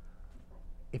economists,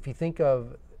 if you think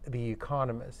of the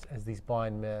economists as these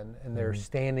blind men, and they're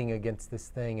standing against this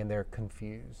thing and they're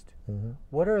confused,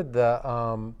 what are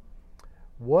the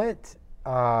what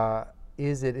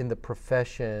is it in the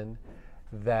profession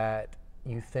that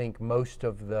you think most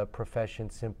of the profession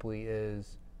simply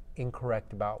is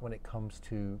incorrect about when it comes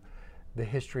to the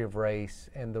history of race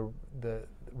and the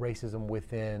racism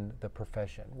within the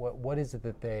profession? What is it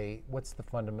that what's the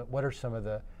fundament, what are some of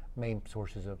the main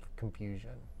sources of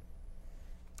confusion?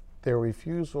 Their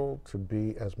refusal to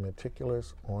be as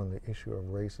meticulous on the issue of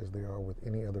race as they are with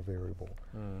any other variable.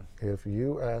 If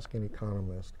you ask an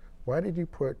economist, why did you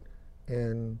put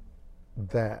in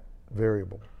that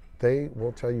variable? They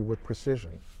will tell you with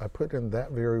precision, I put in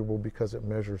that variable because it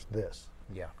measures this.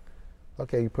 Yeah.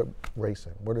 Okay, you put race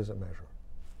in. What does it measure?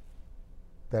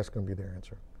 That's going to be their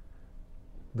answer.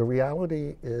 The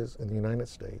reality is, in the United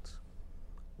States,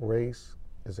 race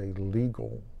is a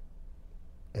legal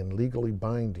and legally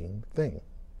binding thing.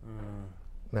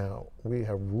 Now, we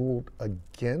have ruled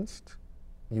against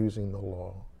using the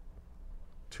law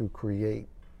to create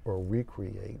or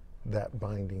recreate that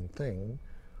binding thing.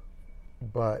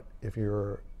 But if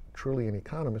you're truly an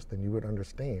economist, then you would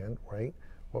understand, right?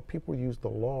 Well, people use the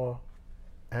law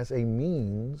as a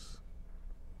means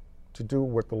to do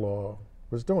what the law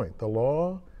was doing. The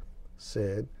law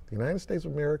said the United States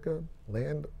of America,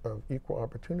 land of equal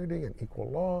opportunity and equal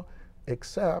law,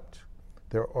 except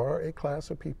there are a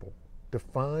class of people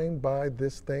defined by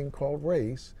this thing called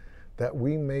race that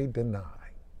we may deny.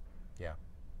 Yeah.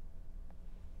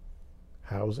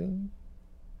 Housing,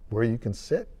 where you can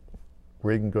sit,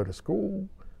 where you can go to school,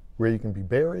 where you can be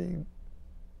buried,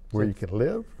 where you can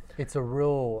live. It's a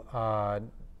real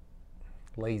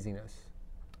laziness.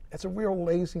 It's a real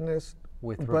laziness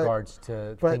with regards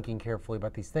to thinking carefully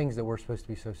about these things that we're supposed to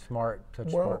be so smart, such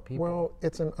smart people. Well,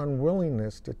 it's an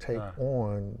unwillingness to take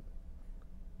on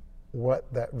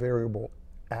what that variable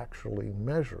actually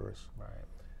measures. Right.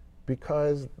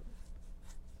 Because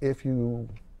if you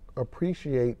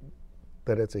appreciate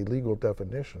that it's a legal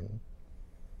definition,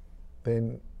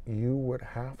 then you would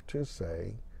have to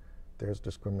say there's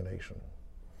discrimination.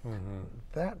 Mm-hmm.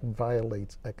 That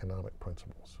violates economic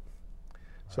principles.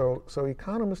 Right. So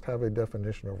economists have a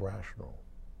definition of rational.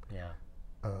 Yeah.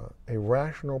 A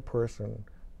rational person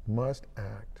must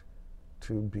act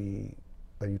to be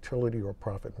a utility or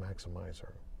profit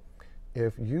maximizer.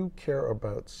 If you care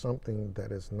about something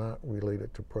that is not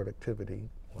related to productivity,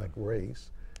 like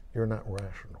race, you're not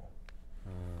rational.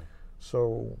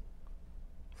 So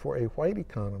for a white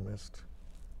economist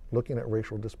looking at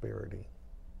racial disparity,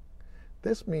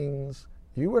 this means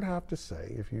you would have to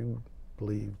say, if you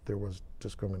believe there was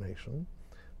discrimination,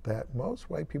 that most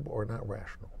white people are not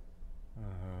rational.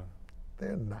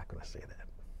 They're not going to say that.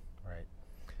 Right.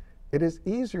 It is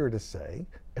easier to say,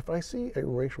 if I see a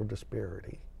racial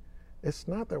disparity, it's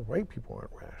not that white people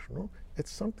aren't rational,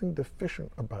 it's something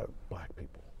deficient about black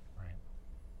people. Right.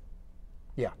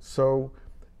 Yeah. So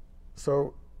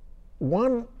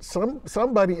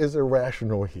somebody is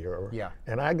irrational here, yeah,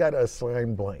 and I got to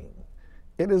assign blame.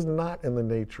 It is not in the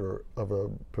nature of a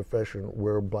profession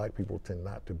where black people tend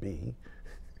not to be,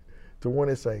 to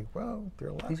want to say, well, there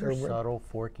are lots of... These are subtle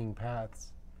forking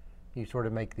paths. You sort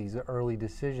of make these early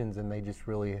decisions, and they just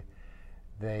really,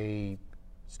 they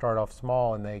start off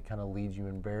small, and they kind of lead you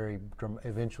in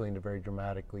eventually into very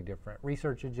dramatically different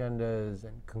research agendas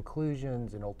and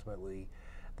conclusions, and ultimately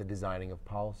the designing of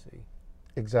policy.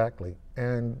 Exactly.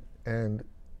 And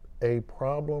a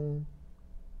problem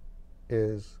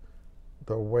is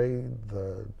the way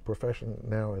the profession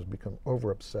now has become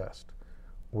over-obsessed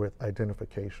with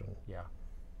identification. Yeah.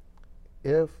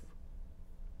 If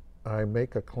I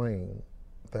make a claim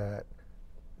that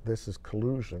this is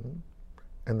collusion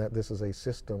and that this is a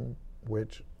system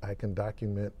which I can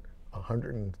document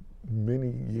 100 and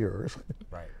many years,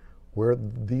 right, where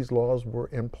these laws were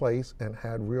in place and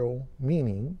had real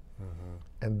meaning,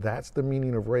 and that's the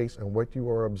meaning of race, and what you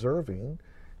are observing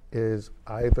is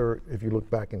either, if you look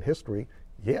back in history,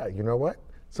 yeah, you know what?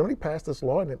 Somebody passed this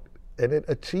law and it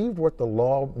achieved what the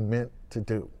law meant to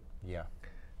do. Yeah.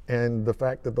 And the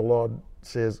fact that the law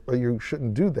says, oh, you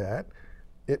shouldn't do that,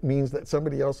 it means that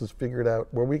somebody else has figured out,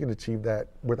 well, we can achieve that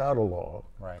without a law.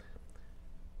 Right.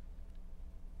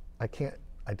 I can't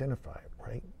identify it,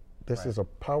 right? This is a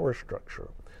power structure.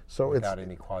 So without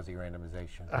any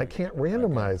quasi-randomization. I can't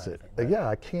randomize it. Right? Yeah,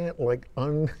 I can't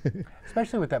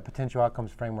Especially with that potential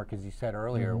outcomes framework, as you said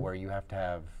earlier, where you have to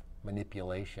have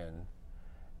manipulation.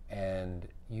 And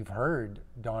you've heard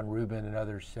Don Rubin and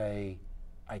others say,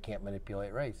 I can't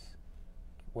manipulate race.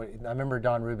 I remember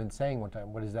Don Rubin saying one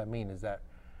time, what does that mean? Is that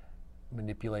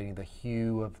manipulating the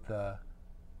hue of the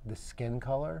skin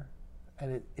color?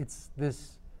 And it's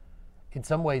this, in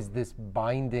some ways, this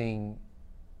binding,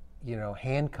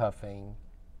 handcuffing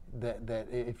that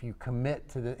if you commit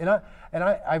to the,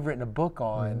 I've written a book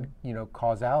on,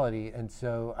 causality, and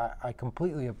so I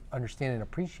completely understand and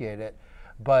appreciate it,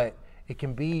 but it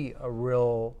can be a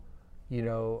real,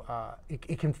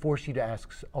 it can force you to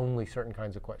ask only certain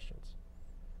kinds of questions.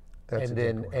 That's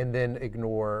and then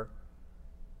ignore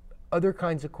other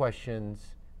kinds of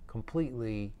questions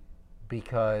completely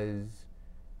because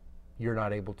you're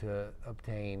not able to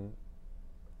obtain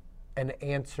an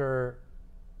answer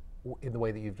in the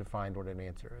way that you've defined what an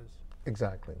answer is.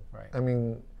 Exactly. Right. I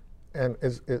mean, and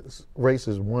race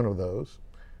is one of those.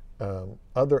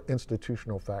 Other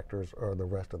institutional factors are the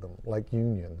rest of them, like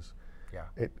unions. Yeah.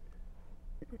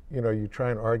 You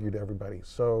try and argue to everybody.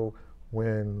 So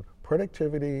when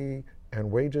productivity and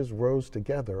wages rose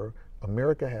together,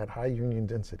 America had high union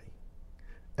density.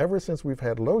 Ever since we've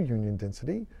had low union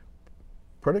density,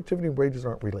 productivity and wages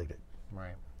aren't related.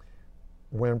 Right.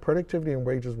 When productivity and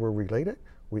wages were related,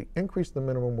 We increase the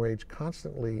minimum wage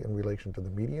constantly in relation to the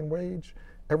median wage.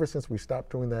 Ever since we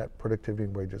stopped doing that, productivity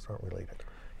and wages aren't related.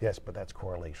 Yes, but that's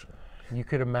correlation. You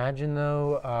could imagine,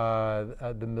 though,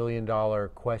 the $1 million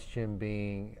question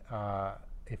being,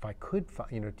 if I could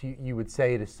find, you would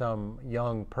say to some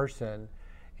young person,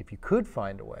 if you could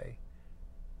find a way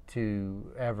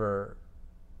to ever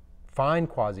find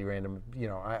quasi-random,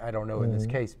 I don't know in this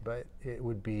case, but it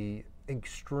would be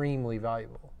extremely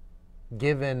valuable,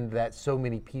 given that so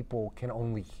many people can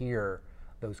only hear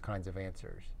those kinds of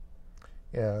answers.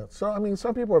 Yeah, so I mean,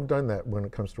 some people have done that when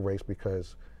it comes to race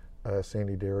because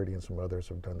Sandy Darity and some others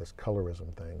have done this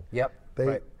colorism thing. Yep.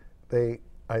 They,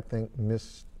 I think,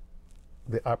 miss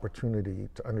the opportunity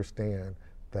to understand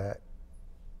that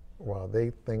while they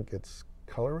think it's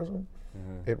colorism,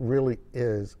 it really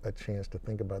is a chance to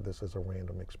think about this as a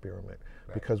random experiment.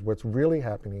 Right. Because what's really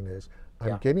happening is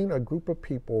I'm getting a group of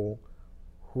people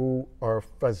who are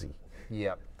fuzzy.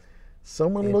 Yep.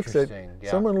 Someone looks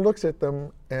at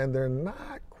them and they're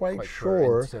not quite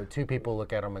sure. And so two people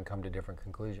look at them and come to different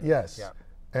conclusions. Yes. Yep.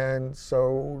 And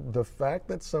so the fact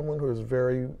that someone who is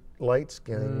very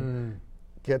light-skinned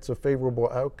gets a favorable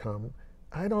outcome,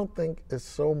 I don't think is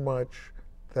so much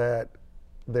that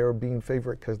they're being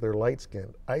favored because they're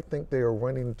light-skinned. I think they are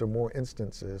running into more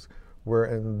instances where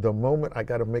in the moment I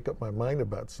got to make up my mind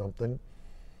about something,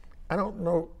 I don't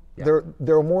know, there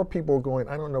are more people going,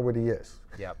 I don't know what he is.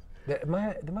 Yep.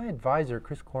 My advisor,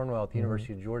 Chris Cornwell at the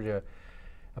University of Georgia,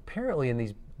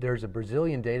 apparently there's a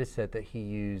Brazilian data set that he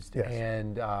used,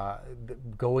 and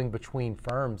going between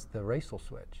firms, the race will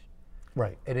switch.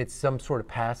 Right. And it's some sort of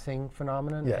passing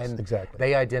phenomenon. Yes, and exactly.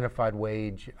 They identified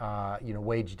wage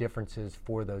differences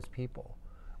for those people.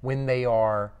 When they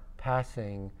are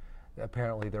passing,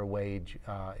 apparently their wage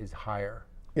is higher.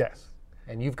 Yes.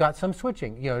 And you've got some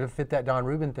switching, to fit that Don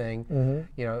Rubin thing.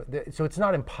 So it's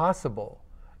not impossible.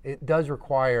 It does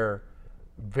require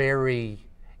very,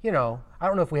 I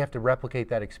don't know if we have to replicate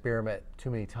that experiment too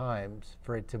many times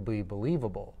for it to be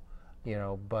believable.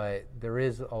 But there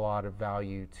is a lot of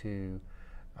value to,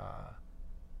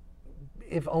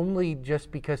 if only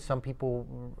just because some people,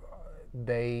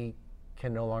 they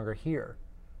can no longer hear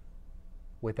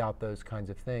without those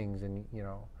kinds of things. And,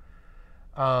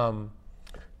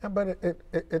 but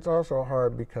it's also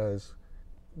hard because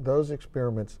those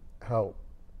experiments help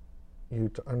you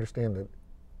to understand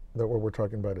that what we're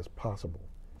talking about is possible.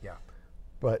 Yeah.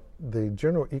 But the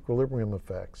general equilibrium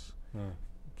effects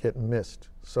get missed.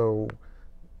 So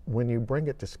when you bring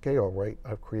it to scale, right,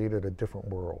 I've created a different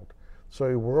world. So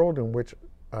a world in which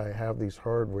I have these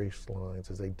hard race lines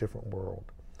is a different world.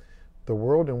 The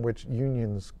world in which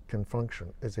unions can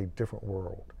function is a different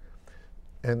world.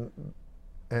 And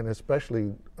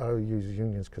especially I'll use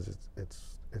unions because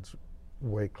it's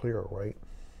way clearer, right?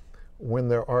 When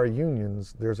there are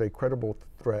unions, there's a credible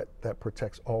threat that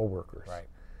protects all workers. Right.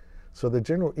 So the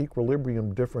general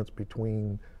equilibrium difference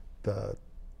between the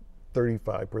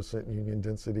 35% union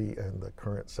density and the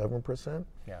current 7%,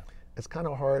 it's kind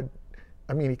of hard.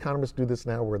 I mean, economists do this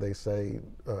now where they say,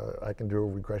 I can do a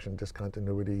regression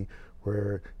discontinuity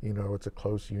where, it's a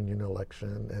close union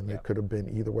election and it could have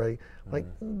been either way. Like,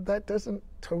 that doesn't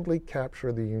totally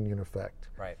capture the union effect.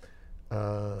 Right.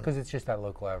 Because it's just that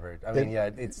local average.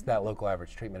 It's that local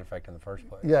average treatment effect in the first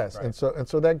place. Yes, right. and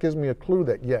so that gives me a clue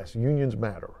that yes, unions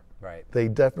matter. Right. They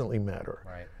definitely matter.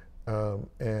 Right.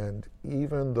 And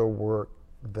even the work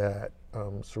that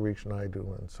Spriggs and I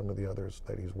do and some of the others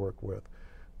that he's worked with,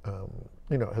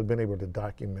 have been able to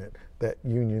document that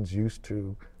unions used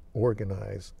to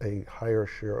organize a higher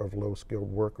share of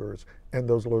low-skilled workers, and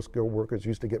those low-skilled workers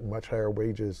used to get much higher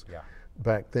wages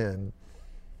back then.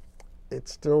 It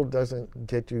still doesn't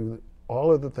get you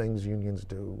all of the things unions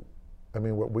do. I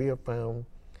mean, what we have found,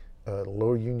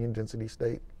 low union density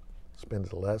state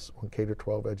spends less on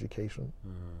K-12 education,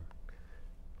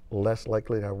 less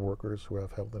likely to have workers who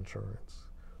have health insurance,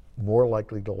 more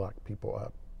likely to lock people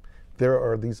up. There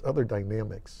are these other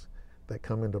dynamics that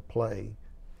come into play,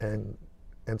 and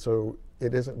so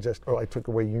it isn't just, I took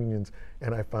away unions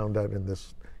and I found out in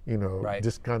this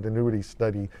discontinuity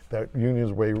study that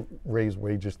unions raise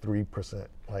wages 3%,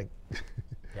 like,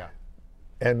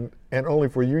 and only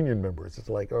for union members. It's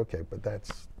like, okay, but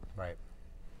that's right.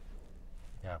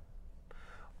 Yeah.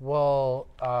 Well,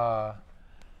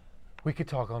 we could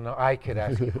talk all night. I could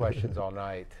ask you questions all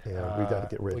night. Yeah, we got to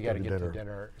get ready. We got to get to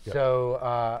dinner. Yep.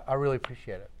 So I really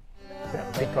appreciate it.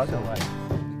 Yeah, thank you so much.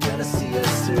 Gonna see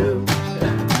us through.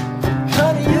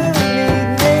 Honey, you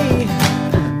need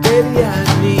me, baby. I